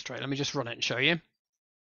 but let's try it. Let me just run it and show you.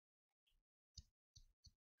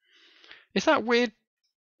 Is that weird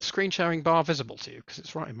screen sharing bar visible to you? Because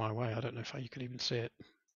it's right in my way. I don't know if you can even see it.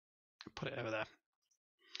 Put it over there.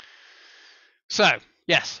 So,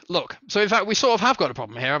 yes, look. So in fact, we sort of have got a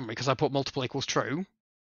problem here, haven't we? Because I put multiple equals true.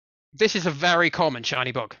 This is a very common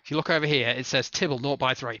Shiny bug. If you look over here, it says Tibble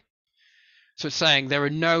 0/3. So it's saying there are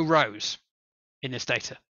no rows in this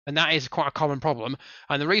data. And that is quite a common problem.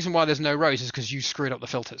 And the reason why there's no rows is because you screwed up the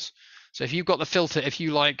filters. So if you've got the filter, if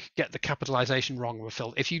you get the capitalization wrong with a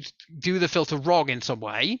filter, if you do the filter wrong in some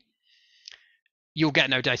way, you'll get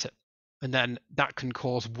no data. And then that can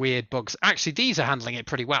cause weird bugs. Actually, these are handling it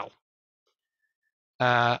pretty well.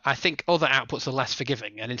 I think other outputs are less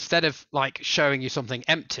forgiving. And instead of showing you something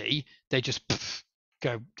empty, they just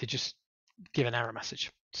give an error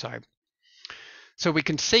message. So we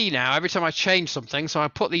can see now every time I change something, so I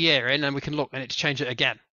put the year in and we can look and it's changed it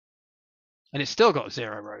again. And it's still got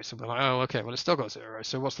 0 rows. So we're like, oh, okay, well, it's still got 0 rows.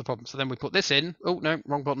 So what's the problem? So then we put this in. Oh, no,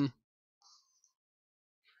 wrong button.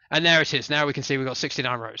 And there it is. Now we can see we've got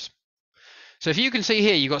 69 rows. So if you can see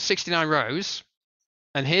here, you've got 69 rows.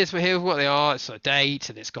 And here's what they are. It's a date,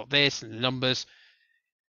 and it's got this, and the numbers.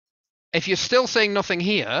 If you're still seeing nothing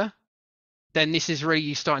here, then this is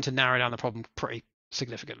really starting to narrow down the problem pretty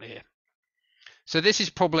significantly here. So this is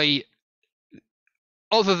probably,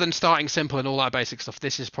 other than starting simple and all that basic stuff,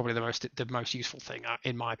 this is probably the most useful thing,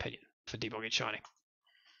 in my opinion, for debugging Shiny.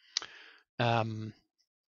 So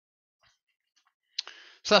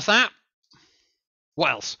that's that. What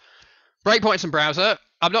else? Breakpoints and browser.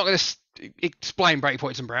 I'm not going to explain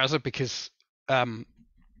breakpoints and browser because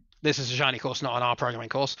this is a Shiny course, not an R programming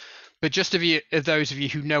course. But just those of you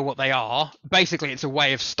who know what they are, basically it's a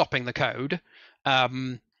way of stopping the code.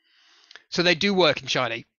 So they do work in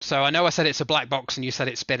Shiny. So I know I said it's a black box and you said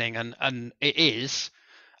it's spinning, and it is.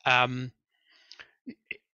 The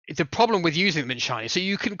problem with using them in Shiny, so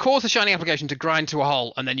you can cause the Shiny application to grind to a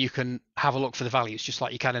halt, and then you can have a look for the values just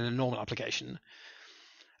like you can in a normal application.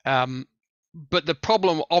 But the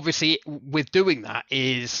problem, obviously, with doing that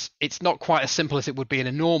is it's not quite as simple as it would be in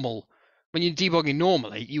a normal. When you're debugging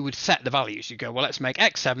normally, you would set the values. You go, well, let's make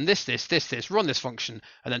x7, this, run this function,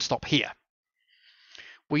 and then stop here.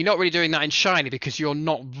 Well, you're not really doing that in Shiny because you're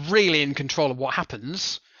not really in control of what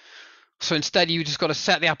happens. So instead, you just got to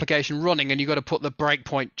set the application running, and you've got to put the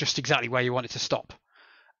breakpoint just exactly where you want it to stop.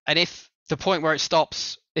 And if the point where it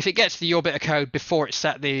stops, if it gets to your bit of code before it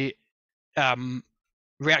set the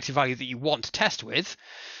reactive value that you want to test with,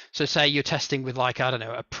 so say you're testing with I don't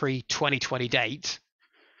know, a pre-2020 date,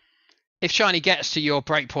 if Shiny gets to your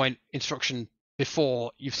breakpoint instruction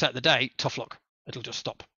before you've set the date, tough luck, it'll just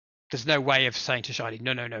stop. There's no way of saying to Shiny,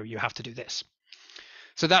 no, you have to do this.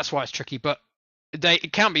 So that's why it's tricky, but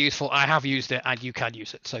it can be useful. I have used it, and you can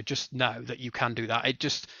use it. So just know that you can do that. It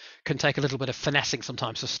just can take a little bit of finessing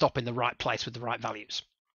sometimes to stop in the right place with the right values.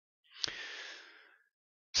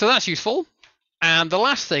 So that's useful. And the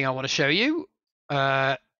last thing I want to show you,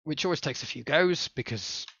 which always takes a few goes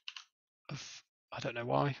because I don't know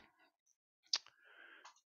why,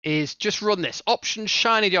 is just run this. Option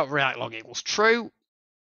shiny.reactlog equals true,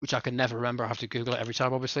 which I can never remember. I have to Google it every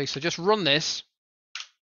time, obviously. So just run this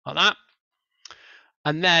like that.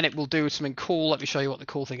 And then it will do something cool. Let me show you what the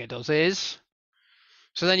cool thing it does is.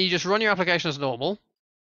 So then you just run your application as normal.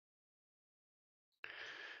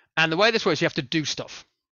 And the way this works, you have to do stuff.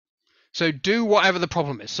 So do whatever the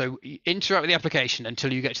problem is. So interact with the application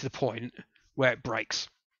until you get to the point where it breaks.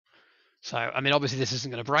 So, I mean, obviously this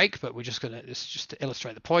isn't going to break, but this is just to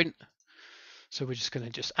illustrate the point. So we're just going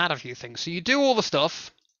to just add a few things. So you do all the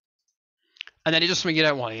stuff, and then it just something you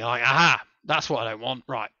don't want. You're like, aha, that's what I don't want,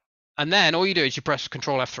 right? And then all you do is you press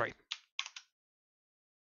Control F3.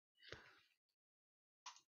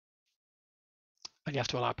 And you have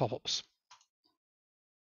to allow pop-ups.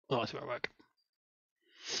 Otherwise it won't work.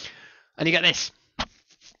 And you get this.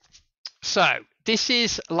 So this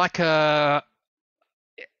is like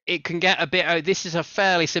it can get a bit, this is a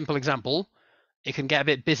fairly simple example. It can get a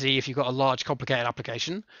bit busy if you've got a large, complicated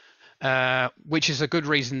application, which is a good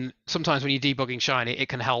reason. Sometimes when you're debugging Shiny, it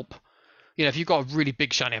can help. You know, if you've got a really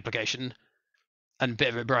big Shiny application and a bit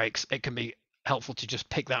of it breaks, it can be helpful to just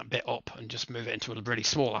pick that bit up and just move it into a really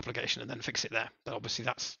small application and then fix it there. But obviously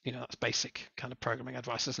that's, you know, that's basic kind of programming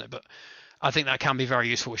advice, isn't it? But I think that can be very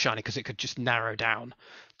useful with Shiny because it could just narrow down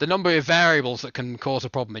the number of variables that can cause a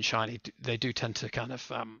problem in Shiny. They do tend to kind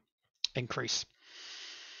of increase.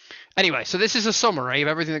 Anyway, so this is a summary of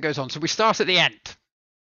everything that goes on. So we start at the end.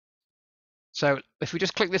 So if we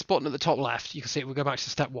just click this button at the top left, you can see we'll go back to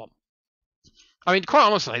step 1. I mean, quite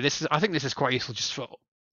honestly, I think this is quite useful just for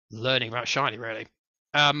learning about Shiny, really.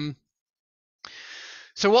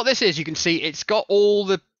 So what this is, you can see it's got all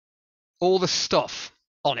the stuff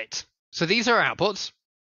on it. So these are outputs.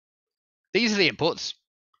 These are the inputs.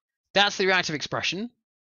 That's the reactive expression.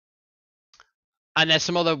 And there's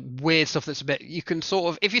some other weird stuff that's a bit, you can sort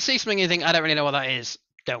of, if you see something and you think, I don't really know what that is,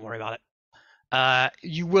 don't worry about it.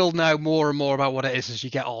 You will know more and more about what it is as you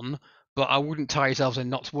get on, but I wouldn't tie yourselves in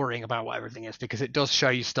not worrying about what everything is, because it does show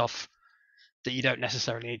you stuff that you don't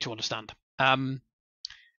necessarily need to understand. And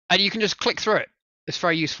you can just click through it. It's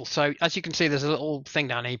very useful. So as you can see, there's a little thing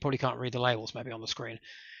down here. You probably can't read the labels maybe on the screen.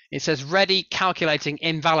 It says ready, calculating,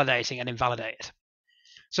 invalidating, and invalidate.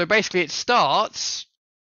 So basically it starts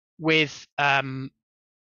with, I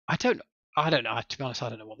don't know, to be honest, I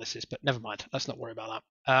don't know what this is, but never mind. Let's not worry about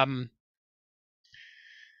that.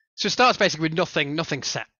 So it starts basically with nothing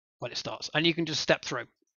set when it starts, and you can just step through.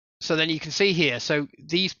 So then you can see here, so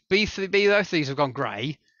these both these have gone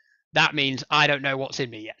grey. That means I don't know what's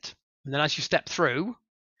in me yet. And then as you step through,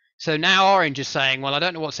 so now orange is saying, well, I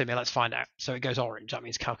don't know what's in me, let's find out. So it goes orange, that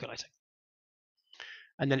means calculating.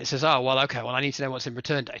 And then it says, oh, well, okay, well, I need to know what's in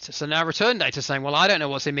return data. So now return data is saying, well, I don't know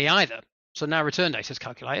what's in me either. So now return data is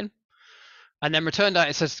calculating. And then return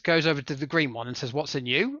data says, goes over to the green one and says, what's in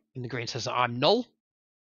you? And the green says, I'm null.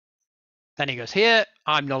 Then he goes here,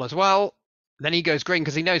 I'm null as well. Then he goes green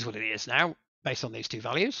because he knows what it is now, based on these two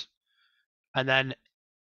values. And then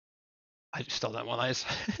I still don't know what that is.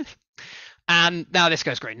 And now this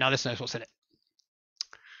goes green. Now this knows what's in it.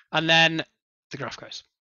 And then the graph goes.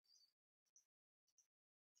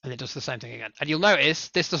 And it does the same thing again. And you'll notice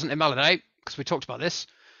this doesn't invalidate, because we talked about this,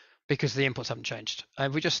 because the inputs haven't changed.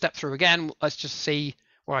 If we just step through again, let's just see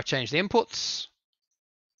where I've changed the inputs.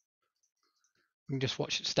 We can just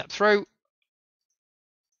watch it step through.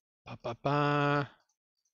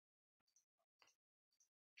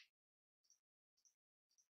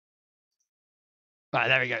 Right,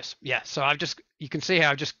 there he goes. Yeah, so you can see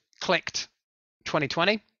how I've just clicked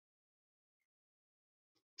 2020.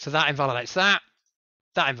 So that invalidates that.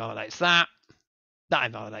 That invalidates that. That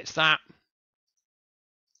invalidates that.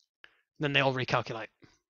 Then they all recalculate.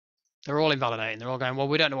 They're all invalidating. They're all going, well,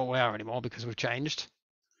 we don't know what we are anymore because we've changed.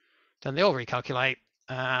 Then they all recalculate,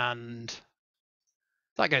 and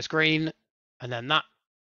that goes green, and then that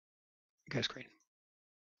goes green.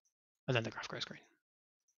 And then the graph goes green.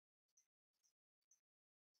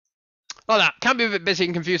 Like that. Can be a bit busy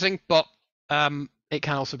and confusing, but it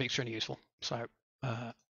can also be extremely useful. So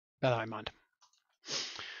bear that in mind.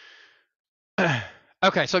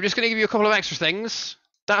 Okay, so I'm just going to give you a couple of extra things.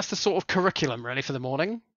 That's the sort of curriculum really for the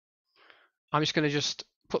morning. I'm just going to just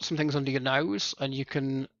put some things under your nose, and you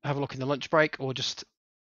can have a look in the lunch break or just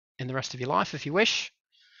in the rest of your life if you wish.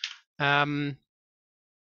 So I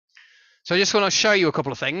just want to show you a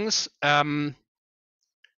couple of things,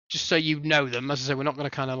 just so you know them. As I say, we're not going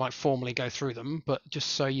to kind of like formally go through them, but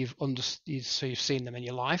just so you've seen them in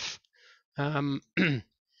your life.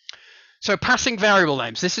 So passing variable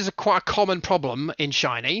names. This is quite a common problem in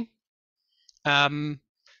Shiny.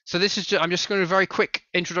 So this is I'm just going to do a very quick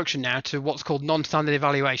introduction now to what's called non-standard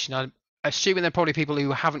evaluation. I'm assuming there are probably people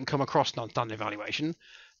who haven't come across non-standard evaluation.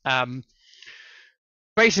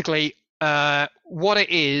 Basically, what it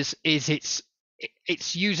is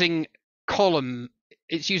it's using column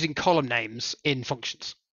names in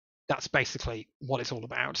functions. That's basically what it's all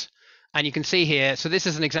about. And you can see here. So this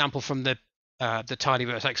is an example from the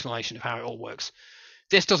tidyverse explanation of how it all works.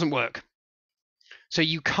 This doesn't work. So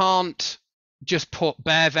you can't just put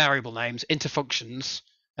bare variable names into functions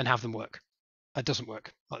and have them work. It doesn't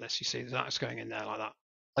work like this. You see that's going in there like that.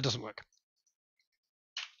 That doesn't work.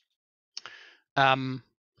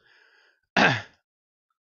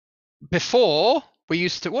 Before we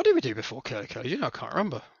used to, what did we do before curly curly? You know, I can't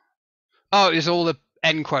remember. Oh, it was all the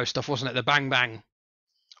end quote stuff, wasn't it? The bang bang,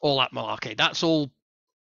 all that malarkey. That's all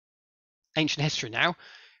ancient history now.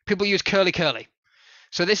 People use curly curly.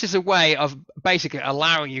 So this is a way of basically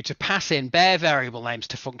allowing you to pass in bare variable names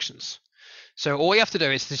to functions. So all you have to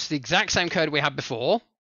do is this is the exact same code we had before.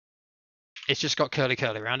 It's just got curly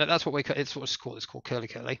curly around it. That's what it's called. It's called curly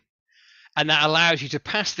curly, and that allows you to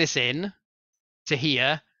pass this in to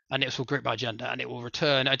here, and it will group by gender, and it will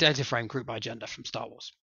return a data frame grouped by gender from Star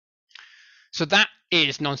Wars. So that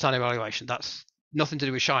is non-standard evaluation. That's nothing to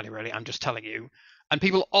do with Shiny, really. I'm just telling you. And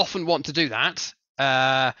people often want to do that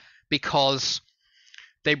because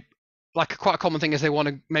they, like, quite a common thing is they want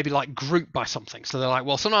to maybe like group by something. So they're like,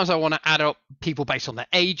 well, sometimes I want to add up people based on their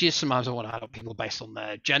ages. Sometimes I want to add up people based on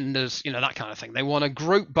their genders, you know, that kind of thing. They want to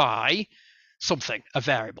group by something, a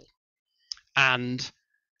variable. And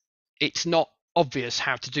it's not obvious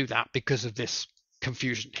how to do that because of this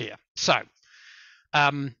confusion here. So,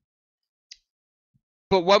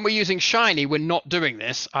 but when we're using Shiny, we're not doing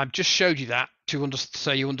this. I've just showed you that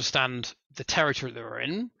so you understand the territory that we're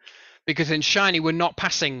in. Because in Shiny, we're not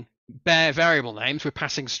passing bare variable names, we're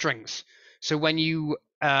passing strings. So when you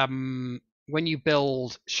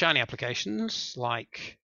build Shiny applications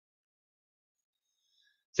like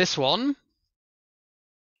this one,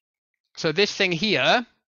 so this thing here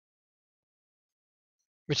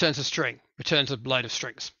returns a string, returns a load of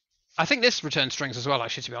strings. I think this returns strings as well,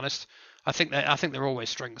 actually, to be honest. I think they're always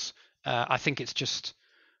strings. I think it's just,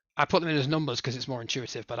 I put them in as numbers because it's more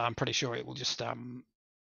intuitive, but I'm pretty sure it will just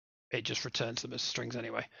it just returns them as strings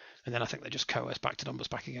anyway. And then I think they just coerce back to numbers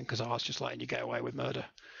back again because R is just letting you get away with murder.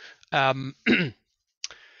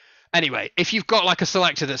 Anyway, if you've got like a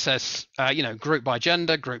selector that says, you know, group by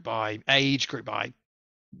gender, group by age, group by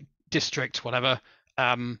district, whatever,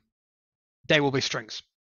 they will be strings.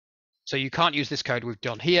 So you can't use this code we've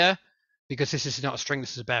done here because this is not a string,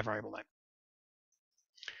 this is a bare variable name.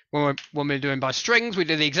 When we're doing by strings, we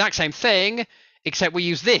do the exact same thing, except we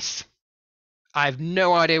use this. I have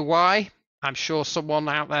no idea why. I'm sure someone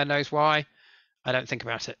out there knows why. I don't think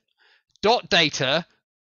about it. Dot data,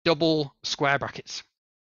 double square brackets,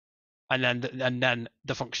 and then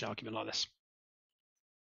the function argument like this.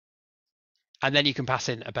 And then you can pass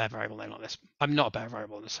in a bare variable name like this. I'm not a bare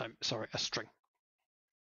variable in the same, sorry, a string.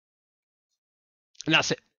 And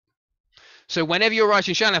that's it. So whenever you're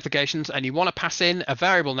writing Shiny applications and you want to pass in a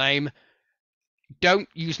variable name, don't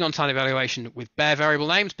use non-standard evaluation with bare variable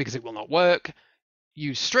names because it will not work.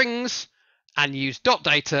 Use strings and use dot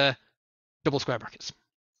data, double square brackets.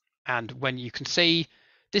 And when you can see,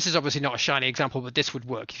 this is obviously not a Shiny example, but this would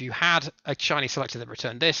work. If you had a Shiny selector that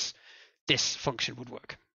returned this function would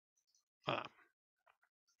work.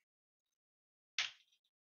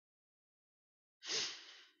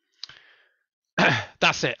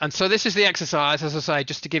 That's it. And so this is the exercise, as I say,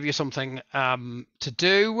 just to give you something to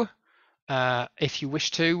do if you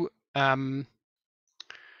wish to, either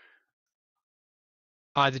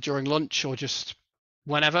during lunch or just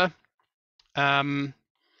whenever. So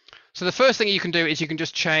the first thing you can do is you can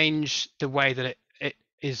just change the way that it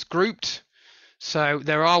is grouped. So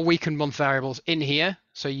there are week and month variables in here,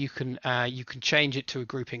 so you can change it to a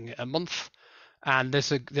grouping a month, and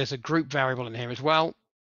there's a group variable in here as well.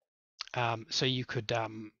 So you could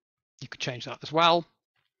change that as well.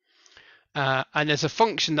 And there's a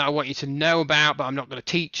function that I want you to know about, but I'm not going to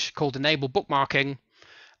teach, called enable bookmarking.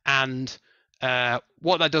 And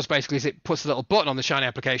what that does basically is it puts a little button on the Shiny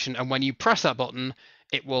application, and when you press that button,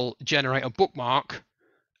 it will generate a bookmark.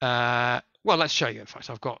 Well, let's show you. In fact,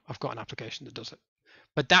 I've got an application that does it.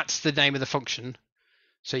 But that's the name of the function,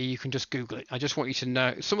 so you can just Google it. I just want you to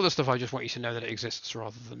know some of the stuff. I just want you to know that it exists,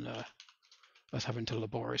 rather than us having to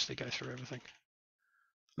laboriously go through everything.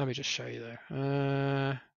 Let me just show you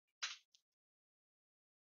though.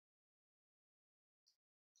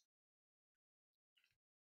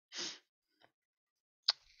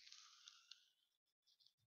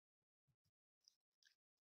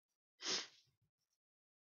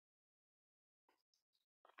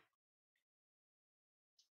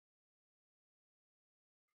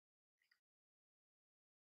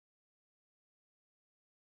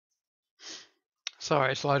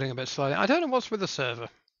 Sorry, it's loading a bit slowly. I don't know what's with the server.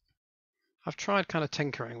 I've tried kind of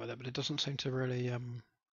tinkering with it, but it doesn't seem to really. I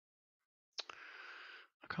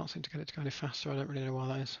can't seem to get it to go any faster. I don't really know why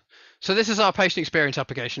that is. So this is our patient experience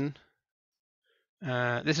application.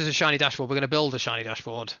 This is a Shiny dashboard. We're going to build a Shiny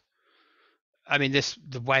dashboard. I mean,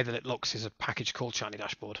 the way that it looks is a package called Shiny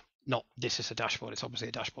Dashboard. Not this is a dashboard. It's obviously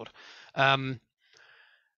a dashboard.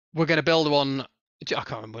 We're going to build one. I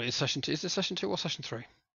can't remember. Is session 2? Is it session 2 or session 3?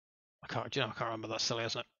 I can't remember. That's silly,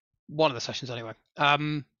 isn't it? One of the sessions anyway.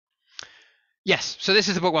 Yes. So this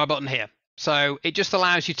is the bookmark button here. So it just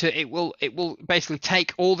allows you to. It will basically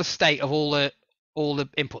take all the state of all the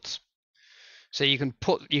inputs. So you can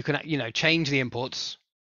change the inputs.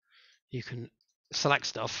 You can select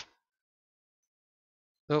stuff.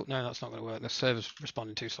 Oh no, that's not going to work. The server's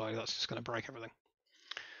responding too slowly. That's just going to break everything.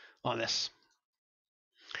 Like this.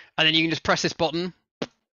 And then you can just press this button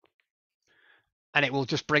and it will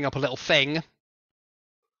just bring up a little thing.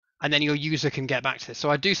 And then your user can get back to this. So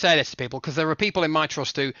I do say this to people because there are people in my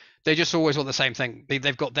trust who they just always want the same thing.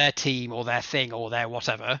 They've got their team or their thing or their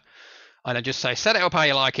whatever. And I just say, set it up how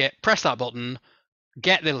you like it, press that button,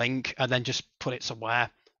 get the link, and then just put it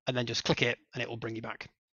somewhere, and then just click it, and it will bring you back.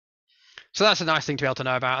 So that's a nice thing to be able to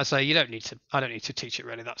know about. I say I don't need to teach it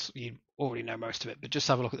really. You already know most of it, but just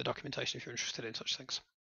have a look at the documentation if you're interested in such things.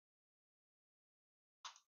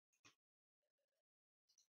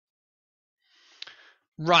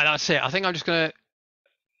 Right, that's it. I think I'm just gonna.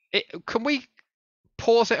 Can we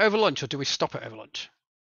pause it over lunch, or do we stop it over lunch?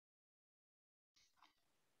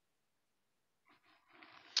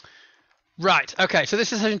 Right. Okay. So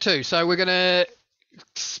this is session 2. So we're gonna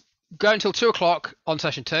go until 2 o'clock on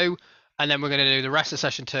session 2, and then we're gonna do the rest of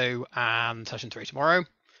session 2 and session 3 tomorrow.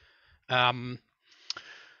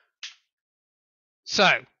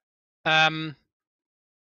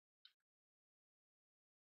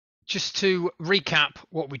 Just to recap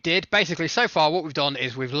what we did, basically so far what we've done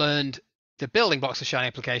is we've learned the building blocks of Shiny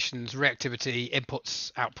applications, reactivity,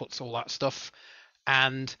 inputs, outputs, all that stuff,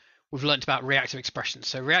 and we've learned about reactive expressions.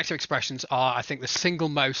 So reactive expressions are, I think, the single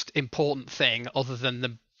most important thing other than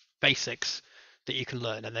the basics that you can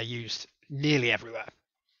learn, and they're used nearly everywhere.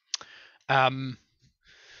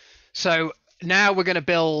 So now we're going to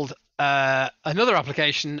build another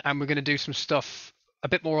application, and we're going to do some stuff a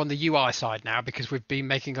bit more on the UI side now, because we've been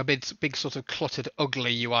making a big sort of cluttered,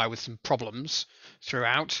 ugly UI with some problems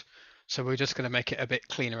throughout. So we're just going to make it a bit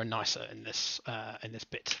cleaner and nicer in this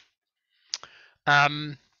bit.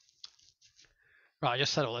 Right, I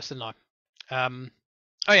just said all this, didn't I?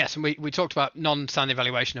 Oh yes, and we talked about non-standard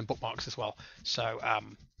evaluation and bookmarks as well. So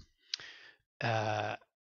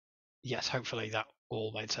yes, hopefully that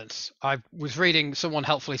all made sense. I was reading, someone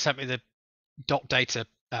helpfully sent me the .data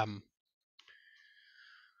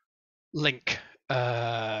link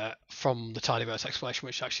from the tidyverse explanation,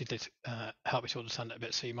 which actually did help me to understand it a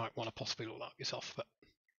bit. So you might want to possibly look that up yourself. But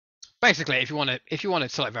basically, if you want to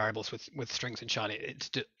select variables with strings in Shiny,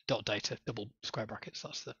 it's .data double square brackets.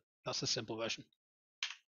 That's the simple version.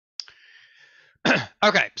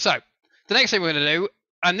 Okay, so the next thing we're going to do,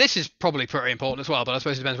 and this is probably pretty important as well, but I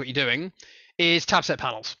suppose it depends what you're doing, is tab set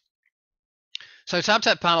panels. So tab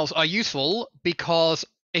set panels are useful because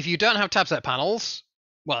if you don't have tab set panels,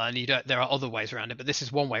 well, and there are other ways around it, but this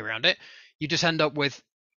is one way around it. You just end up with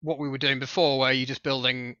what we were doing before, where you're just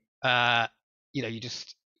building, you're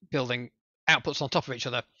just building outputs on top of each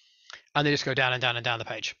other, and they just go down and down and down the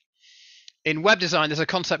page. In web design, there's a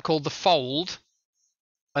concept called the fold.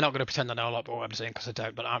 I'm not going to pretend I know a lot about web design because I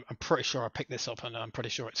don't, but I'm pretty sure I picked this up, and I'm pretty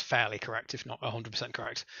sure it's fairly correct, if not 100%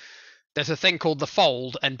 correct. There's a thing called the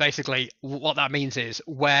fold, and basically what that means is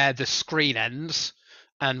where the screen ends.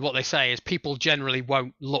 And what they say is people generally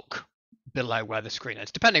won't look below where the screen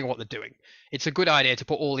ends, depending on what they're doing. It's a good idea to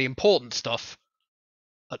put all the important stuff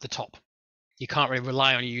at the top. You can't really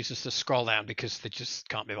rely on your users to scroll down because they just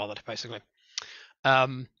can't be bothered, basically.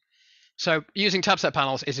 So using tab set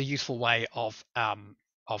panels is a useful way of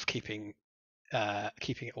keeping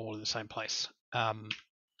it all in the same place.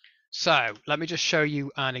 So let me just show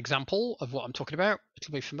you an example of what I'm talking about.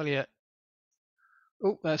 It'll be familiar.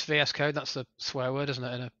 Oh, that's VS Code. That's the swear word, isn't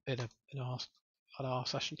it? In our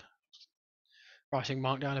session, writing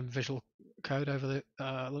Markdown and Visual Code over the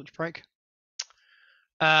lunch break.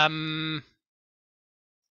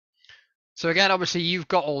 So again, obviously you've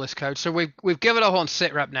got all this code. So we've given up on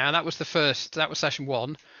sitrep now. That was session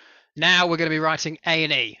 1. Now we're going to be writing A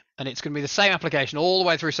and E, and it's going to be the same application all the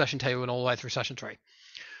way through session 2 and all the way through session 3.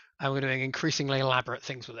 And we're doing increasingly elaborate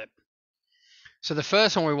things with it. So the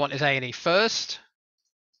first one we want is A and E first.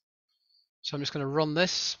 So I'm just going to run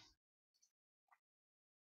this.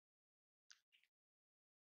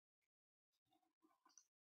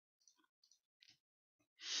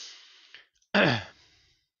 That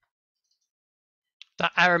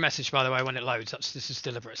error message, by the way, when it loads, this is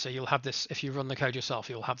deliberate. So you'll have this if you run the code yourself.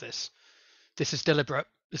 You'll have this. This is deliberate.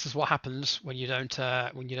 This is what happens when you don't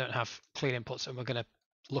have clean inputs, and we're going to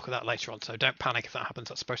look at that later on. So don't panic if that happens.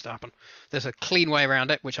 That's supposed to happen. There's a clean way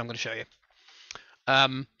around it, which I'm going to show you.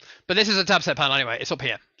 But this is a tab set panel anyway. It's up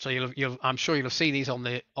here. So I'm sure you'll have seen these on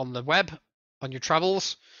the web, on your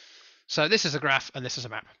travels. So this is a graph and this is a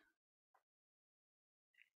map.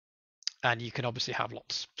 And you can obviously have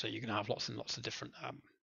lots. So you can have lots and lots of different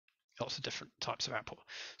types of output.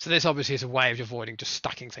 So this obviously is a way of avoiding just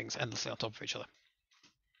stacking things endlessly on top of each other.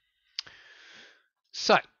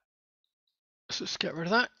 So let's get rid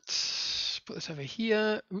of that. Put this over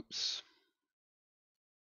here. Oops.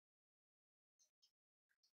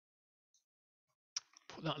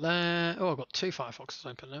 Put that there. Oh, I've got two Firefoxes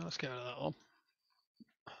open now. Let's get rid of that one.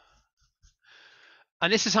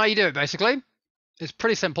 And this is how you do it, basically. It's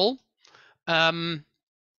pretty simple. The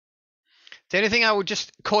only thing I would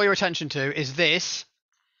just call your attention to is this.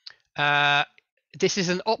 This is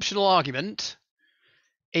an optional argument.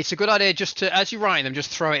 It's a good idea just to, as you write them, just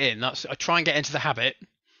throw it in. I try and get into the habit,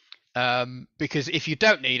 because if you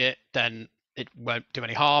don't need it, then it won't do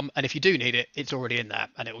any harm. And if you do need it, it's already in there,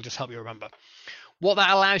 and it will just help you remember. What that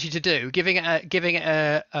allows you to do, giving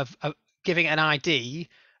it an ID,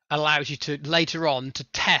 allows you to later on to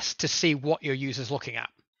test to see what your user's looking at.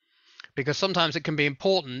 Because sometimes it can be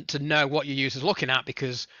important to know what your user's looking at,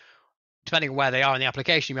 because depending on where they are in the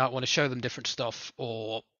application, you might want to show them different stuff,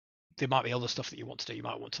 or there might be other stuff that you want to do. You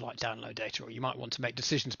might want to like download data, or you might want to make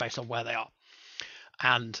decisions based on where they are.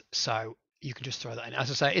 And so you can just throw that in.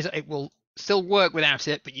 As I say, it will still work without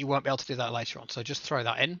it, but you won't be able to do that later on. So just throw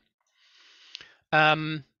that in.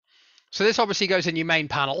 So this obviously goes in your main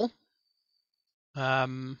panel.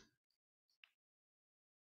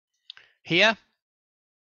 Here.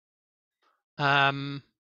 And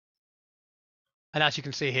as you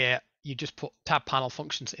can see here, you just put tab panel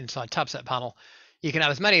functions inside tab set panel. You can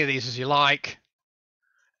have as many of these as you like,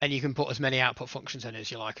 and you can put as many output functions in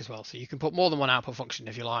as you like as well. So you can put more than one output function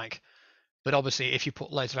if you like, but obviously if you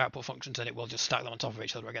put loads of output functions in, it will just stack them on top of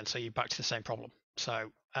each other again. So you're back to the same problem.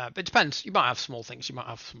 So but it depends. You might have small things. You might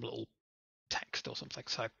have some little text or something.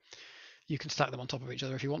 So you can stack them on top of each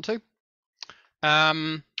other if you want to.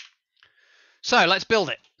 So let's build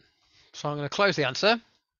it. So I'm going to close the answer.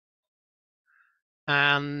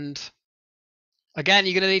 And again,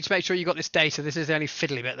 you're going to need to make sure you've got this data. This is the only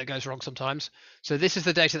fiddly bit that goes wrong sometimes. So this is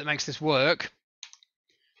the data that makes this work.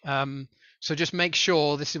 So just make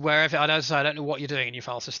sure this is wherever, I don't know what you're doing in your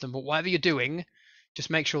file system, but whatever you're doing, just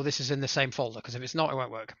make sure this is in the same folder, because if it's not, it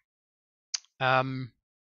won't work.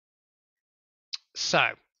 So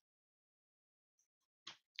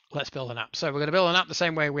let's build an app. So we're going to build an app the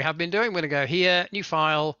same way we have been doing. We're going to go here, new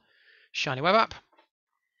file, Shiny Web App.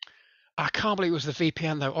 I can't believe it was the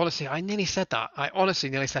VPN though. Honestly, I nearly said that. I honestly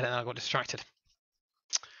nearly said it and I got distracted.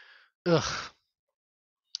 Ugh.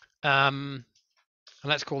 And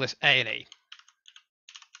let's call this A&E.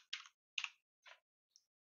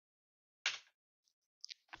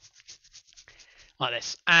 Like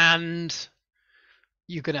this. And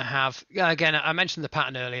you're going to have, again, I mentioned the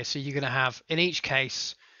pattern earlier. So you're going to have, in each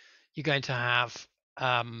case, you're going to have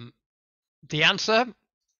the answer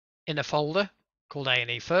in a folder called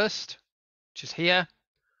A&E first, which is here.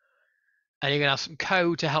 And you're going to have some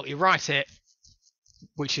code to help you write it,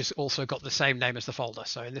 which has also got the same name as the folder.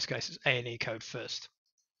 So in this case, it's A&E code first.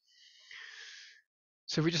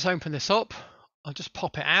 So if we just open this up, I'll just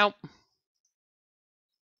pop it out.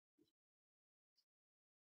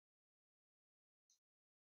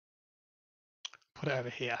 Put it over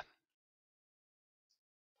here.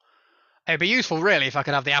 It'd be useful really if I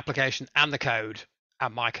could have the application and the code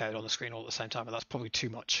and my code on the screen all at the same time, but that's probably too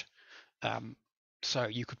much. So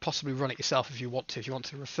you could possibly run it yourself if you want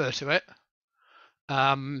to refer to it.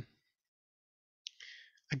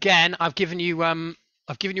 Again, I've given you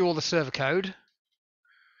all the server code.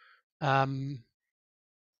 So I'm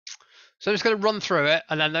just going to run through it,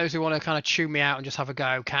 and then those who want to kind of tune me out and just have a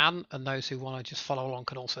go can, and those who want to just follow along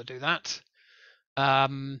can also do that.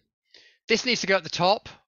 This needs to go at the top.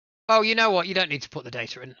 Oh, you know what? You don't need to put the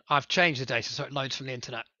data in. I've changed the data so it loads from the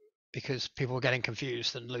internet, because people were getting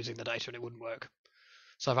confused and losing the data and it wouldn't work.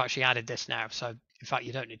 So I've actually added this now. So in fact,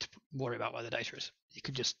 you don't need to worry about where the data is. You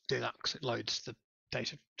can just do that because it loads the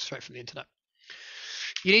data straight from the internet.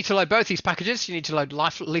 You need to load both these packages. You need to load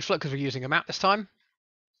Leaflet because we're using a map this time.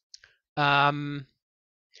 So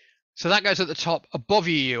that goes at the top above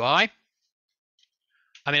your UI.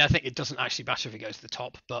 I mean, I think it doesn't actually matter if it goes to the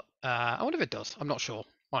top, but I wonder if it does. I'm not sure.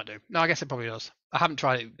 Might do. No, I guess it probably does. I haven't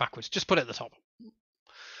tried it backwards. Just put it at the top.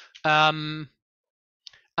 And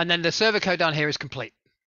then the server code down here is complete.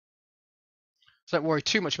 So don't worry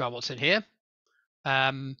too much about what's in here.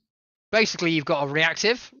 Basically, you've got a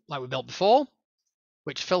reactive, like we built before,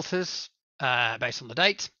 which filters based on the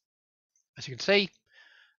date, as you can see.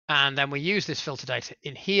 And then we use this filter data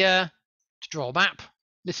in here to draw a map.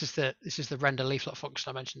 This is the render leaflet function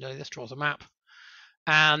I mentioned earlier. This draws a map.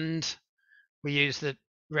 And we use the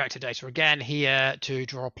reactor data again here to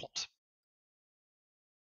draw a plot.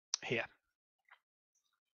 Here.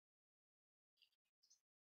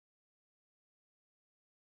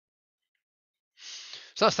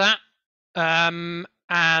 So that's that.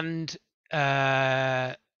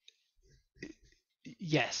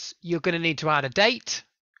 Yes, you're going to need to add a date.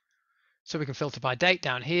 So we can filter by date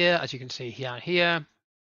down here, as you can see here.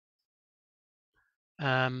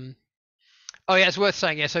 Oh yeah, it's worth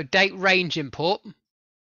saying, yeah, so date range import.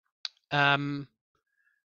 Actually,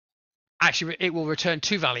 it will return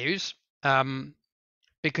two values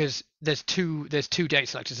because there's two date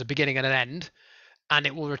selectors, a beginning and an end, and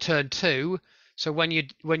it will return two. So when you're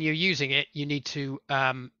using it, you need to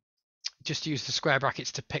just use the square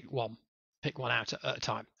brackets to pick one out at a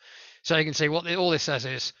time. So you can see what all this says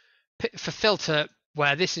is for filter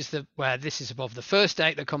where this is above the first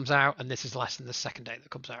date that comes out, and this is less than the second date that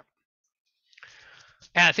comes out.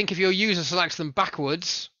 And I think if your user selects them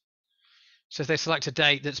backwards, so if they select a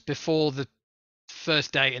date that's before the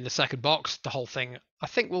first date in the second box, the whole thing I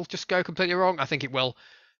think will just go completely wrong. I think it will.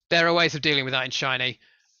 There are ways of dealing with that in Shiny.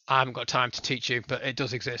 I haven't got time to teach you, but it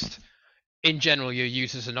does exist. In general, your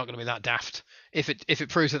users are not going to be that daft. If it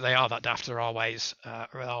proves that they are that daft, there are ways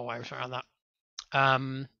around that.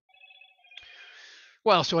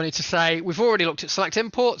 What else do I need to say? We've already looked at select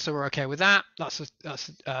import, so we're okay with that. That's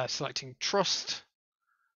selecting trust.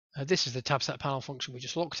 This is the tab set panel function we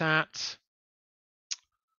just looked at,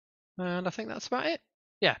 and I think that's about it.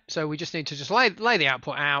 Yeah, so we just need to just lay the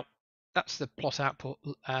output out. That's the plot output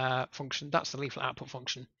function. That's the leaflet output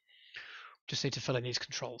function. Just need to fill in these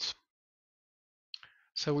controls.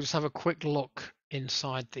 So we'll just have a quick look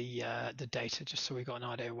inside the data, just so we've got an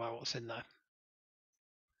idea of what's in there.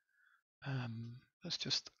 Let's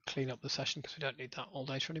just clean up the session because we don't need that all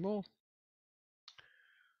data anymore.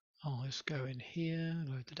 I'll just go in here,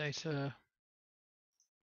 load the data.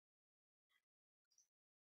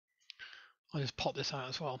 I'll just pop this out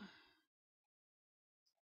as well.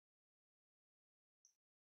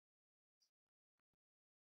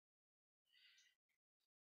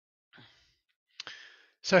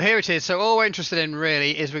 So here it is. So all we're interested in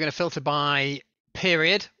really is we're going to filter by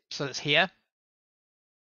period. So that's here.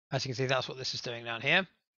 As you can see, that's what this is doing down here.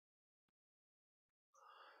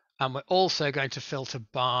 And we're also going to filter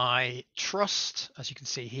by trust. As you can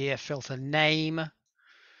see here, filter name.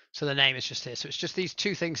 So the name is just here. So it's just these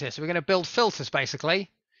two things here. So we're going to build filters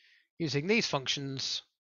basically using these functions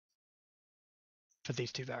for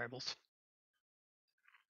these two variables.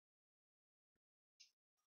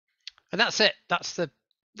 And that's it.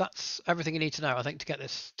 That's everything you need to know, I think, to get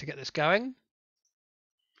this going.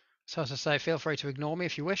 So as I say, feel free to ignore me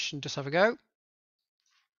if you wish and just have a go.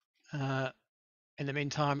 In the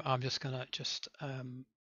meantime, I'm just gonna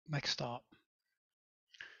make a start.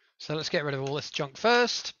 So let's get rid of all this junk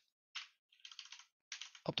first.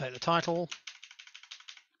 Update the title.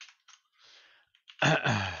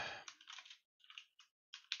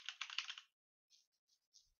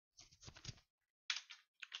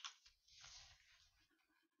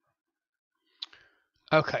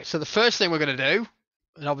 Okay, so the first thing we're going to do,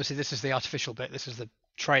 and obviously this is the artificial bit, this is the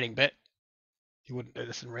training bit. You wouldn't do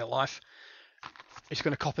this in real life. It's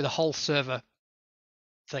going to copy the whole server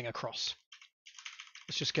thing across.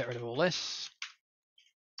 Let's just get rid of all this.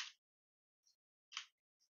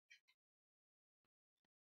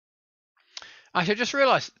 Actually, I just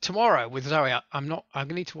realized tomorrow with Zoe, I'm going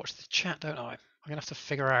to need to watch the chat, don't I? I'm going to have to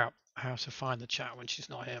figure out how to find the chat when she's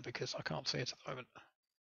not here because I can't see it at the moment.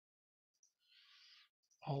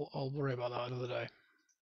 I'll worry about that another day.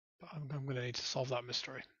 But I'm going to need to solve that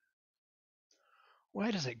mystery.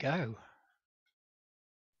 Where does it go?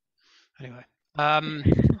 Anyway. I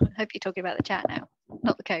hope you're talking about the chat now,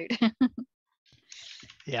 not the code.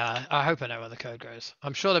 Yeah, I hope I know where the code goes.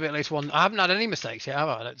 I'm sure there'll be at least one. I haven't had any mistakes yet, have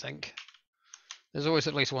I? I don't think. There's always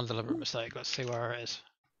at least one deliberate mistake. Let's see where it is.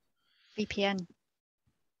 VPN.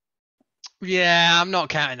 Yeah, I'm not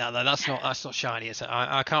counting that though. That's not shiny, is it?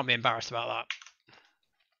 I can't be embarrassed about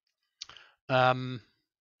that.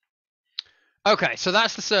 Okay, so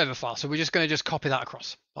that's the server file. So we're just going to copy that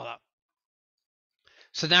across like that.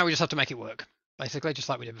 So now we just have to make it work, basically, just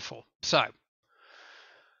like we did before. So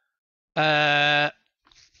let's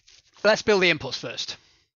build the inputs first.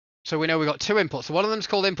 So we know we've got two inputs. So one of them is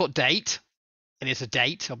called input date, and it's a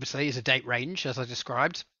date, obviously, it's a date range, as I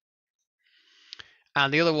described.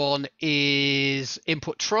 And the other one is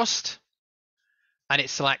input trust, and it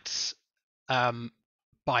selects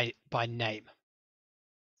by name.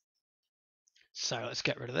 So let's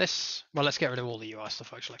get rid of this. Well, let's get rid of all the UI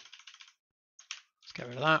stuff actually. Let's get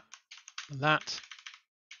rid of that and that.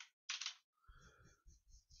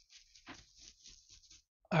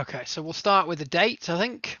 Okay, so we'll start with the date, I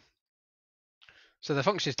think. So the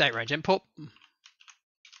function is date range input.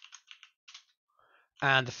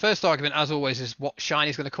 And the first argument, as always, is what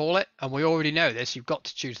Shiny's going to call it. And we already know this. You've got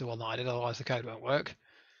to choose the one that I did, otherwise the code won't work.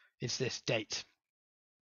 It's this date.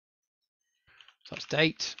 So that's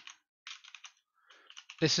date.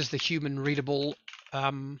 This is the human readable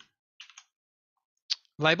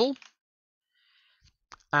label.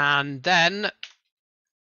 And then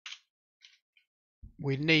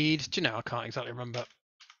we need, do you know, I can't exactly remember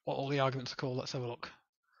what all the arguments are called. Let's have a look.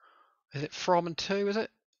 Is it from and to, is it?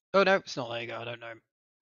 Oh, no, it's not. There you go. I don't know.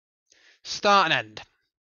 Start and end.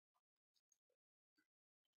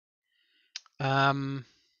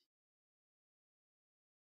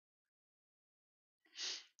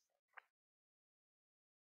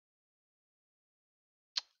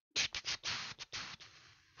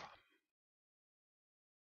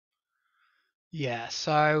 Yeah,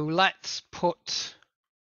 so let's put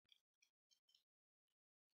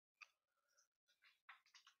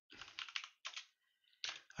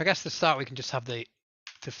I guess to start we can just have the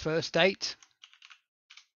first date.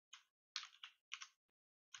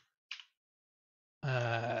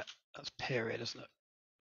 That's period, isn't it?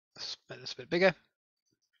 Let's make this a bit bigger.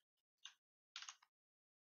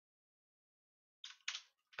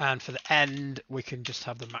 And for the end, we can just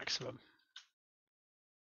have the maximum.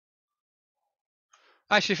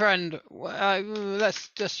 Actually, friend, let's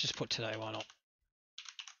just put today. Why not?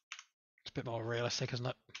 It's a bit more realistic, isn't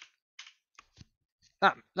it?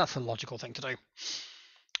 That's a logical thing to do.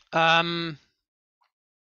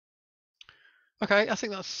 Okay, I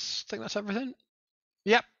think that's everything.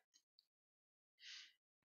 Yep.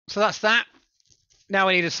 So that's that. Now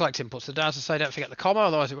we need to select input. So down to say don't forget the comma,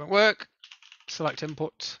 otherwise it won't work. Select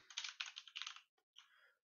input.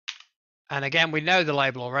 And again, we know the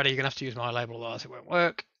label already. You're going to have to use my label, otherwise it won't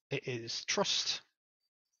work. It is trust.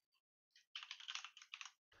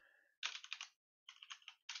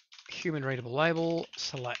 Human readable label,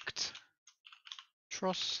 select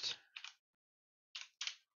trust.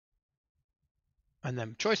 And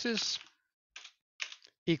then choices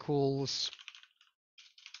equals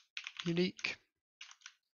unique.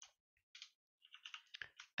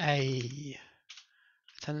 A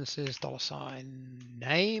attendances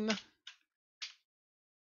 $name.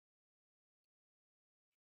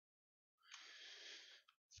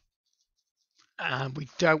 And we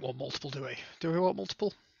don't want multiple, do we? Do we want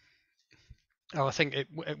multiple? Oh, I think it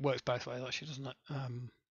works both ways, actually, doesn't it?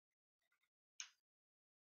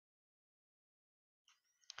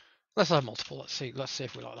 Let's have multiple. Let's see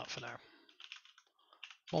if we like that for now.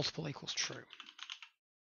 Multiple equals true.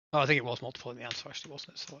 Oh, I think it was multiple in the answer, actually,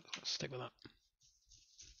 wasn't it? So let's stick with that.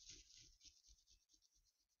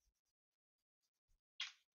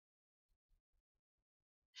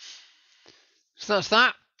 So that's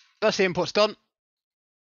that. That's the inputs done.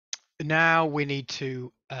 Now we need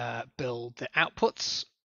to build the outputs.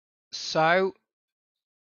 So,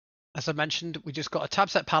 as I mentioned, we just got a tab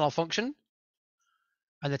set panel function.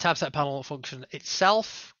 And the tab set panel function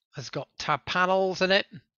itself has got tab panels in it.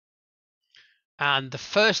 And the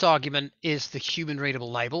first argument is the human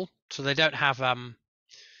readable label. So they don't have,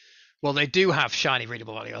 well, they do have shiny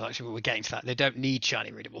readable values. Actually, we're getting to that. They don't need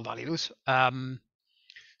shiny readable values.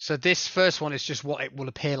 So this first one is just what it will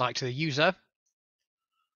appear like to the user.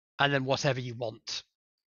 And then whatever you want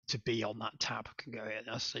to be on that tab can go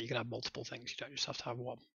in. So you can have multiple things. You don't just have to have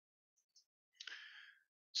one.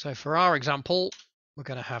 So for our example, we're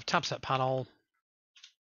going to have tab set panel.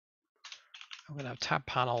 I'm going to have tab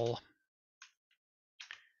panel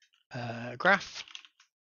graph.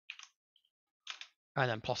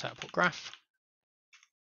 And then plot output graph.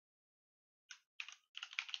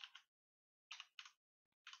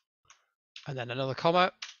 And then another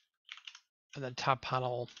comma. And then tab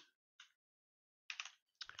panel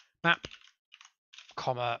map,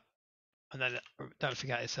 comma, and then don't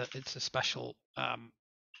forget it's a special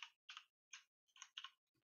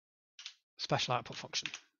special output function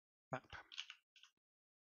map.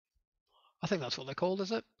 I think that's what they're called,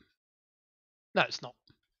 is it? No, it's not.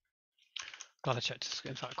 Glad I checked. It's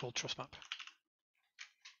in fact called trust map.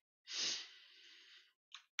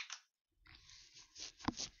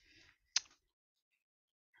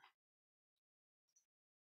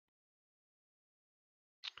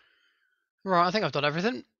 Right, I think I've done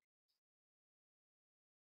everything.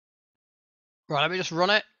 Right, let me just run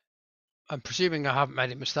it. I'm presuming I haven't made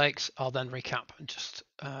any mistakes. I'll then recap and just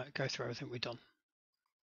go through everything we've done.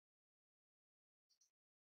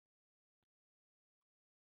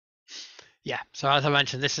 Yeah, so as I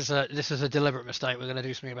mentioned, this is a deliberate mistake. We're going to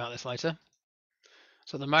do something about this later.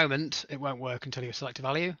 So at the moment, it won't work until you select a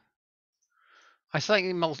value. I select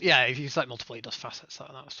yeah, if you select multiple, it does facets. So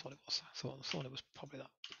that was what it was. I thought it was probably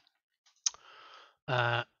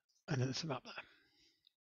that. And then there's a map there.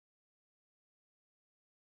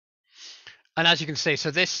 And as you can see,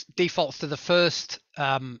 so this defaults to the first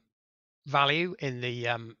value in the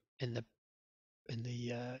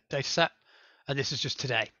data set, and this is just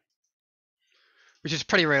today, which is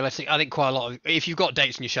pretty realistic. I think quite a lot of, if you've got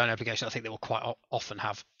dates in your showing application, I think they will quite often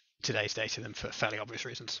have today's data in them for fairly obvious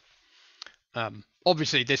reasons.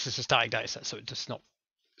 Obviously, this is a static data set, so it's not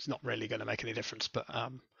really going to make any difference, but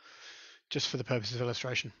just for the purposes of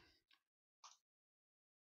illustration.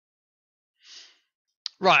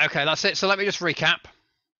 Right, okay, that's it. So let me just recap.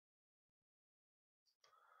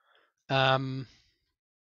 So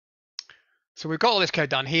we've got all this code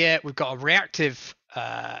down here. We've got a reactive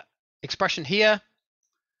expression here,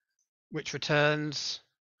 which returns.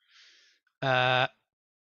 Well,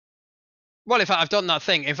 in fact, I've done that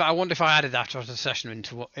thing. In fact, I wonder if I added that as a session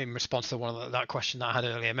in response to one of that question that I had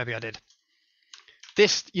earlier. Maybe I did.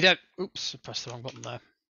 This, you don't. Oops, I pressed the wrong button there.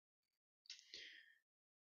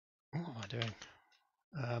 What am I doing?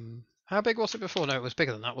 How big was it before? No, it was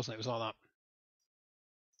bigger than that, wasn't it? It was like that.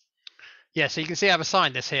 Yeah, so you can see I've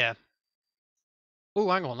assigned this here. Oh,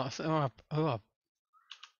 hang on. I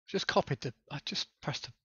just copied the. I just pressed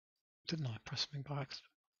it. Didn't I press something by accident?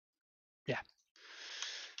 Yeah.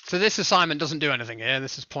 So this assignment doesn't do anything here.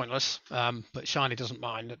 This is pointless. But Shiny doesn't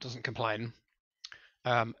mind. It doesn't complain.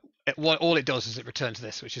 All it does is it returns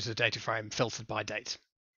this, which is a data frame filtered by date.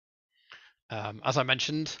 As I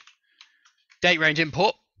mentioned, date range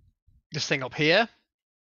input. This thing up here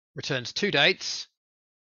returns 2 dates,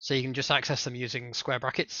 so you can just access them using square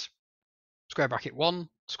brackets. Square bracket 1,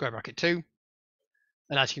 square bracket 2.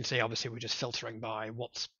 And as you can see, obviously we're just filtering by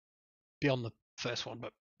what's beyond the first one,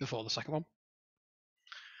 but before the second one.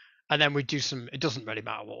 And then we do some, it doesn't really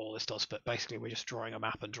matter what all this does, but basically we're just drawing a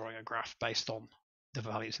map and drawing a graph based on the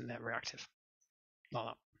values in their reactive. Like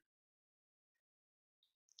that.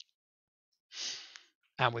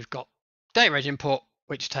 And we've got date range input,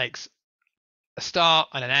 which takes a start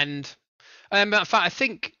and an end. In fact, I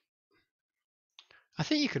think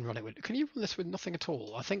you can run it with, can you run this with nothing at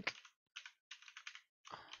all? I'm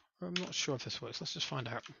not sure if this works. Let's just find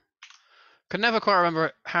out. Can never quite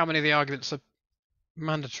remember how many of the arguments are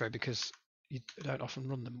mandatory because you don't often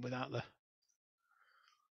run them without the.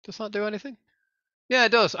 Does that do anything? Yeah,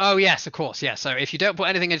 it does. Oh yes, of course. Yeah. So if you don't put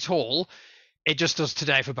anything at all, it just does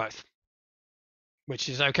today for both, which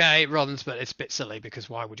is okay. It runs, but it's a bit silly because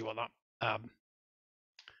why would you want that?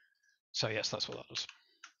 So yes, that's what that does.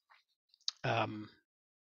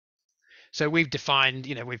 So we've defined,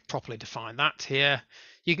 we've properly defined that here.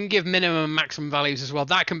 You can give minimum and maximum values as well.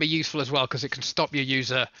 That can be useful as well because it can stop your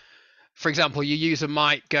user. For example, your user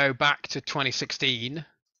might go back to 2016.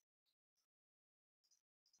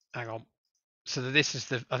 Hang on. So this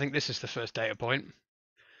is I think this is the first data point.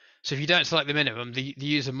 So if you don't select the minimum, the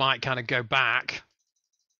user might kind of go back.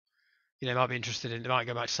 Might be interested in, they might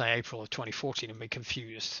go back to say April of 2014 and be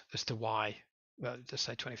confused as to why, well, just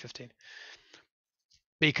say 2015.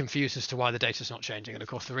 Be confused as to why the data is not changing. And of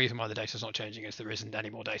course, the reason why the data is not changing is there isn't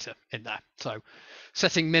any more data in there. So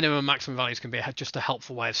setting minimum and maximum values can be just a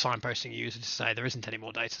helpful way of signposting users to say there isn't any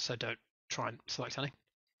more data, so don't try and select any.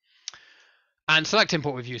 And select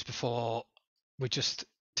import we've used before. We're just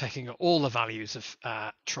taking all the values of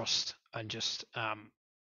trust and just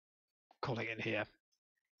calling it here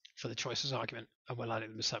for the choices argument, and we're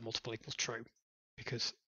letting them set multiple equals true,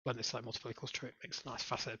 because when they select multiple equals true, it makes a nice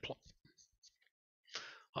faceted plot.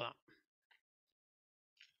 Like that.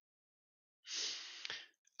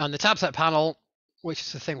 And the tab set panel, which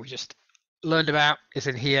is the thing we just learned about, is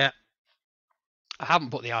in here. I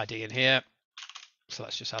haven't put the ID in here, so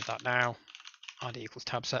let's just add that now. ID equals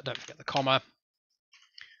tab set, don't forget the comma,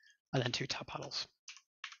 and then 2 tab panels.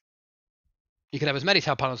 You can have as many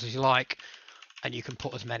tab panels as you like, and you can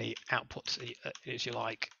put as many outputs as you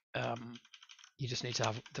like. You just need to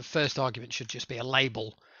have, the first argument should just be a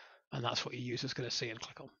label, and that's what your user's going to see and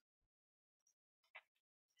click on.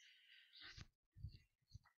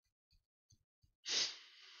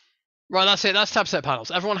 Right, that's it. That's tab set panels.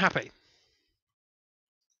 Everyone happy?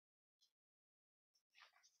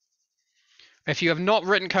 If you have not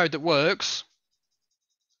written code that works,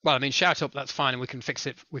 well, I mean, shout up, that's fine, and we can fix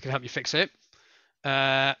it. We can help you fix it.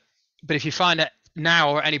 But if you find it now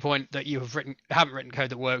or at any point that you haven't written code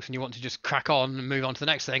that works and you want to just crack on and move on to the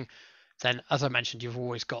next thing, then as I mentioned, you've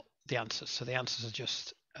always got the answers. So the answers are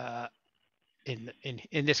just in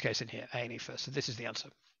this case in here, A and E first. So this is the answer.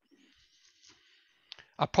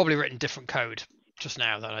 I've probably written different code just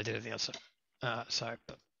now than I did in the other.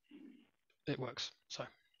 But it works. So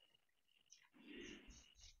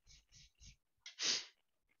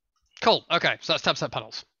cool. Okay, so that's tab set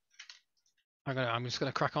panels. I'm just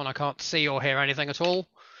gonna crack on. I can't see or hear anything at all,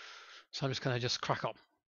 so I'm just gonna crack on.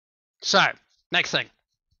 So next thing.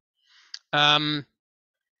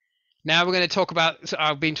 Now we're going to talk about. So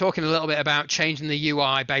I've been talking a little bit about changing the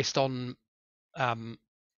UI based on,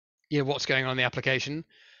 what's going on in the application.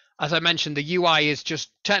 As I mentioned, the UI is just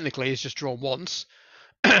drawn once,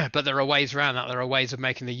 but there are ways around that. There are ways of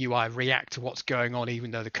making the UI react to what's going on, even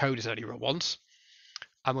though the code is only run once.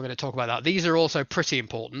 And we're going to talk about that. These are also pretty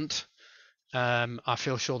important. I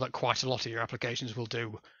feel sure that quite a lot of your applications will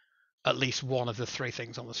do at least one of the three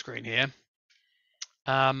things on the screen here.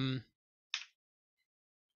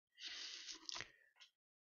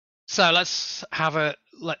 So let's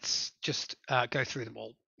just go through them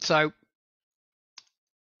all. So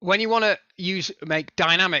when you want to make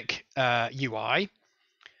dynamic UI,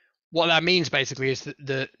 what that means basically is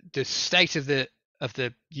that the state of the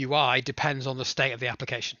UI depends on the state of the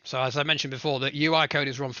application. So as I mentioned before, the UI code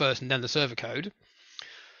is run first and then the server code.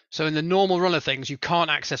 So in the normal run of things, you can't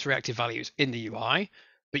access reactive values in the UI,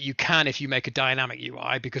 but you can if you make a dynamic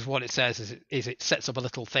UI, because what it says is it sets up a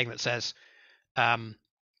little thing that says,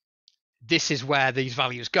 this is where these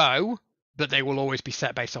values go, but they will always be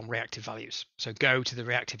set based on reactive values. So go to the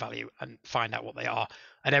reactive value and find out what they are.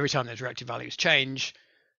 And every time those reactive values change,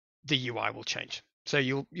 the UI will change. So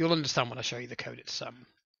you'll understand when I show you the code.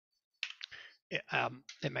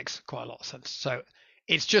 It makes quite a lot of sense. So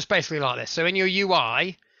it's just basically like this. So in your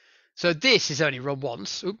UI, so this is only run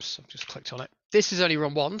once. Oops, I've just clicked on it. This is only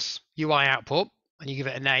run once, UI output, and you give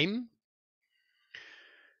it a name.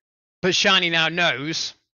 But Shiny now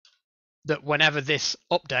knows that whenever this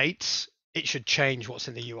updates, it should change what's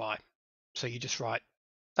in the UI. So you just write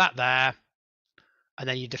that there, and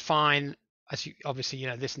then you define, as you obviously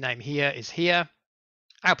this name here is here,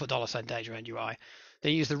 output $ data end UI.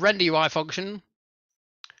 Then you use the render UI function,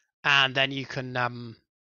 and then you can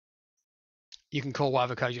call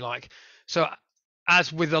whatever code you like. So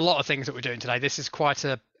as with a lot of things that we're doing today, this is quite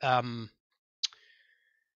a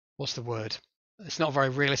what's the word? It's not a very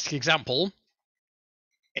realistic example,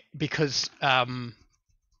 because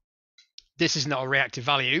this is not a reactive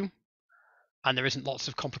value and there isn't lots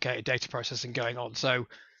of complicated data processing going on. So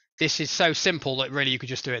this is so simple that really you could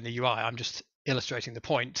just do it in the UI. I'm just illustrating the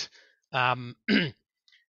point. In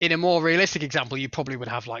a more realistic example, you probably would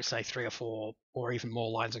have, like, say, 3 or 4 or even more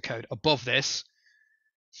lines of code above this,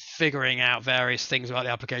 figuring out various things about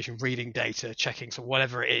the application, reading data, checking, so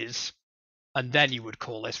whatever it is, and then you would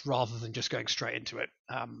call this rather than just going straight into it.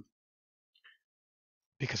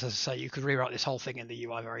 Because, as I say, you could rewrite this whole thing in the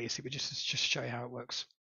UI very easily, but just show you how it works.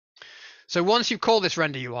 So once you call this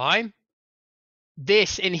render UI,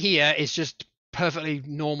 this in here is just perfectly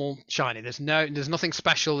normal Shiny. There's nothing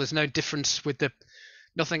special. There's no difference with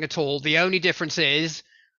nothing at all. The only difference is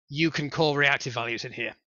you can call reactive values in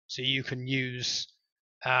here. So you can use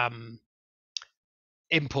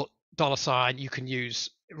input $, you can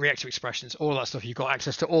use reactive expressions, all that stuff. You've got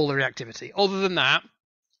access to all the reactivity. Other than that,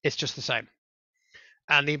 it's just the same.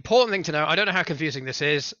 And the important thing to know, I don't know how confusing this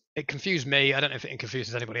is. It confused me. I don't know if it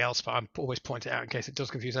confuses anybody else, but I'm always pointing it out in case it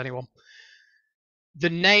does confuse anyone. The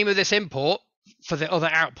name of this import for the other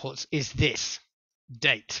outputs is this,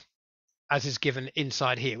 date, as is given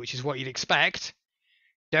inside here, which is what you'd expect.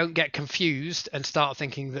 Don't get confused and start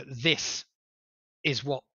thinking that this is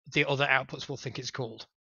what the other outputs will think it's called.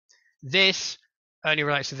 This only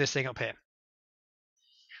relates to this thing up here.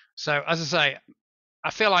 So as I say, I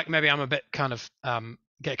feel like maybe I'm a bit kind of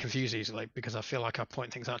get confused easily because I feel like I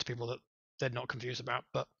point things out to people that they're not confused about,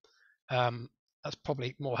 but that's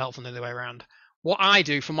probably more helpful than the other way around. What I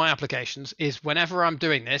do for my applications is whenever I'm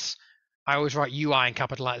doing this, I always write UI in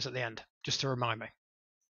capital letters at the end, just to remind me.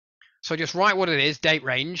 So I just write what it is, date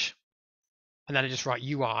range, and then I just write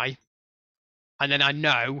UI. And then I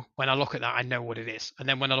know, when I look at that, I know what it is. And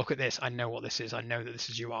then when I look at this, I know what this is. I know that this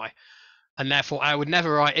is UI. And therefore, I would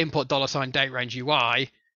never write input $date range UI,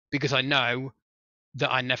 because I know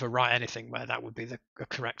that I never write anything where that would be the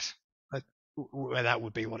correct, where that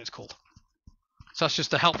would be what it's called. So that's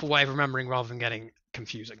just a helpful way of remembering rather than getting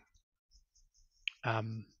confusing. I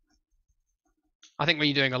think when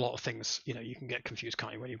you're doing a lot of things, you can get confused,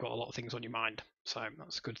 can't you, when you've got a lot of things on your mind. So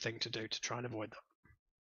that's a good thing to do to try and avoid that.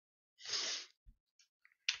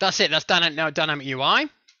 That's it. That's dynamic UI.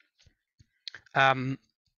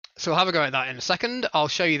 So I'll have a go at that in a second. I'll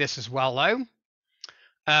show you this as well,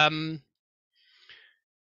 though.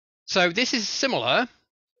 So this is similar,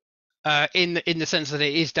 in the sense that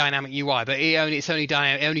it is dynamic UI, but it's only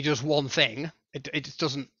dynamic. It only does one thing. It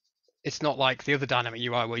doesn't. It's not like the other dynamic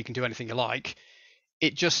UI where you can do anything you like.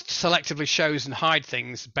 It just selectively shows and hides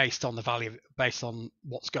things based on the value, based on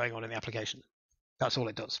what's going on in the application. That's all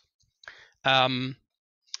it does.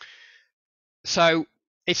 So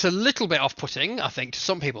it's a little bit off-putting, I think, to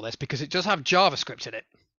some people, this, because it does have JavaScript in it,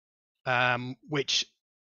 which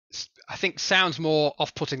I think sounds more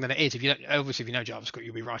off-putting than it is. If you don't, obviously, if you know JavaScript,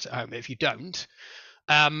 you'll be right at home. But if you don't,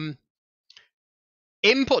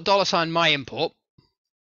 input $myInput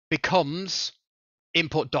becomes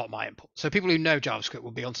input.myInput. So people who know JavaScript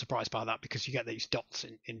will be unsurprised by that, because you get these dots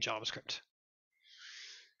in JavaScript.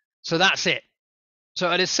 So that's it. So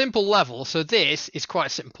at a simple level, so this is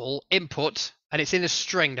quite simple. Input, and it's in a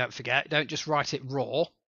string, don't forget. Don't just write it raw,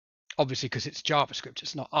 obviously, because it's JavaScript.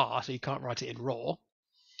 It's not R, so you can't write it in raw.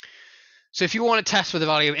 So if you want to test with the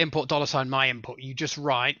value of input $myInput, you just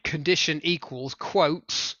write condition equals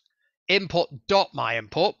quotes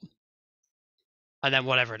input.myInput, and then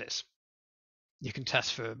whatever it is. You can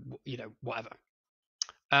test for, whatever.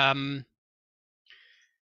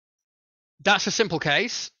 That's a simple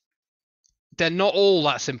case. They're not all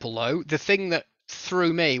that simple, though. The thing that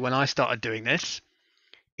threw me when I started doing this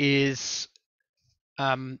is,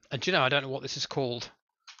 and I don't know what this is called.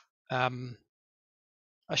 I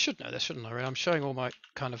should know this, shouldn't I? I'm showing all my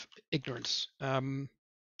kind of ignorance. Let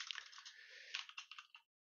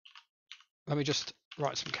me just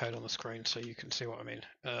write some code on the screen so you can see what I mean.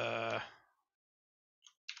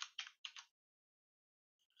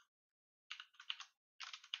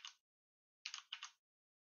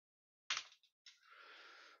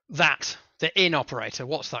 The in operator,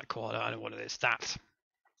 what's that called? I don't know what it is. That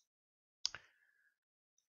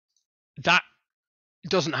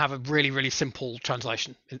doesn't have a really, really simple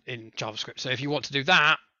translation in JavaScript. So if you want to do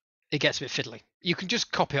that, it gets a bit fiddly. You can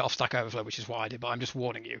just copy it off Stack Overflow, which is what I did, but I'm just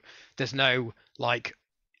warning you. There's no,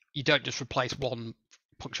 you don't just replace one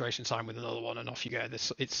punctuation sign with another one and off you go.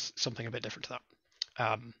 It's something a bit different to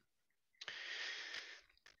that.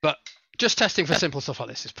 But just testing for simple stuff like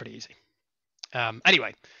this is pretty easy.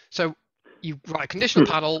 Anyway, so you write a conditional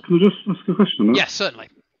panel. Can I just ask a question on that? Yes, certainly.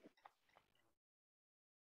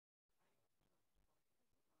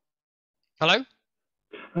 Hello?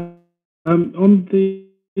 On the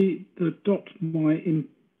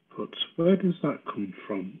 .myInput, where does that come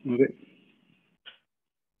from?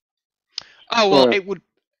 Oh, well, it would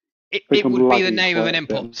be the name of an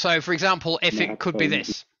input. So, for example, if it could be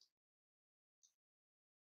this.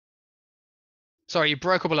 Sorry, you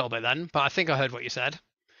broke up a little bit then, but I think I heard what you said.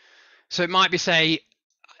 So it might be, say,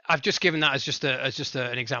 I've just given that as just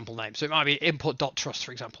an example name. So it might be input.trust,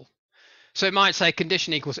 for example. So it might say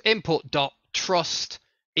condition equals input.trust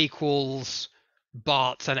equals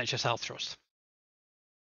Bart's NHS Health Trust.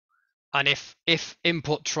 And if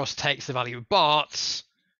input trust takes the value of Bart's,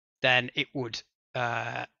 then it would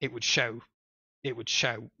show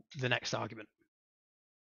the next argument.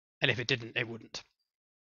 And if it didn't, it wouldn't.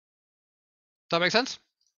 Does that make sense?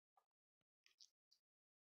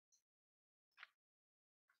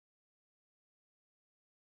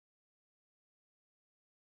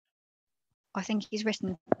 I think he's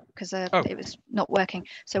written because it was not working.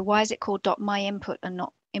 So why is it called .myInput and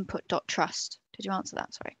not input.trust? Did you answer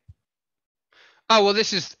that? Sorry. Oh, well,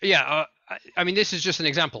 this is, I mean, this is just an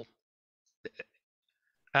example.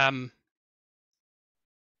 Oh,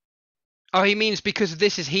 he means because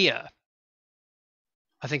this is here.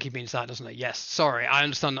 I think he means that, doesn't he? Yes. Sorry, I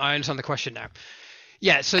understand the question now.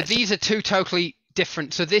 Yeah, so these are two totally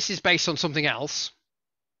different. So this is based on something else.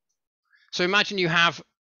 So imagine you have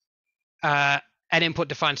an input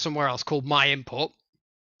defined somewhere else called myInput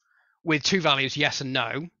with two values, yes and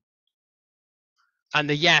no. And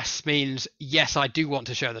the yes means, yes, I do want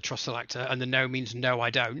to show the trust selector, and the no means, no,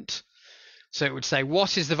 I don't. So it would say,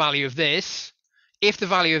 what is the value of this? If the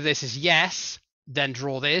value of this is yes, then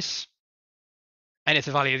draw this. And if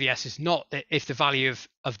the value of yes is not, if the value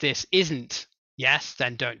of this isn't yes,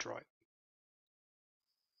 then don't draw it.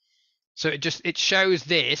 So it shows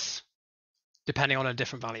this depending on a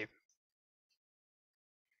different value.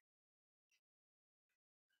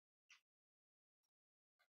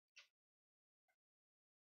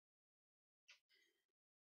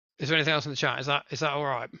 Is there anything else in the chat? Is that all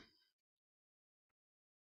right?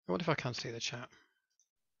 I wonder if I can see the chat.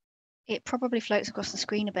 It probably floats across the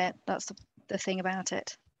screen a bit. That's the thing about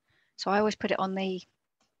it. So I always put it on the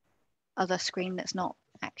other screen that's not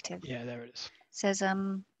active. Yeah, there it is. It says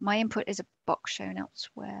my input is a box shown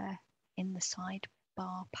elsewhere in the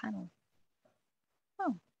sidebar panel.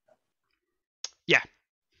 Oh. Yeah.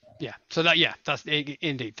 So that's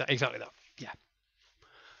indeed exactly that. Yeah.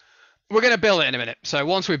 we're going to build it in a minute. So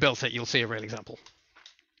once we built it, you'll see a real example.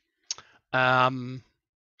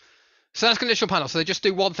 So that's conditional panel. So they just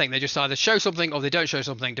do one thing. They just either show something or they don't show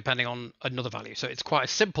something depending on another value. So it's quite a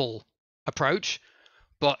simple approach,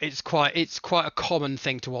 but it's quite a common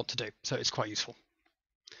thing to want to do. So it's quite useful.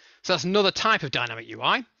 So that's another type of dynamic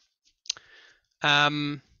UI.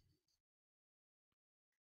 Right,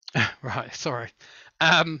 sorry.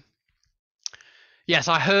 Yes,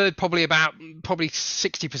 I heard probably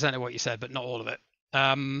 60% of what you said, but not all of it.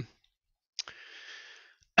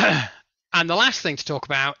 And the last thing to talk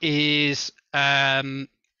about is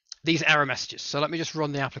these error messages. So let me just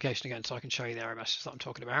run the application again so I can show you the error messages that I'm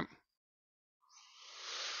talking about.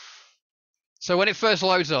 So when it first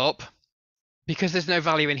loads up, because there's no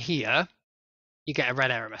value in here, you get a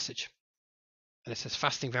red error message. And it says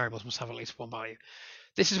fasting variables must have at least one value.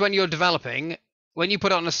 This is when you're developing. When you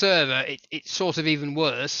put it on a server, it's sort of even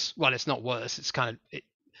worse. Well, it's not worse. It's kind of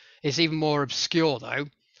it's even more obscure though,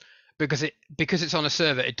 because it's on a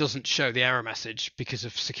server, it doesn't show the error message because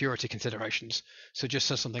of security considerations. So it just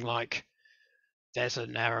says something like, "There's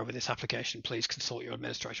an error with this application. Please consult your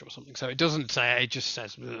administrator," or something. So it doesn't say. It just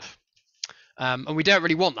says, ugh. And we don't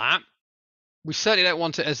really want that. We certainly don't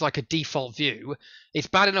want it as like a default view. It's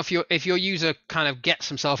bad enough if your user kind of gets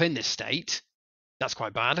himself in this state. That's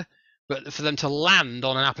quite bad. But for them to land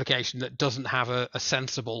on an application that doesn't have a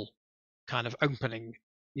sensible kind of opening,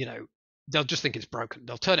 they'll just think it's broken.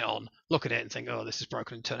 They'll turn it on, look at it and think, oh, this is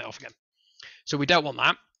broken, and turn it off again. So we don't want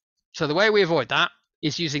that. So the way we avoid that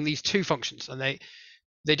is using these two functions. And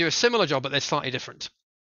they do a similar job, but they're slightly different.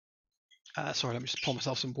 Sorry, let me just pour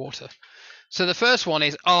myself some water. So the first one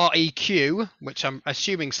is REQ, which I'm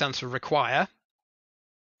assuming stands for require.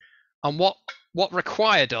 And what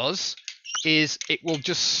require does is it will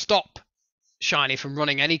just stop Shiny from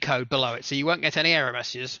running any code below it. So you won't get any error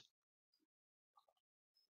messages.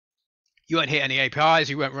 You won't hit any APIs.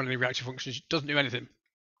 You won't run any reaction functions. It doesn't do anything.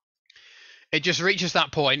 It just reaches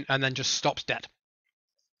that point and then just stops dead.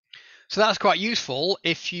 So that's quite useful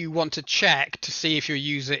if you want to check to see if your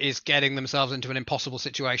user is getting themselves into an impossible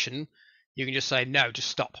situation. You can just say, no, just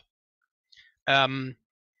stop. The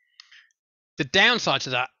downside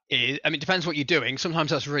to that is, it depends what you're doing.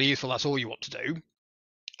 Sometimes that's really useful. That's all you want to do.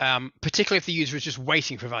 Particularly if the user is just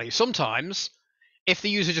waiting for value. Sometimes, if the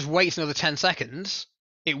user just waits another 10 seconds,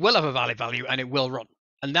 it will have a valid value and it will run.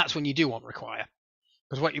 And that's when you do want require.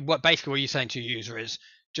 Because basically what you're saying to your user is,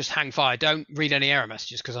 just hang fire, don't read any error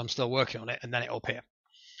messages because I'm still working on it, and then it'll appear.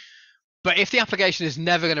 But if the application is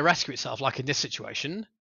never going to rescue itself, like in this situation,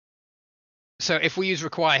 so if we use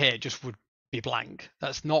require here, it just would be blank.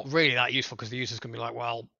 That's not really that useful because the user's going to be like,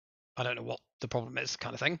 well, I don't know what the problem is,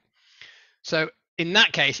 kind of thing. So in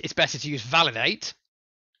that case, it's better to use validate,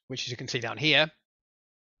 which as you can see down here.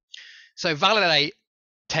 So validate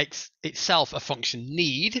takes itself a function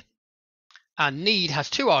need, and need has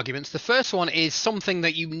two arguments. The first one is something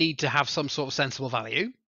that you need to have some sort of sensible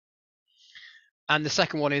value. And the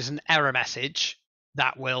second one is an error message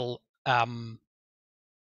that will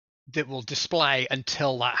display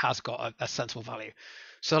until that has got a sensible value.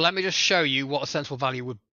 So let me just show you what a sensible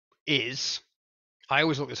value is. I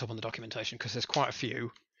always look this up on the documentation because there's quite a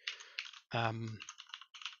few. Well,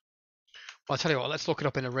 I'll tell you what, let's look it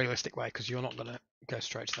up in a realistic way because you're not going to go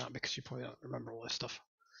straight to that because you probably don't remember all this stuff.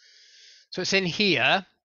 So it's in here.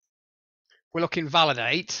 We're looking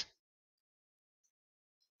validate.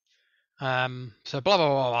 So blah, blah,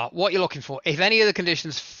 blah, blah. What you're looking for, if any of the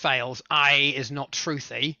conditions fails, I is not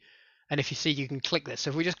truthy. And if you see, you can click this.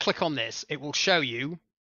 So if we just click on this, it will show you.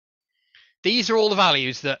 These are all the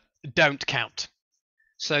values that don't count.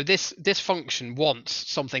 So this function wants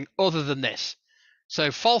something other than this.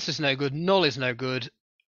 So false is no good, null is no good,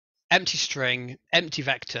 empty string, empty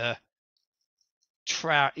vector,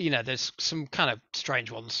 there's some kind of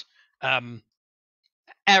strange ones.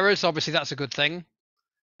 Errors, obviously that's a good thing.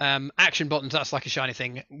 Action buttons, that's like a shiny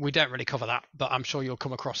thing. We don't really cover that, but I'm sure you'll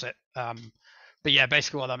come across it. But yeah,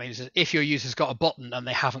 basically what that means is if your user's got a button and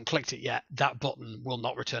they haven't clicked it yet, that button will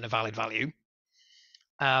not return a valid value.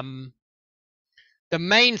 The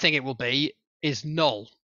main thing it will be is null.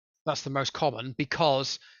 That's the most common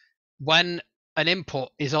because when an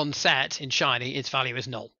input is on set in Shiny, its value is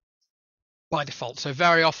null by default. So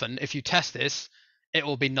very often, if you test this, it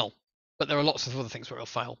will be null. But there are lots of other things where it'll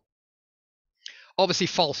fail. Obviously,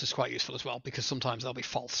 false is quite useful as well because sometimes they'll be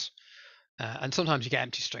false. And sometimes you get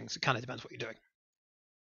empty strings. It kind of depends what you're doing.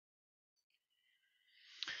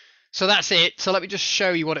 So that's it. So let me just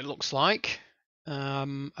show you what it looks like.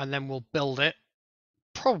 And then we'll build it.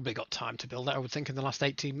 Probably got time to build it, I would think, in the last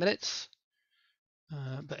 18 minutes.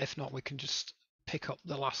 But if not, we can just pick up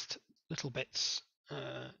the last little bits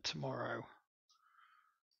tomorrow.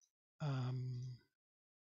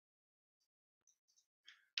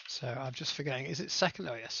 So I'm just forgetting, is it second?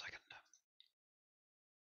 Oh, yes, second.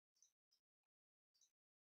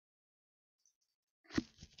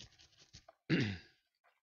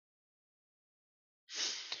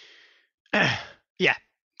 Yeah,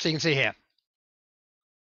 so you can see here.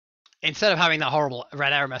 Instead of having that horrible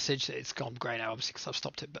red error message, it's gone grey now, obviously, because I've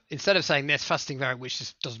stopped it. But instead of saying this fasting variant, which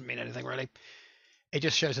just doesn't mean anything really, it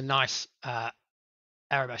just shows a nice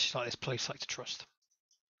error message like this, please select to trust,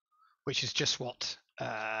 which is just what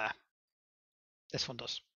this one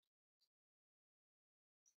does.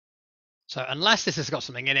 So unless this has got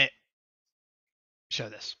something in it, show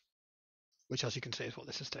this, which as you can see is what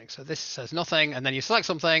this is doing. So this says nothing, and then you select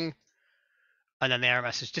something, and then the error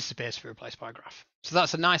message disappears to be replaced by a graph. So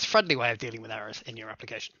that's a nice friendly way of dealing with errors in your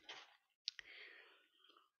application.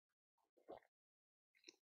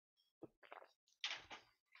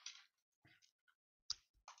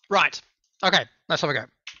 Right, okay, let's have a go.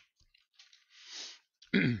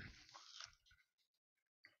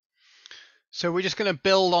 So we're just going to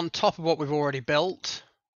build on top of what we've already built.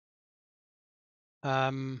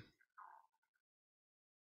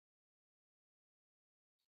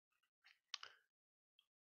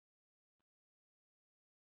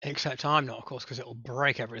 Except I'm not, of course, because it'll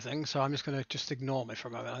break everything. So I'm just going to just ignore me for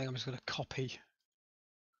a moment. I think I'm just going to copy.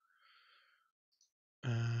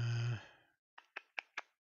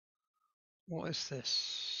 What is this?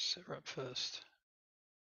 Sit right first.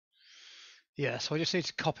 Yeah, so I just need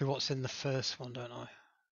to copy what's in the first one, don't I?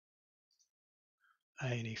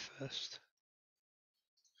 A&E first.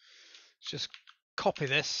 Just copy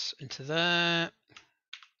this into there.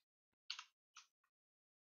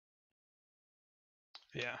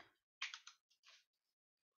 Yeah.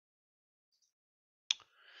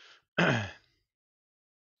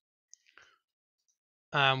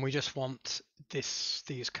 We just want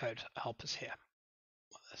these code to help us here.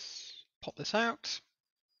 Let's pop this out.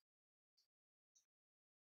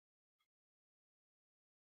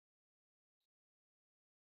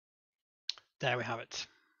 There we have it.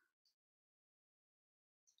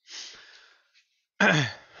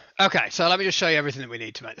 Okay, so let me just show you everything that we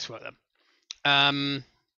need to make this work then.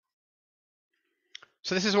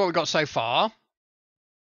 So this is what we've got so far.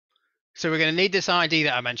 So we're going to need this ID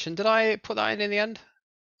that I mentioned. Did I put that in the end?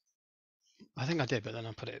 I think I did, but then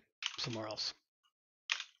I put it somewhere else.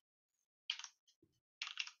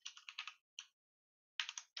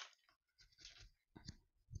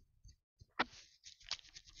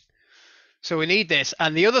 So we need this,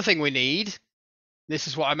 and the other thing we need, this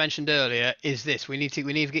is what I mentioned earlier, is this. We need to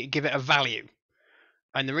give it a value,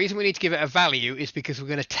 and the reason we need to give it a value is because we're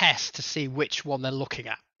going to test to see which one they're looking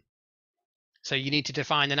at. So you need to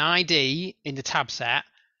define an ID in the tab set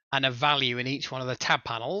and a value in each one of the tab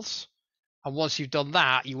panels, and once you've done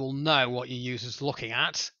that, you will know what your user's looking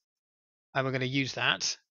at, and we're going to use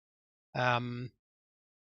that.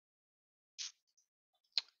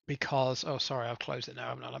 Because, oh, sorry, I've closed it now,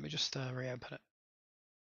 haven't I? Let me just reopen it.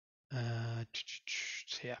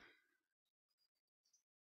 Here.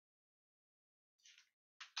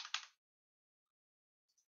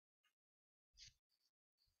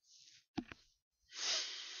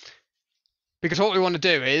 Because what we want to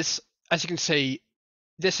do is, as you can see,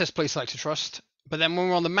 this says please select to trust, but then when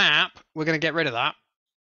we're on the map, we're going to get rid of that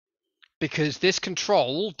because this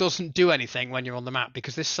control doesn't do anything when you're on the map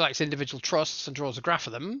because this selects individual trusts and draws a graph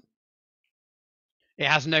of them. It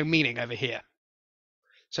has no meaning over here.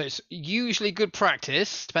 So it's usually good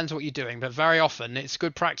practice, depends on what you're doing, but very often it's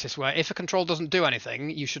good practice where if a control doesn't do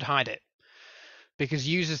anything, you should hide it. Because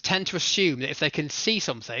users tend to assume that if they can see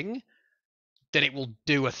something, then it will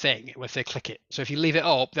do a thing if they click it. So if you leave it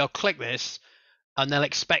up, they'll click this and they'll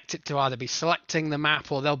expect it to either be selecting the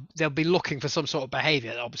map or they'll be looking for some sort of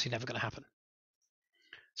behavior that's obviously never going to happen.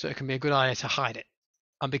 So it can be a good idea to hide it.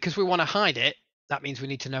 And because we want to hide it, that means we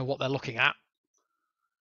need to know what they're looking at.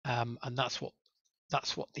 And that's what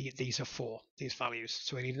these are for, these values.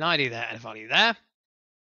 So we need an ID there and a value there.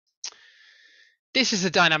 This is the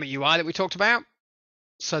dynamic UI that we talked about.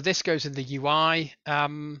 So this goes in the UI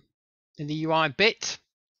bit.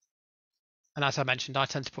 And as I mentioned, I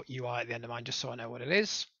tend to put UI at the end of mine just so I know what it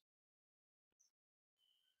is.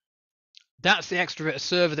 That's the extra bit of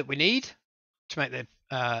server that we need to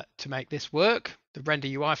make this work. The render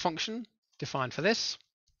UI function defined for this,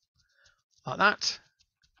 like that.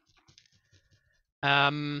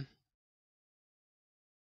 And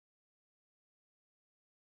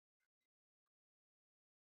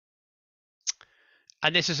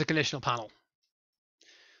this is a conditional panel.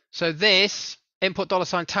 So this input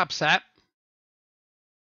 $tab set.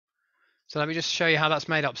 So let me just show you how that's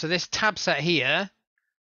made up. So this tab set here,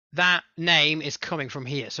 that name is coming from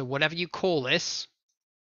here. So whatever you call this,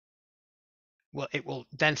 well, it will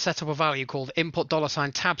then set up a value called input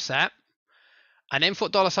 $tab set. An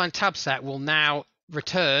input $tab set will now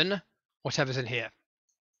return whatever's in here.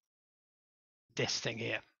 This thing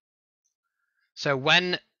here. So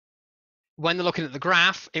when they're looking at the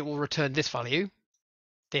graph, it will return this value.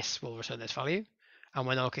 This will return this value. And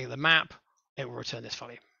when they're looking at the map, it will return this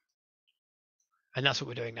value. And that's what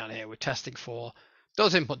we're doing down here. We're testing for,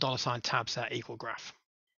 does input $tab set equal graph?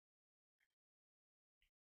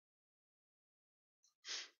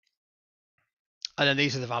 And then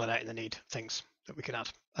these are the validate and the need things that we can add.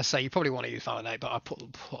 I say you probably want to use validate, but I put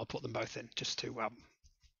them both in just to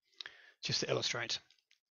illustrate.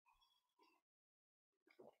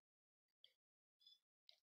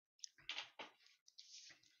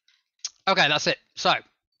 Okay, that's it. So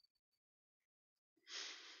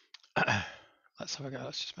let's have a go.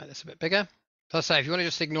 Let's just make this a bit bigger. So I say, if you want to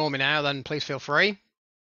just ignore me now, then please feel free.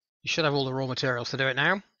 You should have all the raw materials to do it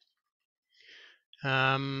now.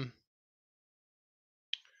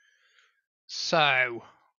 So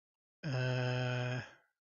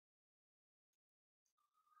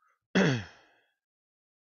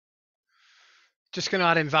just going to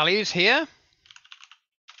add in values here.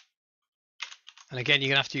 And again, you're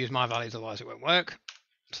going to have to use my values, otherwise it won't work.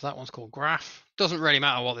 So that one's called graph. Doesn't really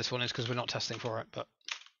matter what this one is because we're not testing for it, but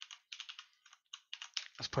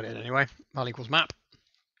let's put it in anyway. Val equals map.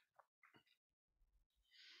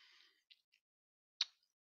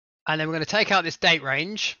 And then we're going to take out this date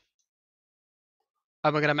range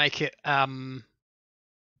and we're going to make it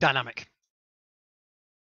dynamic.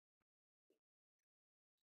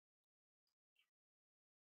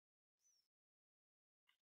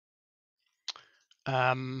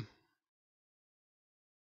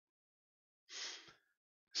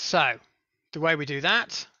 So the way we do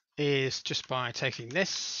that is just by taking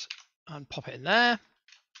this and pop it in there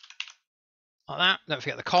like that. Don't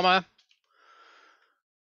forget the comma.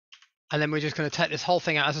 And then we're just going to take this whole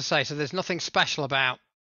thing out, as I say. So there's nothing special about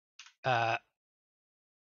the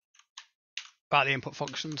input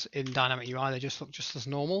functions in dynamic UI. They just look just as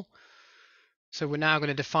normal. So we're now going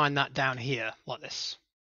to define that down here like this.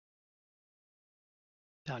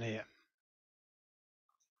 Down here.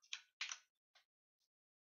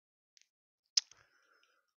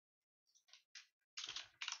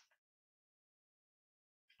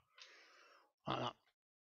 Like that.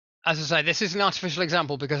 As I say, this is an artificial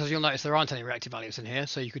example because, as you'll notice, there aren't any reactive values in here.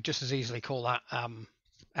 So you could just as easily call that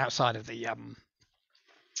outside of the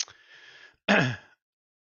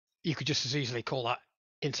you could just as easily call that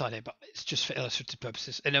inside here, but it's just for illustrative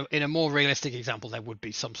purposes. In a more realistic example, there would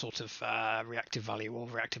be some sort of reactive value or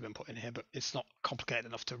reactive input in here, but it's not complicated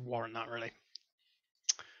enough to warrant that really.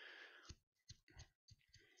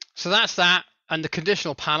 So that's that, and the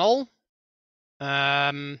conditional panel.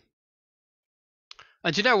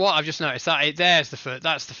 And do you know what? I've just noticed that that's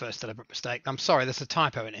the first deliberate mistake. I'm sorry, there's a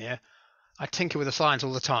typo in here. I tinker with the slides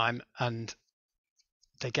all the time, and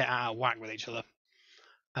they get out of whack with each other.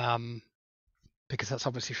 Because that's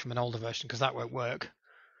obviously from an older version, because that won't work.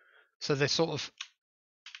 So this sort of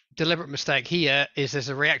deliberate mistake here is there's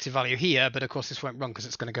a reactive value here, but of course this won't run because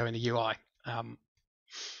it's going to go in the UI.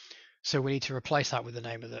 So we need to replace that with the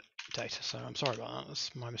name of the data. So I'm sorry about that.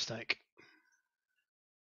 That's my mistake.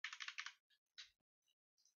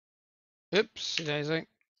 Oops, daisy.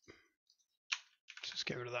 Just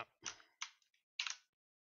get rid of that.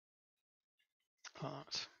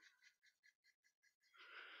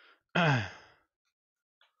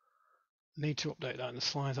 Need to update that in the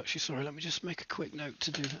slides actually. Sorry, let me just make a quick note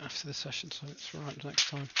to do that after the session so it's right next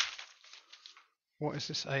time. What is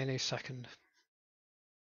this A&E second?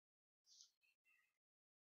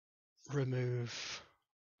 Remove.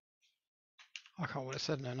 I can't what it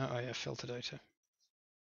said now. No, oh yeah, filter data.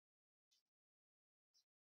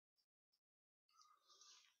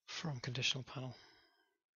 From conditional panel.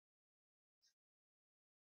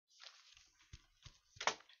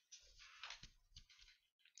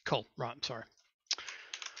 Cool. Right. I'm sorry.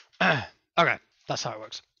 Okay, that's how it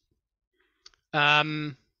works.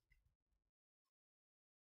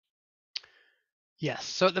 Yes.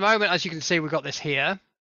 So at the moment, as you can see, we've got this here.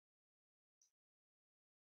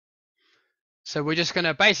 So we're just going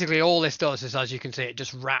to basically all this does is, as you can see, it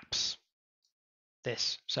just wraps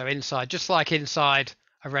this. So inside, just like inside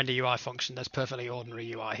a render UI function, there's perfectly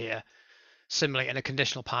ordinary UI here. Similarly, in a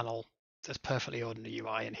conditional panel, there's perfectly ordinary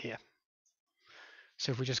UI in here.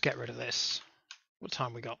 So if we just get rid of this, what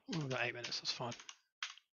time we got? Oh, we've got 8 minutes, that's fine.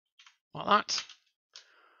 Like that.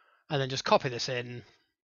 And then just copy this in.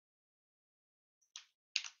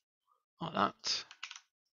 like that.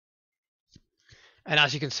 And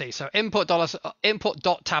as you can see, so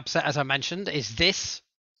input.tab set, as I mentioned, is this.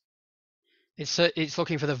 It's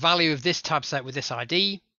looking for the value of this tab set with this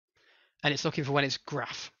ID, and it's looking for when it's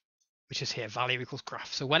graph, which is here, value equals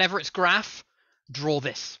graph. So whenever it's graph, draw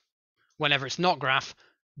this. Whenever it's not graph,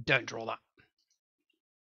 don't draw that.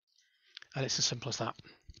 And it's as simple as that.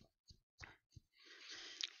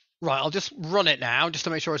 Right, I'll just run it now, just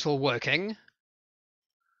to make sure it's all working.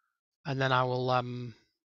 And then I will, and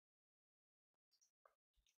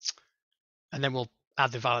then we'll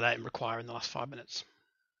add the validate and require in the last 5 minutes.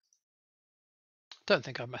 Don't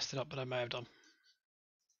think I've messed it up, but I may have done.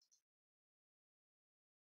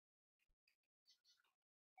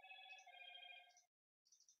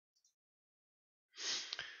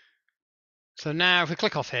 So now if we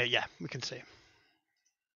click off here, yeah, we can see.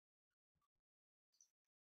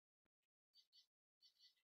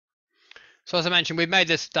 So as I mentioned, we've made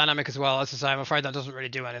this dynamic as well. As I say, I'm afraid that doesn't really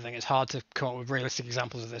do anything. It's hard to come up with realistic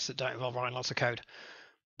examples of this that don't involve writing lots of code.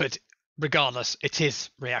 But regardless, it is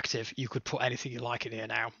reactive. You could put anything you like in here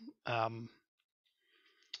now.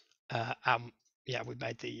 Yeah, we've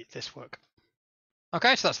made this work.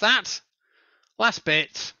 Okay, so that's that. Last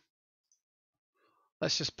bit.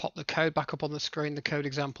 Let's just pop the code back up on the screen. The code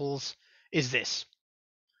examples is this.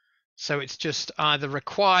 So it's just either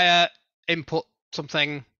require input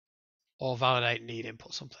something or validate need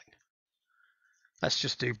input something. Let's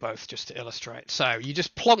just do both just to illustrate. So you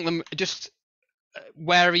just plonk them just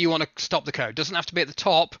wherever you want to stop the code. Doesn't have to be at the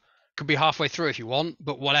top. Could be halfway through if you want,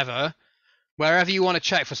 but whatever. Wherever you want to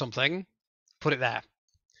check for something, put it there.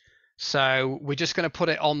 So we're just going to put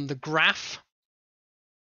it on the graph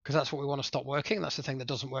because that's what we want to stop working. That's the thing that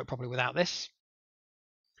doesn't work properly without this.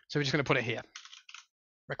 So we're just going to put it here.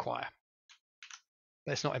 Require.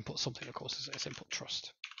 But it's not input something, of course, it's input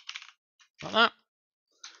trust. Like that.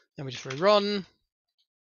 Then we just rerun.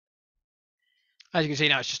 As you can see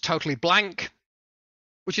now, it's just totally blank,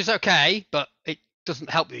 which is okay, but it doesn't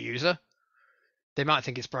help the user. They might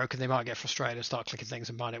think it's broken. They might get frustrated and start clicking things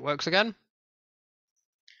and find it works again.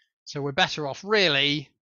 So we're better off really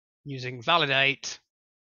using validate.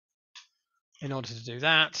 In order to do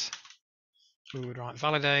that, we would write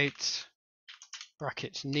validate,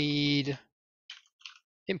 brackets need,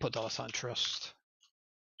 input $trust,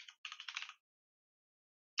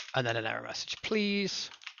 and then an error message.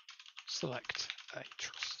 Please select a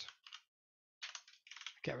trust.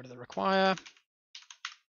 Get rid of the require.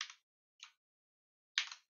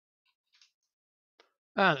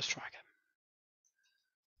 And let's try again.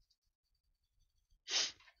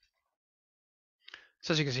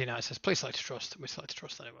 So as you can see now, it says please select a trust. We select a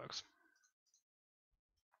trust, then it works.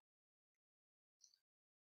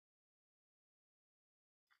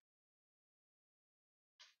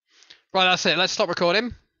 Right, that's it. Let's stop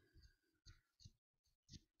recording.